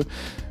comme ça.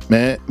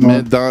 Mais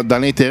dans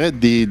l'intérêt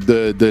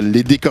de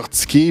les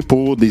décortiquer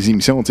pour des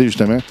émissions,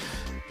 justement.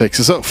 Fait que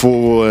c'est ça,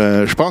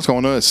 je pense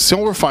qu'on a, si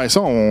on veut faire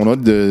ça, on a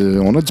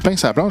du pain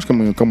sur la planche,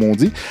 comme on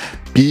dit.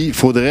 Puis il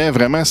faudrait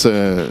vraiment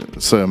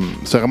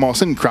se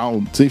ramasser une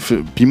crowd.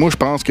 Puis moi, je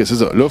pense que c'est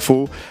ça. Là,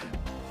 faut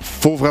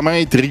vraiment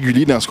être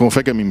régulier dans ce qu'on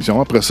fait comme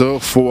émission. Après ça,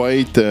 faut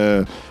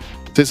être.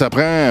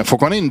 Faut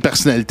qu'on ait une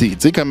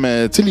personnalité. Comme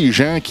les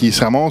gens qui se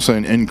ramassent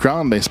une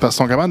crowd, ben, c'est parce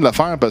qu'ils sont capables de le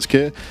faire parce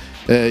que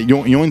ils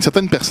ont une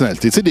certaine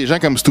personnalité. Des gens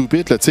comme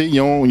Stupid, là, ils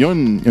ont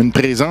une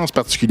présence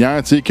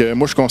particulière que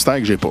moi je considère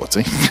que j'ai pas.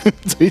 Tout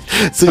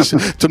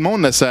le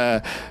monde a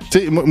sa.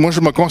 Moi,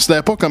 je me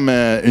considère pas comme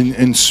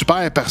une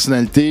super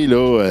personnalité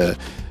là.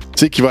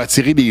 Qui va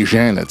attirer des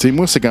gens. Là.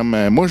 Moi, c'est comme.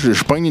 Moi,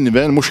 je pogne une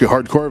nouvelle. Moi, je suis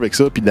hardcore avec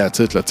ça. Puis that's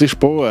it. Je suis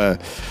pas.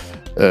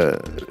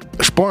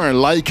 Je suis pas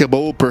un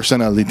likable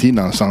personality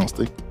dans le sens,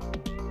 tu sais.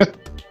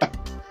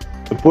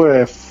 C'est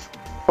pas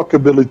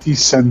fuckability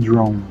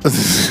syndrome.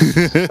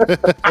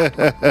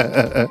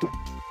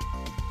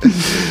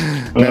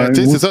 Mais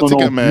tu sais, c'est ça, tu sais,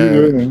 comme.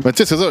 Mais tu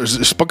sais, c'est ça,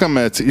 je suis pas comme.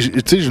 Tu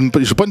sais,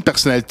 j'ai pas une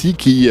personnalité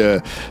qui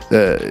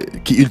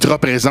ultra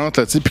présente,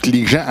 là, tu sais, puis que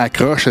les gens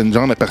accrochent à une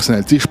genre de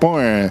personnalité. Je suis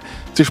pas un. Tu sais,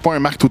 je suis pas un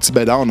Marc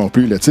Toutibédard non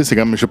plus, là, tu sais, c'est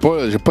comme. J'ai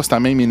pas cette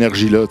même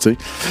énergie-là, tu sais.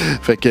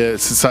 Fait que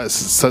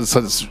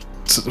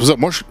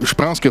moi, je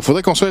pense qu'il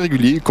faudrait qu'on soit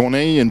régulier, qu'on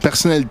ait une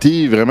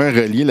personnalité vraiment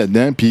reliée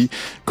là-dedans, puis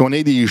qu'on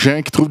ait des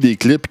gens qui trouvent des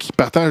clips, qui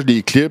partagent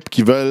des clips,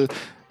 qui veulent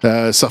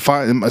se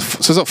faire.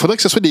 C'est ça, faudrait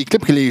que ce soit des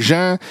clips que les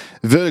gens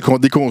veulent qu'on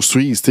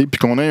déconstruise, puis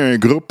qu'on ait un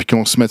groupe, puis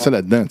qu'on se mette ça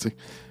là-dedans, tu sais.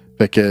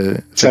 Fait que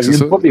ça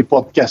vient pas des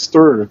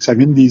podcasters, que ça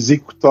vient des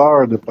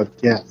écouteurs de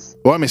podcasts.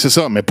 Ouais, mais c'est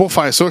ça. Mais pour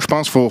faire ça, je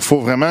pense qu'il faut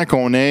vraiment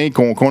qu'on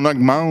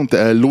augmente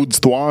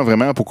l'auditoire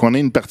vraiment pour qu'on ait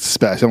une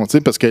participation.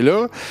 Parce que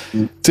là,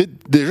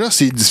 déjà,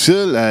 c'est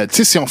difficile.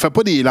 Si on fait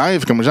pas des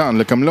lives comme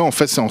là, on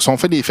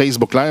fait des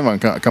Facebook Live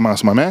comme en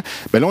ce moment,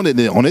 ben là,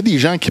 on a des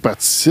gens qui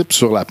participent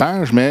sur la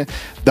page, mais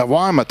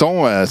d'avoir,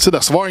 mettons, de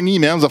recevoir un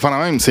email, de faire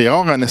la même, c'est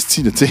rare en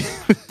esti.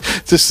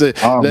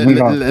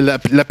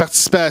 La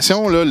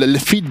participation, là, le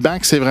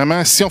feedback, c'est vraiment,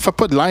 si on fait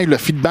pas de live, le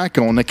feedback,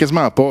 on a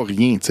quasiment pas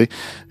rien. T'sais.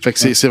 Fait que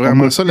c'est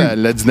vraiment ça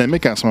la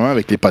dynamique en ce moment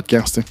avec les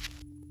podcasts.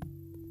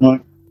 Oui,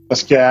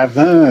 parce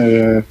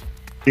qu'avant,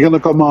 quand on a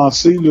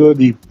commencé, là,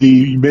 des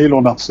emails,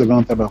 on en recevait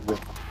en tabarouette.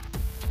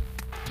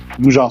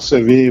 Nous, j'en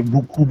recevais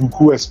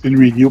beaucoup à Spin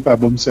Radio par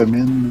bonne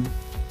semaine.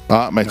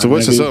 Ah, mais tu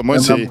vois, c'est ça. Moi,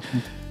 c'est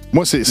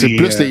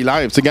plus les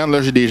lives. Tu sais, regarde,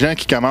 là, j'ai des gens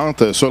qui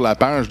commentent sur la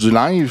page du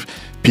live.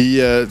 Puis,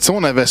 tu sais,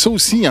 on avait ça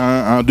aussi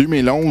en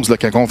 2011, là,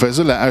 quand on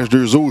faisait la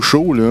H2O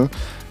show, là.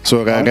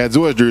 Sur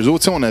Radio H2O,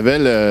 tu sais, on avait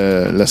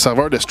le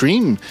serveur de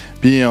stream,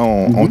 puis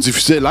on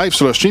diffusait live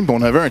sur le stream, puis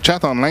on avait un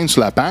chat online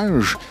sur la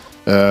page.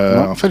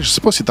 En fait, je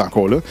sais pas si c'est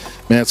encore là.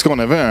 Mais en tout cas,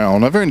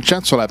 on avait un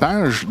chat sur la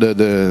page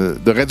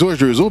de Radio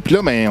H2O. Puis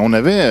là, ben, on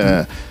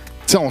avait...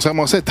 on se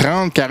ramassait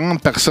 30,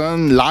 40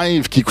 personnes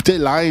live qui écoutaient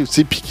live,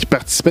 puis qui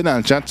participaient dans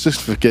le chat.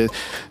 Fait que,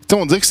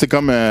 on dirait que c'était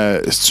comme...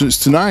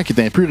 c'est une ère qui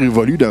est un peu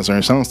révolue dans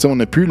un sens. On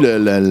n'a plus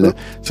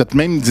cette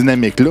même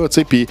dynamique-là.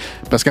 Puis,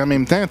 parce qu'en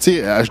même temps,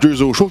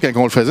 H2O Show, quand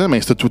on le faisait,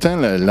 ben, c'était tout le temps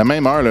la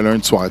même heure le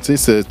lundi soir.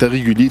 C'était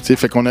régulier.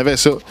 Fait qu'on avait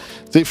ça.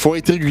 Il faut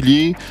être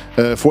régulier,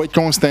 faut être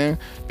constant.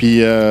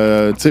 Puis,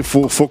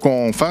 faut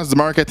qu'on fasse du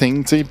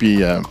marketing.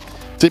 Puis...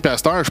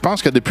 Pasteur, je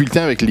pense que depuis le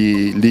temps avec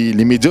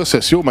les médias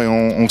sociaux, ben,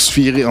 on se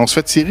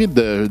fait tirer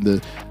de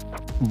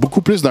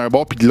beaucoup plus d'un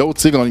bord puis de l'autre.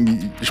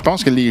 Je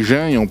pense que les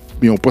gens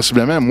ils ont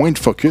possiblement moins de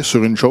focus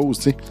sur une chose.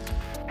 T'sais.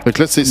 Fait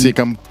que là, c'est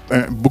comme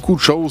beaucoup de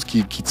choses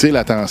qui tirent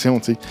l'attention.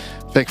 T'sais.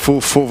 Fait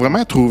qu'il faut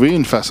vraiment trouver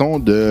une façon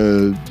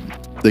de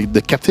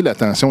capter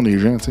l'attention des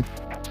gens. T'sais.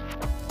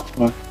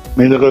 Ouais.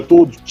 Mais le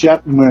retour du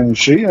chat, moi,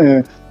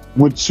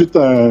 tout de suite,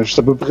 j'étais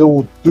à peu près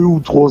au 2 ou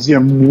 3e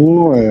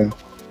mois.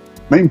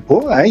 Même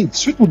pas, tout de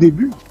suite au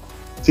début.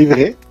 C'est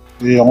vrai.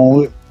 Et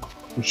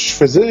je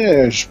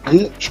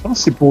pense que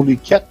c'est pour les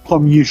 4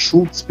 premiers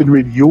shows de Spin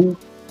Radio,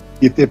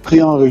 ils étaient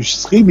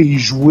préenregistrés, mais ils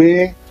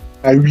jouaient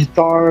à 8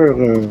 heures.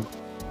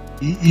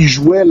 Ils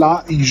jouaient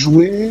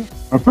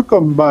un peu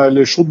comme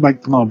le show de Mike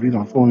Tremblay,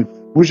 dans le fond.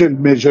 Moi,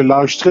 je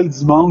l'enregistrais le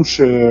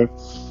dimanche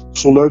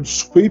sur l'heure du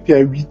souper, puis à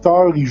 8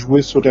 heures, ils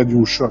jouaient sur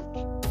Radio Choc.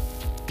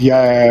 Puis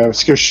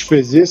ce que je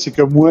faisais, c'est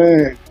que moi...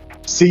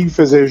 Steve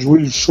faisait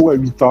jouer le show à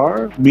 8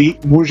 heures, mais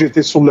moi,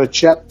 j'étais sur le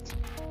chat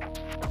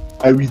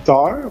à 8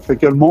 heures. Fait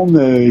que le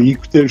monde, il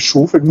écoutait le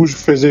show. Fait que moi, je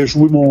faisais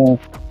jouer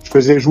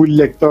le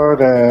lecteur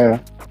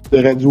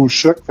de Radio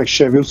Choc. Fait que je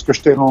savais où ce que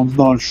j'étais rendu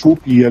dans le show,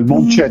 puis le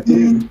monde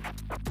chattait.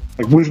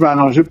 Fait que moi, je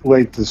m'arrangeais pour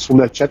être sur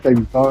le chat à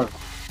 8 heures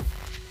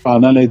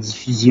pendant la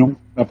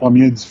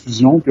première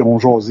diffusion, puis on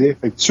jasait.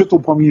 Fait que suite au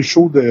premier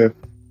show de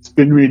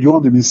Spin Radio en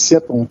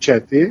 2007, on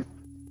chattait.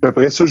 Puis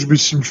après ça, je me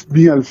suis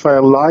mis à le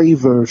faire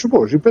live. Je sais pas,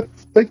 j'ai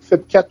peut-être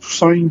fait 4 ou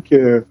 5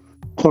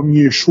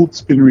 premiers shows de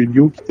Spin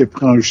Radio qui étaient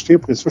préenregistrés.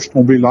 Après ça, je suis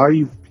tombé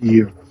live.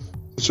 Puis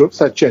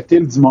ça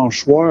chattait le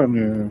dimanche soir.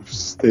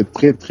 C'était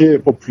très, très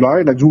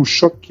populaire. Radio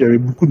Choc, il y avait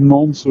beaucoup de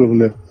monde sur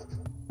le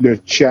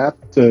chat.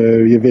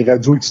 Il y avait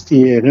Radio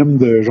XTRM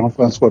de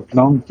Jean-François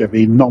Plante qui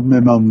avait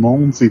énormément de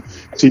monde.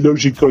 C'est là que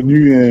j'ai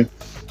connu...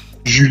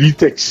 Julie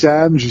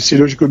Texane, c'est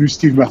là que j'ai connu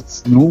Steve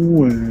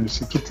Martineau,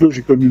 c'est tout là que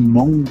j'ai connu le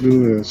monde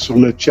là, sur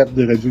le chat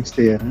de Radio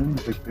XTRM.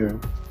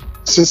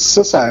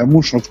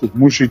 Moi,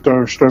 je suis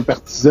un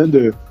partisan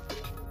de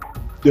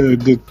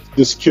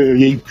ce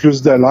qu'il y ait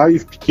plus de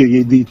live puis qu'il y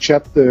ait des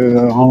chats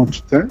en tout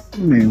temps,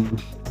 mais je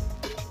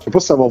sais pas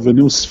si ça va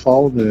revenir aussi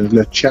fort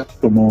le chat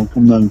comme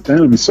dans le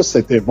temps, mais ça,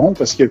 c'était bon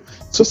parce que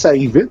ça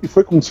arrivait des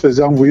fois qu'on se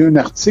faisait envoyer un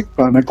article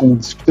pendant qu'on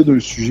discutait d'un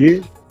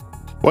sujet.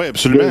 Oui,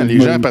 absolument. Les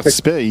gens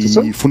participaient,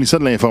 ils fournissaient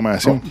de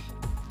l'information.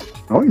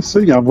 Oui,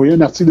 ça. Il a envoyé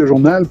un article de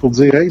journal pour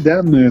dire « Hey,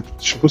 Dan,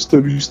 je sais pas si tu as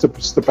lu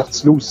cette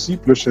partie-là aussi. »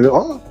 Puis là, je suis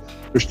là,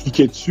 je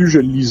cliquais dessus, je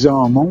le lisais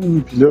en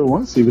monde. Puis là,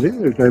 ouais, c'est vrai,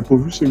 je l'avais pas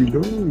vu celui-là.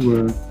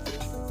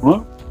 Ouais,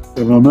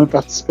 c'était vraiment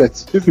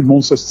participatif. Puis le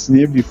monde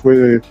s'ostinait. Des fois,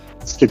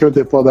 si quelqu'un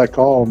n'était pas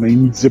d'accord, mais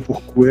il nous disait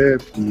pourquoi.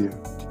 Puis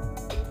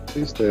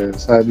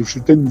ça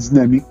ajoutait une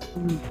dynamique.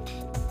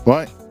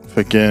 Ouais.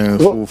 Fait que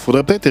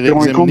faudrait peut-être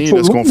réexaminer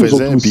ce qu'on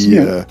faisait. Puis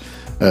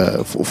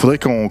faudrait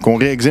qu'on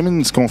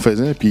réexamine ce qu'on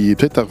faisait, puis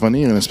peut-être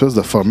revenir à une espèce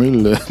de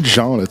formule du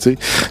genre, tu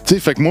sais.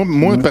 Fait que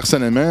moi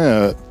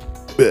personnellement,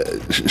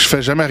 je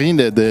fais jamais rien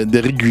de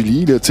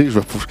régulier, là, tu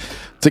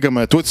sais,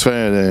 comme toi, tu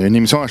fais une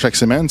émission à chaque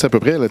semaine, à peu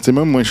près, là, tu sais,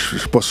 moi, je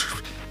suis pas...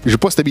 J'ai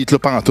pas cette beat-là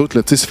pantoute,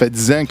 là, tu sais, ça fait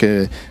 10 ans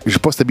que j'ai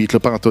pas cette beat-là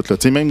pantoute, là,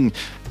 tu sais, même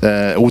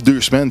aux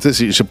 2 semaines, tu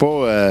sais, j'ai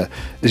pas...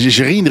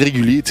 j'ai rien de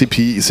régulier, tu sais,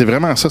 puis c'est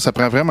vraiment ça, ça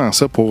prend vraiment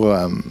ça pour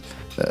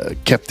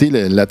capter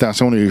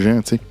l'attention des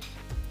gens, tu sais.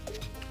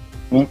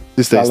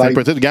 C'est un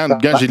peu tout. Regarde,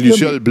 j'ai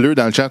Luciole Bleu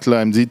dans le chat,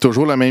 là, elle me dit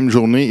toujours la même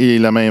journée et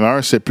la même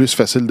heure, c'est plus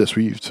facile de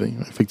suivre, tu sais,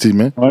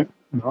 effectivement. Oui,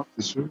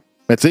 c'est sûr.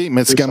 Mais tu sais,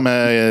 c'est comme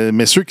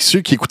mais ceux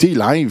qui écoutaient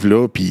live,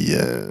 là, puis tu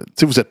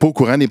sais, vous n'êtes pas au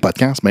courant des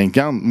podcasts, ben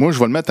regarde, moi je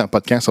vais le mettre en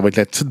podcast, ça va être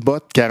la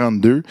TiteBot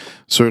 42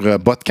 sur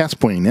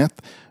podcast.net.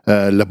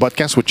 Le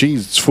podcast with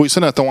cheese, tu fouilles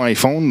ça dans ton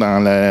iPhone, dans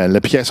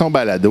l'application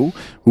Balado,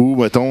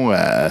 ou mettons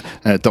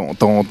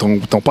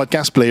ton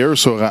podcast player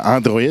sur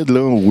Android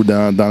là, ou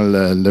dans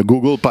le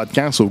Google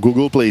Podcast ou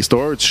Google Play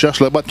Store, tu cherches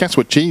le podcast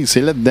with cheese,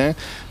 c'est là-dedans,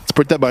 tu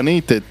peux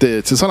t'abonner,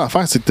 c'est ça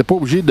l'affaire, c'est que t'es pas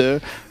obligé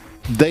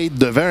d'être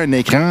devant un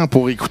écran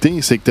pour écouter,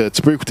 c'est que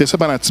tu peux écouter ça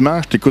pendant que tu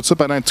marches, tu écoutes ça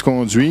pendant que tu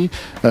conduis,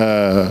 tu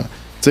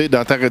sais,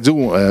 dans ta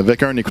radio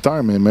avec un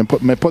écouteur,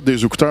 mais pas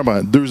deux écouteurs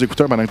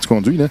pendant que tu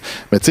conduis, là.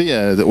 Mais tu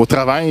sais, au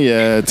travail,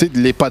 tu sais,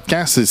 les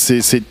podcasts,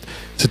 c'est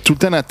tout le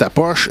temps dans ta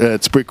poche.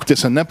 Tu peux écouter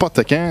ça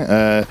n'importe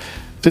quand.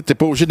 sais, t'es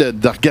pas obligé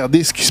de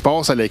regarder ce qui se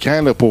passe à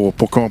l'écran là, pour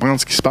comprendre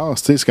ce qui se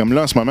passe. C'est comme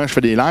là, en ce moment, je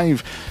fais des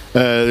lives.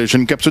 J'ai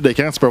une capture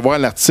d'écran, tu peux voir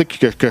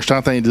l'article que je suis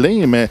en train de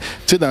lire, mais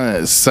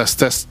ça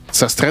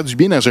se traduit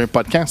bien dans un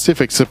podcast.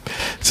 Fait que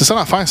c'est ça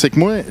l'affaire, c'est que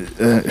moi,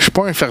 je suis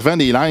pas un fervent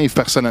des lives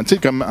personnels.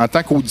 Comme en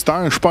tant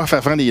qu'auditeur, je suis pas un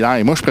fervent des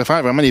lives. Moi, je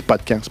préfère vraiment les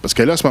podcasts. Parce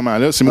que là, à ce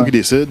moment-là, c'est moi qui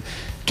décide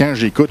quand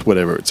j'écoute,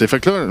 whatever. Fait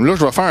que là,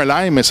 je vais faire un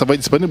live, mais ça va être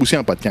disponible aussi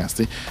en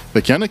podcast.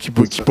 Fait qu'il y en a qui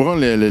pourront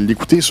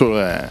l'écouter sur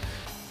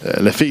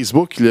le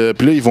Facebook,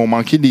 puis là, ils vont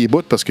manquer des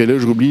bouts parce que là,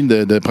 j'oublie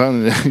de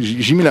prendre.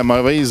 J'ai mis la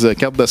mauvaise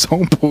carte de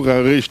son pour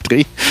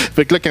enregistrer.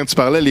 Fait que là, quand tu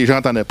parlais, les gens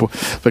n'entendaient pas.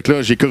 Fait que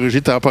là, j'ai corrigé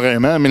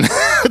temporairement, mais là,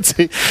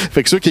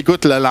 fait que ceux qui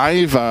écoutent le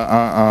live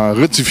en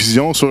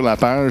rediffusion sur ma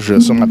page,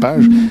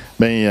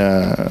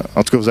 ben,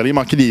 en tout cas, vous allez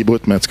manquer des bouts.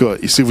 Mais en tout cas,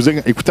 si vous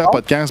écoutez un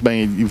podcast,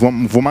 ben,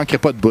 vous manquerez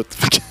pas de bouts.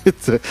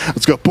 En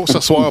tout cas, pour ce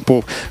soir,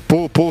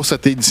 pour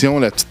cette édition,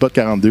 la petite botte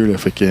 42, là,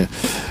 fait que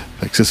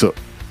c'est ça.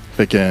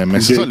 Fait que, mais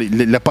c'est ça,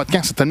 le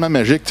podcast, c'est tellement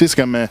magique. C'est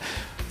comme,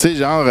 tu sais,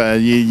 genre,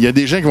 il y a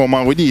des gens qui vont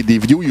m'envoyer des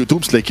vidéos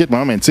YouTube sur le kit.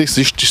 Bon, mais tu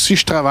sais, si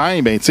je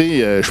travaille, ben, tu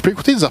sais, je peux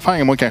écouter des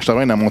affaires, moi, quand je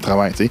travaille dans mon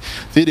travail. Tu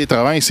sais, des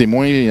travails, c'est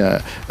moins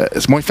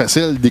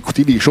facile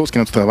d'écouter des choses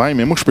quand tu travailles,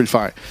 mais moi, je peux le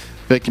faire.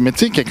 Fait que, mais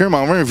tu sais, quelqu'un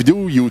m'envoie une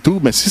vidéo YouTube,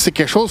 mais si c'est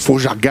quelque chose, il faut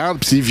que je regarde,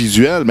 puis c'est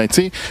visuel, mais tu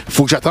sais, il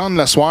faut que j'attende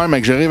le soir,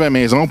 mais que j'arrive à la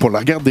maison pour le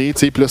regarder, tu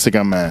sais, puis là, c'est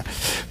comme,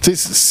 tu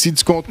sais, si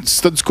tu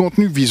as du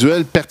contenu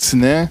visuel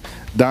pertinent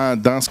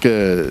dans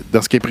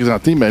ce qui est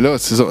présenté, mais là,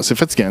 c'est ça, c'est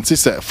fatigant, tu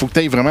sais, il faut que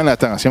tu aies vraiment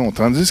l'attention,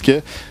 tandis que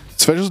si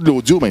tu fais juste de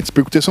l'audio, ben tu peux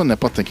écouter ça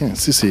n'importe quand,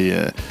 tu sais,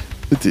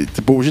 t'es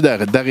pas obligé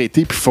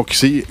d'arrêter puis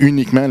focusser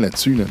uniquement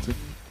là-dessus, là, tu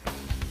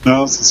sais.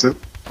 Non, c'est ça.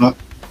 Non,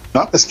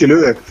 parce que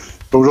là,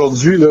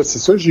 aujourd'hui, là, c'est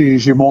ça,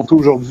 j'ai monté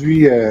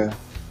aujourd'hui à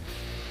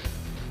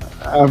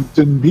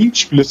Hampton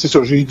Beach, puis là, c'est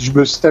ça, je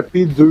me suis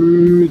tapé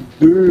deux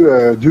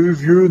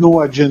vieux no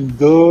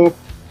agenda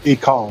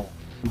écarts.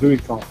 2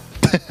 écarts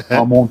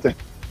en montant.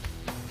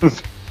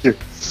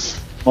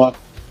 Ouais.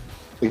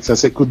 Fait que ça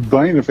s'écoute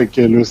bien, là, fait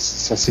que là,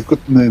 ça s'écoute,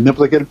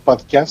 n'importe quel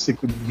podcast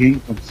s'écoute bien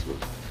comme ça.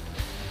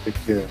 Fait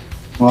que,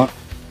 ouais.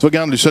 Tu vois,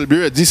 regarde, le seul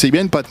but a dit c'est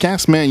bien le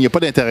podcast, mais il n'y a pas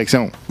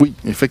d'interaction. Oui,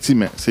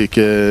 effectivement. C'est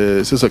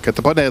ça. Quand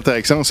t'as pas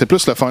d'interaction, c'est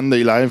plus le fun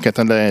des lives quand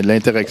t'as de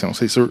l'interaction,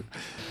 c'est sûr.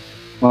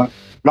 Ouais.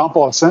 Là, en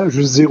passant,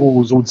 juste dire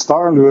aux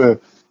auditeurs, là,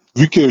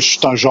 vu que je suis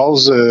en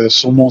jase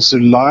sur mon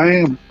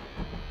cellulaire,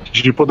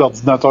 j'ai pas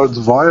d'ordinateur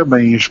d'ouvert,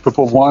 ben je peux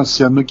pas voir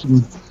s'il y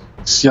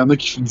en a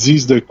qui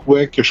disent de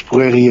quoi que je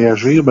pourrais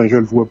réagir, ben je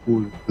le vois pas.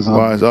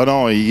 Là, ouais,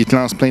 non, il te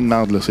lance plein de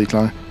merde, là, c'est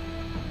clair.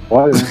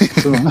 Ouais,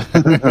 c'est ça.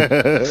 Hein?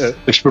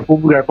 Je peux pas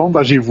vous répondre,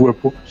 ben je les vois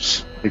pas.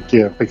 Fait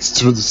que si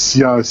tu veux,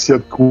 s'il y a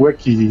de quoi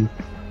qui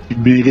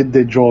mérite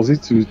d'être jasé,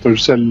 tu as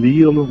juste à le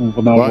lire, là,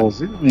 on va en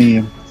jaser,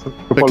 mais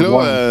fait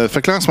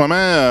que là, en ce moment,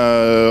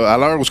 à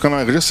l'heure où ce qu'on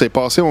enregistre, c'est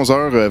passé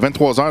 11h,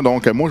 23h,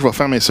 donc moi, je vais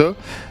fermer ça.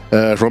 Je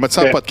vais remettre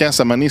ça en podcast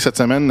à Money cette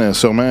semaine,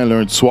 sûrement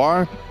lundi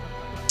soir.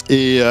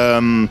 Et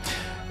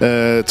tu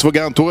vois,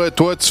 regarde,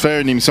 toi, tu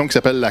fais une émission qui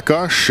s'appelle La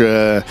Coche.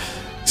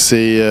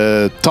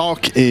 C'est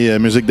talk et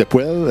musique de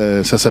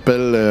poêle. Ça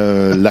s'appelle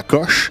La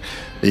Coche.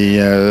 Et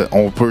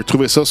on peut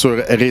trouver ça sur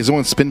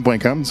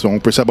réseauantispin.com. On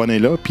peut s'abonner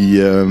là. Puis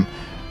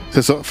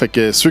c'est ça. Fait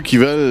que ceux qui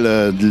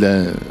veulent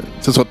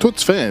c'est ça. Toi,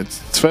 tu fais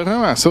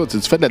vraiment ça. Tu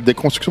fais de la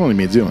déconstruction des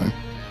médias. Hein.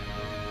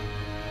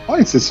 Oui,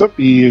 c'est ça.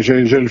 Puis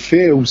je le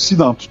fais aussi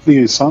dans tous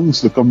les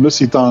sens. Là. Comme là,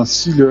 ces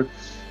temps-ci, là,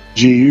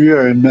 j'ai eu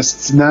une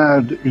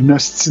ostinade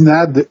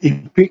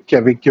épique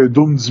avec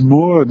Dom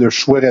Dumas de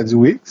Choix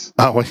Radio X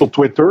sur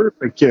Twitter.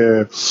 Fait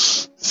que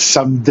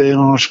ça me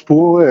dérange pas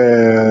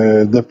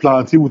de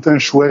planter autant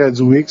Choix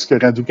Radio X que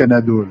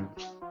Radio-Canada.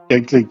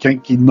 Quand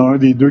il y en a un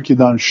des deux qui est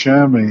dans le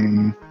champ,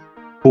 mais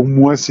pour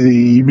moi,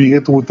 il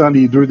mérite autant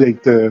les deux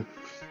d'être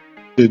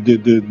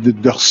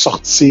de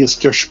ressortir ce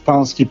que je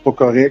pense qui est pas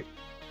correct,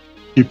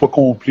 qui est pas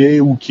complet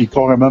ou qui est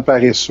carrément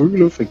paresseux,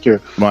 là. Fait que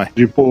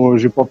j'ai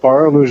pas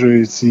peur,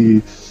 là.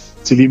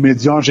 C'est les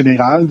médias en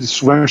général.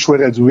 Souvent, un Choix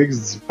Radio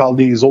X parle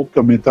des autres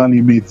comme étant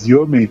les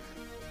médias, mais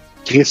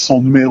Chris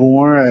sont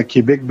numéro 1 à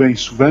Québec bien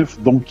souvent,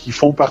 donc ils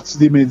font partie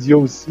des médias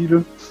aussi, là.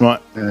 Ouais.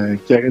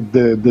 Qui arrêtent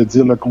de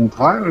dire le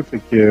contraire. Fait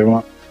que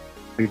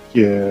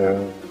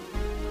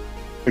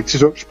c'est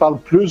ça. Je parle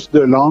plus de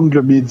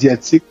l'angle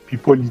médiatique puis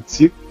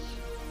politique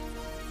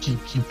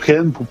qui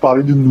prennent pour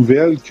parler d'une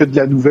nouvelle que de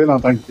la nouvelle en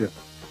tant que telle.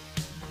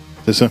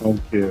 C'est ça. Donc,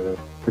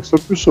 c'est un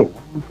peu ça.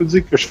 On peut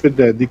dire que je fais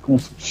de la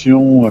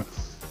déconstruction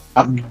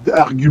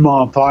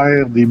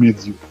argumentaire des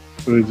médias.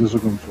 Je peux dire ça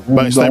comme ça.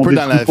 Ben, c'est un peu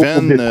dans la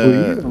veine.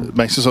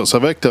 Ben, c'est ça. C'est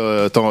vrai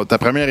que ta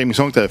première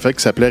émission que tu avais faite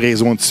qui s'appelait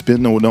Réseau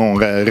Antispin, ou non,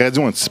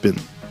 Radio Antispin.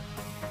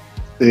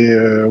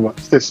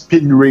 C'était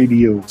Spin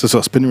Radio. C'est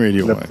ça, Spin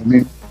Radio.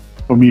 Le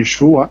premier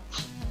show, hein.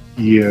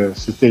 Et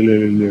c'était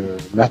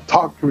la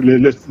talk,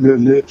 le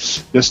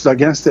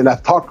slogan, c'était la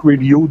talk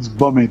radio du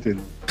bas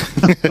maintenant.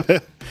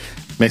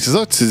 Mais c'est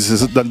ça,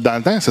 dans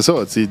le temps, c'est ça.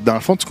 Dans le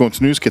fond, tu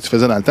continues ce que tu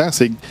faisais dans le temps,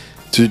 c'est que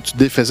tu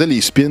défaisais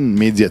les spins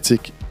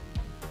médiatiques.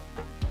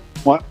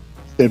 Ouais,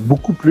 c'était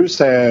beaucoup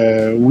plus...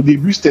 au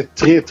début, c'était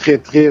très, très,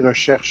 très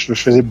recherche. Je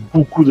faisais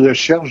beaucoup de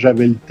recherches,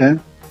 j'avais le temps.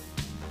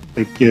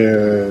 Fait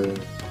que,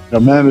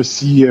 vraiment, là,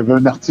 s'il y avait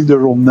un article de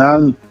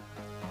journal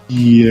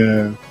qui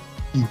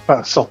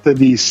sortait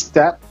des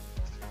stats,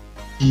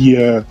 qui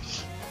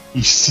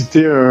il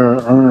citait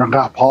un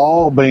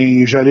rapport,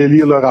 ben j'allais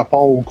lire le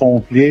rapport au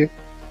complet,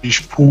 puis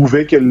je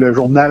prouvais que le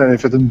journal avait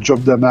fait une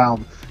job de merde.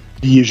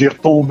 Puis j'ai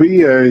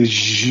retombé,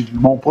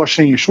 mon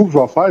prochain show que je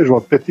vais faire, je vais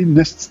péter une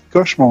petite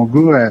coche, mon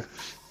gars,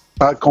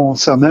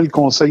 concernant le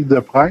conseil de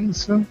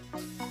presse.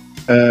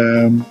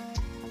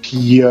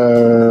 Puis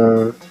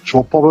je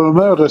vais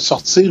probablement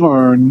ressortir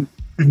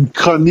une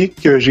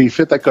chronique que j'ai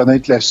faite à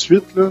connaître la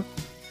suite, là,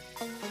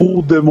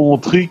 pour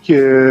démontrer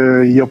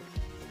que il y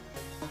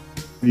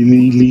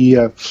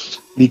a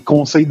les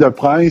conseils de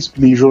presse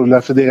puis la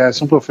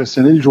fédération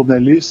professionnelle, les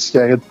journalistes qui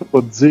arrêtent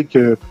pas de dire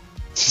que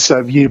si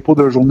ça vient pas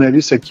d'un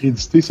journaliste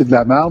accrédité, c'est de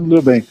la merde, là,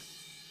 ben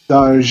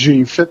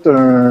j'ai fait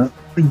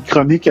une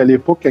chronique à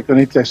l'époque à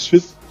connaître la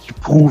suite qui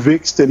prouvait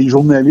que c'était les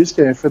journalistes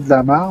qui avaient fait de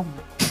la merde.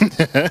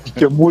 Puis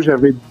que moi,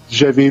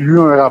 j'avais lu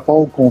un rapport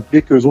au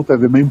complet qu'eux autres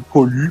avaient même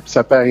pas lu, puis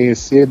ça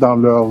paraissait dans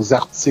leurs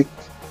articles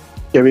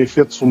qu'ils avaient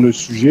fait sur le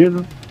sujet,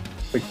 là.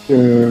 Fait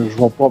que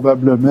je vais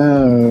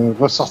probablement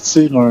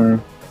ressortir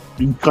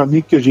une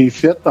chronique que j'ai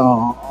faite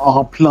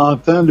en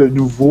plantant le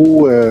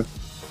nouveau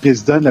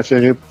président de la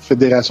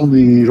Fédération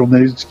des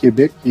journalistes du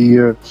Québec, qui est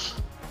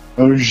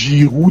un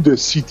Giroux de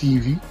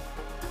CTV.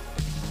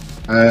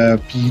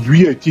 Puis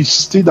lui a été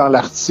cité dans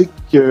l'article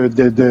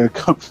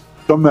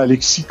comme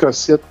Alexis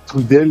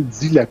Cossette-Trudel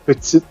dit, la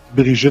petite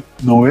Brigitte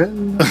Noël.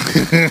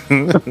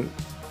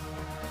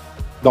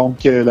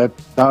 Donc,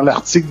 dans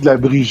l'article de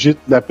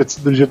la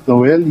petite Brigitte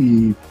Noël,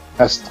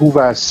 elle se trouve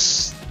à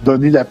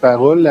donner la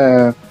parole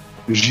à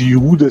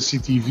Giroux de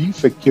CTV.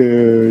 Fait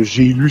que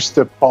j'ai lu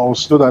cette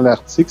passe-là dans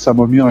l'article, ça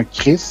m'a mis en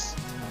crise.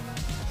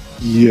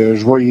 Puis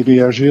je vais y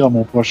réagir à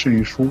mon prochain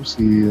show,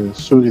 c'est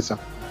sûr et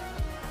certain.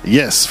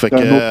 Yes, fait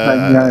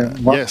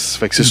que yes,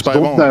 fait que c'est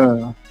super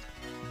bon.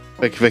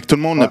 Fait que tout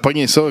le monde a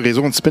pogné ça,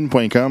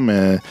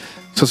 réseauantispin.com,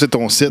 ça c'est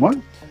ton site. Ouais.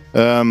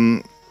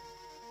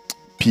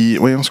 Puis,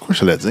 voyons, c'est quoi je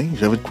te l'ai dit?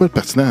 J'avais de quoi de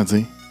pertinent à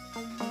dire?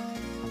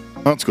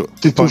 En tout cas.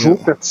 C'est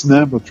toujours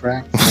pertinent, votre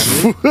track.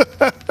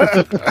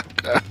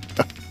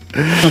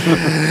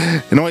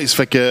 Non,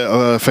 fait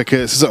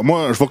que c'est ça.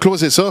 Moi, je vais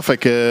closer ça. Fait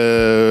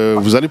que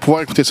vous allez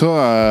pouvoir écouter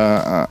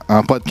ça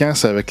en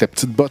podcast avec la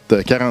petite botte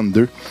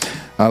 42.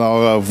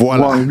 Alors,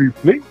 voilà. Ça joue en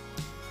replay?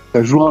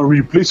 Ça joue en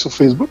replay sur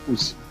Facebook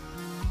aussi?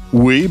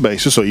 Oui, ben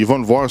c'est ça. Ils vont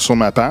le voir sur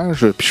ma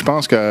page. Puis je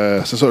pense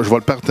que c'est ça. Je vais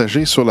le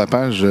partager sur la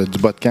page du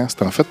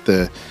podcast. En fait,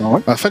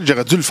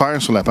 j'aurais dû le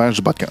faire sur la page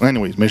du podcast.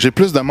 Anyway, mais j'ai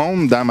plus de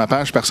monde dans ma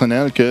page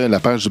personnelle que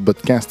la page du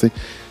podcast. Tu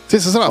sais,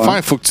 c'est ça l'affaire.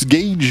 Il faut que tu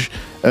gages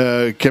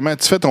comment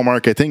tu fais ton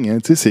marketing. Hein,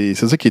 c'est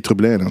ça qui est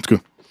troublant, en tout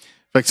cas.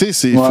 Fait que tu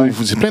sais,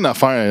 c'est plein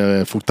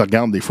d'affaires. Faut que tu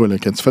regardes des fois là,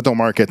 quand tu fais ton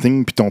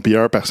marketing puis ton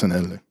PR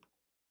personnel. Là.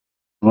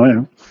 Ouais.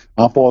 Hein.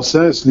 En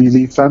passant,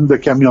 les fans de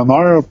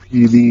camionneurs,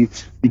 puis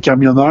les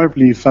camionneurs,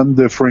 puis les fans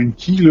de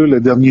Frankie, là,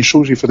 le dernier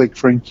show que j'ai fait avec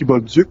Frankie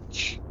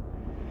Bolduc.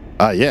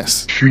 Ah,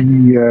 yes.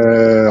 Puis,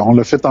 on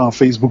l'a fait en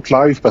Facebook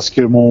Live parce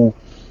que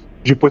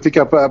j'ai pas été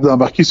capable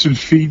d'embarquer sur le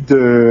feed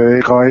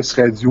de RAS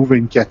Radio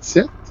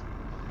 24/7.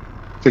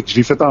 Fait que je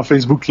l'ai fait en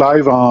Facebook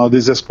Live en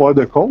désespoir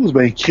de cause.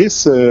 Ben,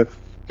 Chris,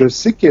 je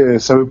sais que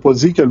ça veut pas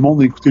dire que le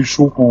monde a écouté le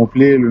show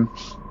complet là,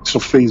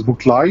 sur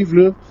Facebook Live,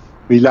 là,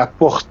 mais la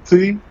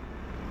portée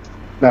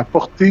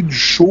du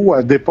show,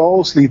 elle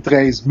dépasse les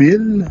 13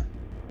 000.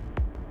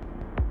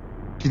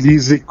 Puis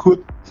les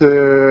écoutes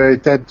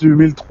est à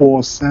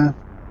 2300.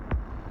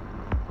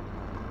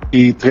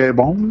 Et très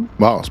bon.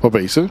 Bon, c'est pas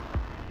payé ça.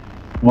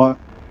 Ouais.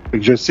 Fait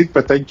que je sais que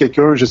peut-être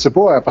quelqu'un, je sais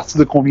pas à partir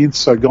de combien de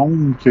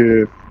secondes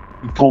qu'il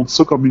compte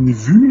ça comme une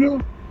vue, là.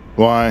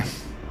 Ouais.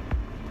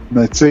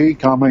 Mais tu sais,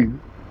 quand même.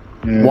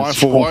 Ouais,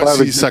 faut voir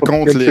si ça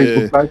compte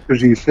les. Que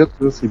j'ai fait,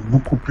 là, c'est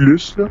beaucoup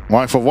plus, là.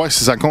 Ouais, faut voir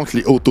si ça compte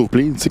les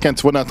autoplays. Tu sais, quand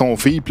tu vas dans ton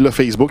feed, puis là,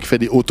 Facebook, il fait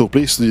des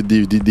autoplays sur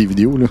des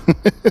vidéos, là.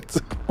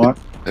 Ouais.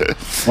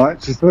 Ouais,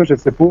 c'est ça, je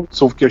sais pas.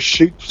 Sauf que tout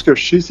ce que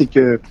je sais, c'est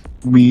que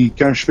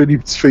quand je fais des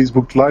petits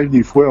Facebook Live,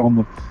 des fois,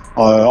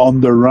 on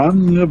the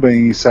run, là,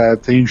 ben, ça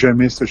atteint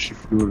jamais ce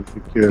chiffre-là.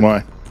 Fait que,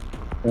 ouais.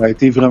 Ça a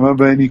été vraiment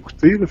bien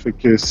écouté, là. Fait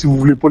que si vous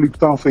voulez pas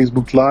l'écouter en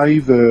Facebook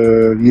Live,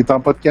 il est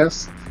en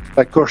podcast.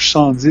 La coche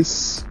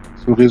 110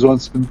 sur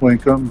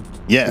réseauantispin.com.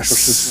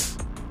 Yes!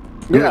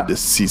 Good. Yeah.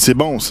 C'est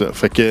bon, ça.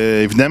 Fait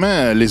que,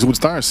 évidemment, les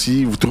auditeurs,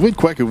 si vous trouvez de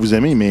quoi que vous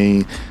aimez, mais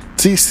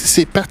si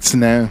c'est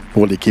pertinent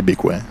pour les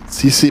Québécois,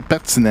 si c'est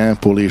pertinent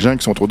pour les gens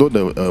qui sont autour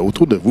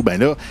de vous, ben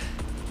là,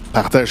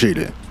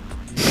 partagez-le.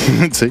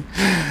 Tu sais?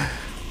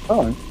 Ah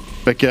ouais.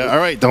 Fait que,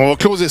 alright, on va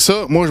closer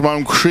ça. Moi, je vais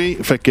me coucher.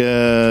 Fait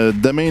que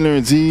demain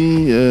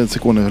lundi, tu sais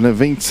qu'on a le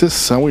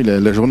 26, ah oui,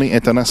 la journée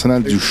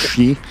internationale du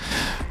chien.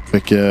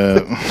 Fait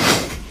que...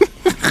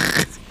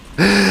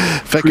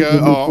 Fait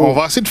que on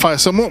va essayer de faire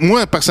ça.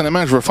 Moi,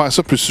 personnellement, je veux faire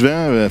ça plus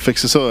souvent. Fait que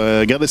c'est ça.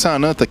 Gardez ça en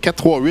note.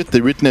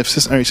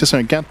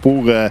 438-896-1614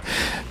 pour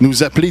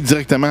nous appeler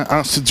directement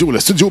en studio.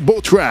 Le studio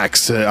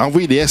Botrax.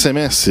 Envoyez des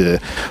SMS.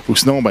 Ou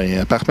sinon,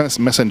 par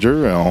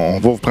Messenger, on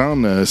va vous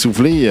prendre, si vous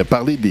voulez,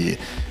 parler des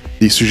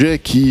sujets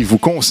qui vous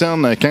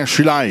concernent quand je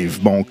suis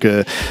live. Donc,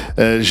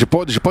 j'ai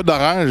pas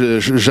d'horaire.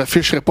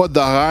 J'afficherai pas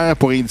d'horaire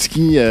pour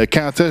indiquer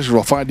quand est-ce que je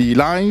vais faire des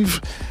lives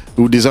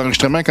ou des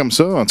enregistrements comme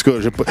ça. En tout cas,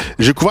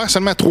 j'ai couvert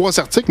seulement 3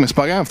 articles, mais c'est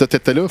pas grave.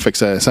 T'étais là, fait que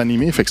ça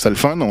animé, fait que c'était le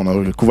fun. On a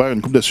couvert une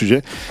couple de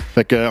sujets.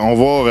 Fait que on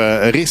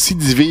va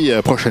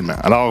récidiver prochainement.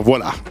 Alors,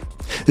 voilà.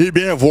 Eh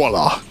bien,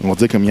 voilà. On va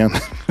dire comme Yann.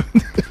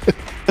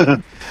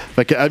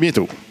 Fait que à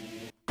bientôt.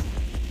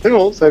 C'est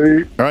bon,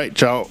 salut. All right,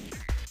 ciao.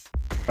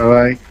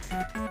 Bye.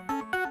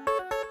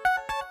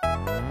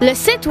 Le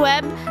site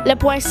web, le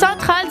point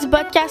central du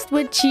podcast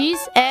with cheese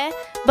est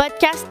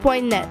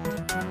podcast.net.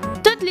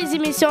 Toutes les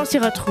émissions s'y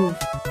retrouvent.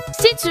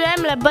 Si tu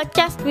aimes le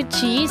podcast with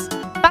cheese,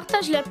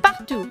 partage-le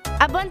partout.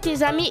 Abonne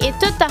tes amis et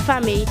toute ta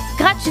famille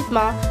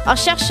gratuitement en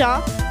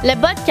cherchant le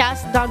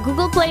podcast dans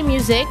Google Play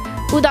Music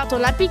ou dans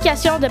ton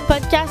application de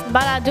podcast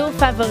balado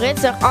favorite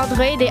sur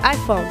Android et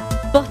iPhone.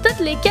 Pour toutes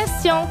les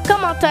questions,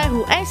 commentaires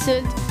ou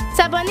insultes,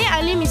 s'abonner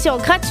à l'émission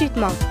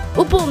gratuitement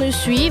ou pour nous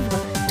suivre,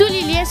 tous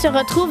les liens se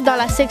retrouvent dans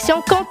la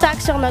section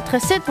Contact sur notre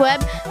site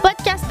web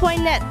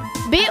podcast.net.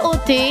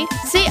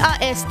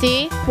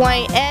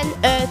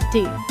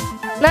 BOTCAST.net.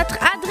 Notre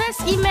adresse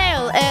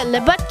email est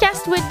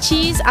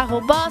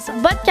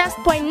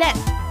lebodcastwithcheese@bodcast.net.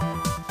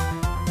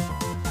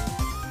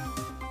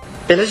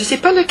 Ben là, je sais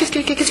pas, là, qu'est-ce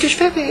que je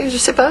fais? Je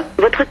sais pas.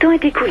 Votre temps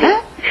est écoulé.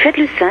 Faites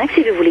le 5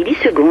 si vous voulez 10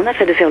 secondes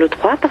afin de faire le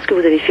 3 parce que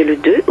vous avez fait le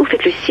 2, ou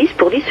faites le 6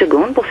 pour 10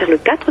 secondes pour faire le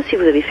 4 si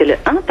vous avez fait le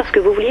 1 parce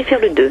que vous vouliez faire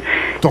le 2.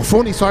 Ton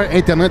fournisseur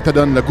Internet te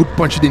donne le goût de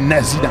puncher des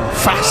nazis dans la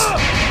face.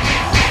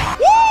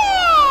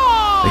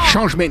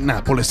 Change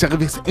maintenant pour le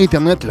service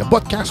Internet le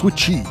Podcast with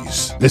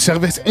Cheese. Le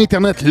service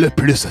Internet le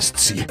plus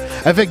hostile.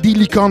 Avec des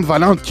licornes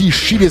volantes qui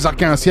chient les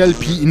arcs-en-ciel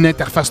puis une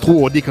interface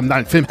 3D comme dans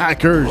le film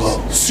Hackers.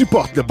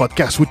 Supporte le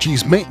Podcast with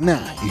Cheese maintenant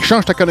et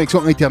change ta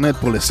connexion Internet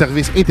pour le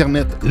service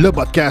Internet le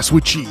Podcast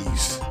with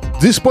Cheese.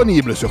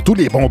 Disponible sur tous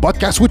les bons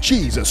Podcasts with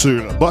Cheese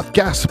sur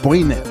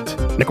podcast.net.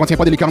 Ne contient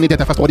pas de licornes et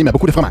d'interface 3D mais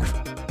beaucoup de fromage.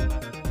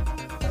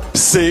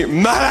 C'est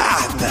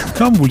malade!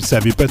 Comme vous le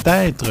savez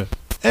peut-être,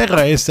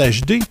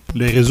 RASHD,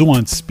 le réseau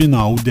anti-spin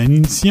en haute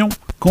définition,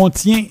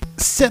 contient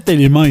 7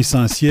 éléments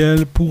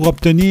essentiels pour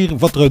obtenir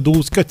votre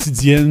dose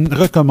quotidienne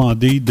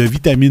recommandée de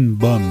vitamines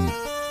bonnes.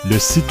 Le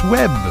site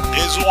web,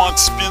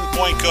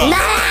 réseauantispin.com.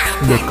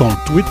 Le compte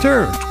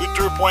Twitter,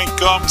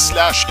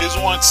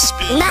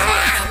 twitter.com/réseauantispin.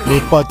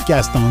 Les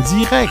podcasts en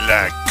direct,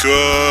 La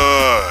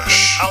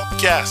coche,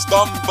 Outcast,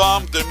 Bomb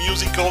Bomb de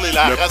Musical et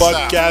la le Raza.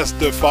 podcast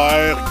de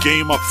faire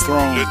Game of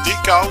Thrones, Le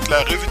Décompte, la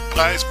revue de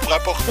presse pour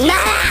apporter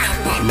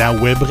la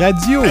web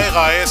radio,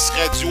 RAS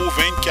Radio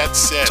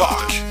 24/7,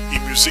 Talk et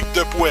musique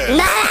de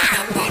poêle.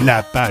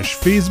 la page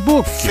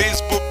Facebook,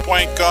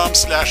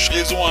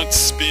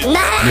 Facebook.com/réseauantispin.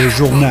 le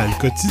journal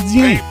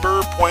quotidien,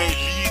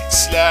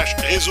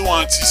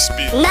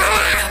 paper.ly/réseauantispin.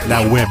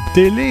 la web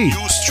télé.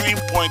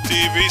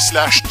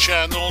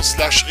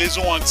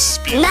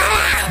 Ustream.tv/channel/réseauantispin.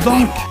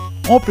 Donc,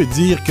 on peut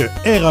dire que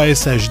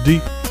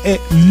RASHD est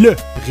LE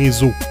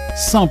réseau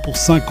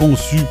 100%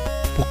 conçu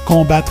pour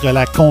combattre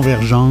la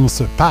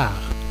convergence par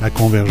la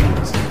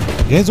convergence.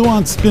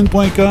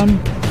 Réseauantispin.com,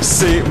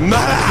 c'est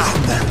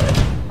malade!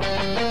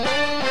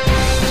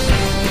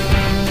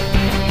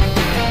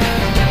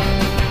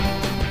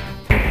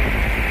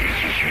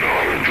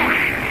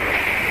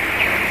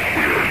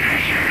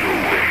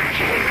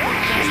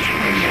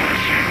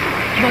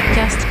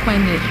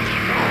 Podcast.net.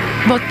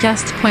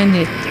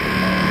 Podcast.net.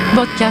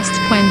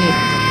 Podcast.net.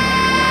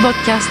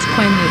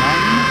 Podcast.net.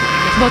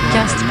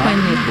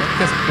 Podcast.net.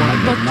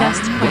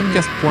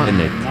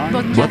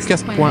 Podcast.net.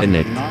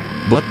 Podcast.net.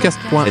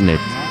 Podcast.net.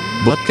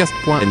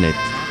 Podcast.net.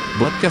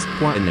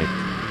 Podcast.net.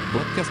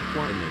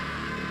 Podcast.net.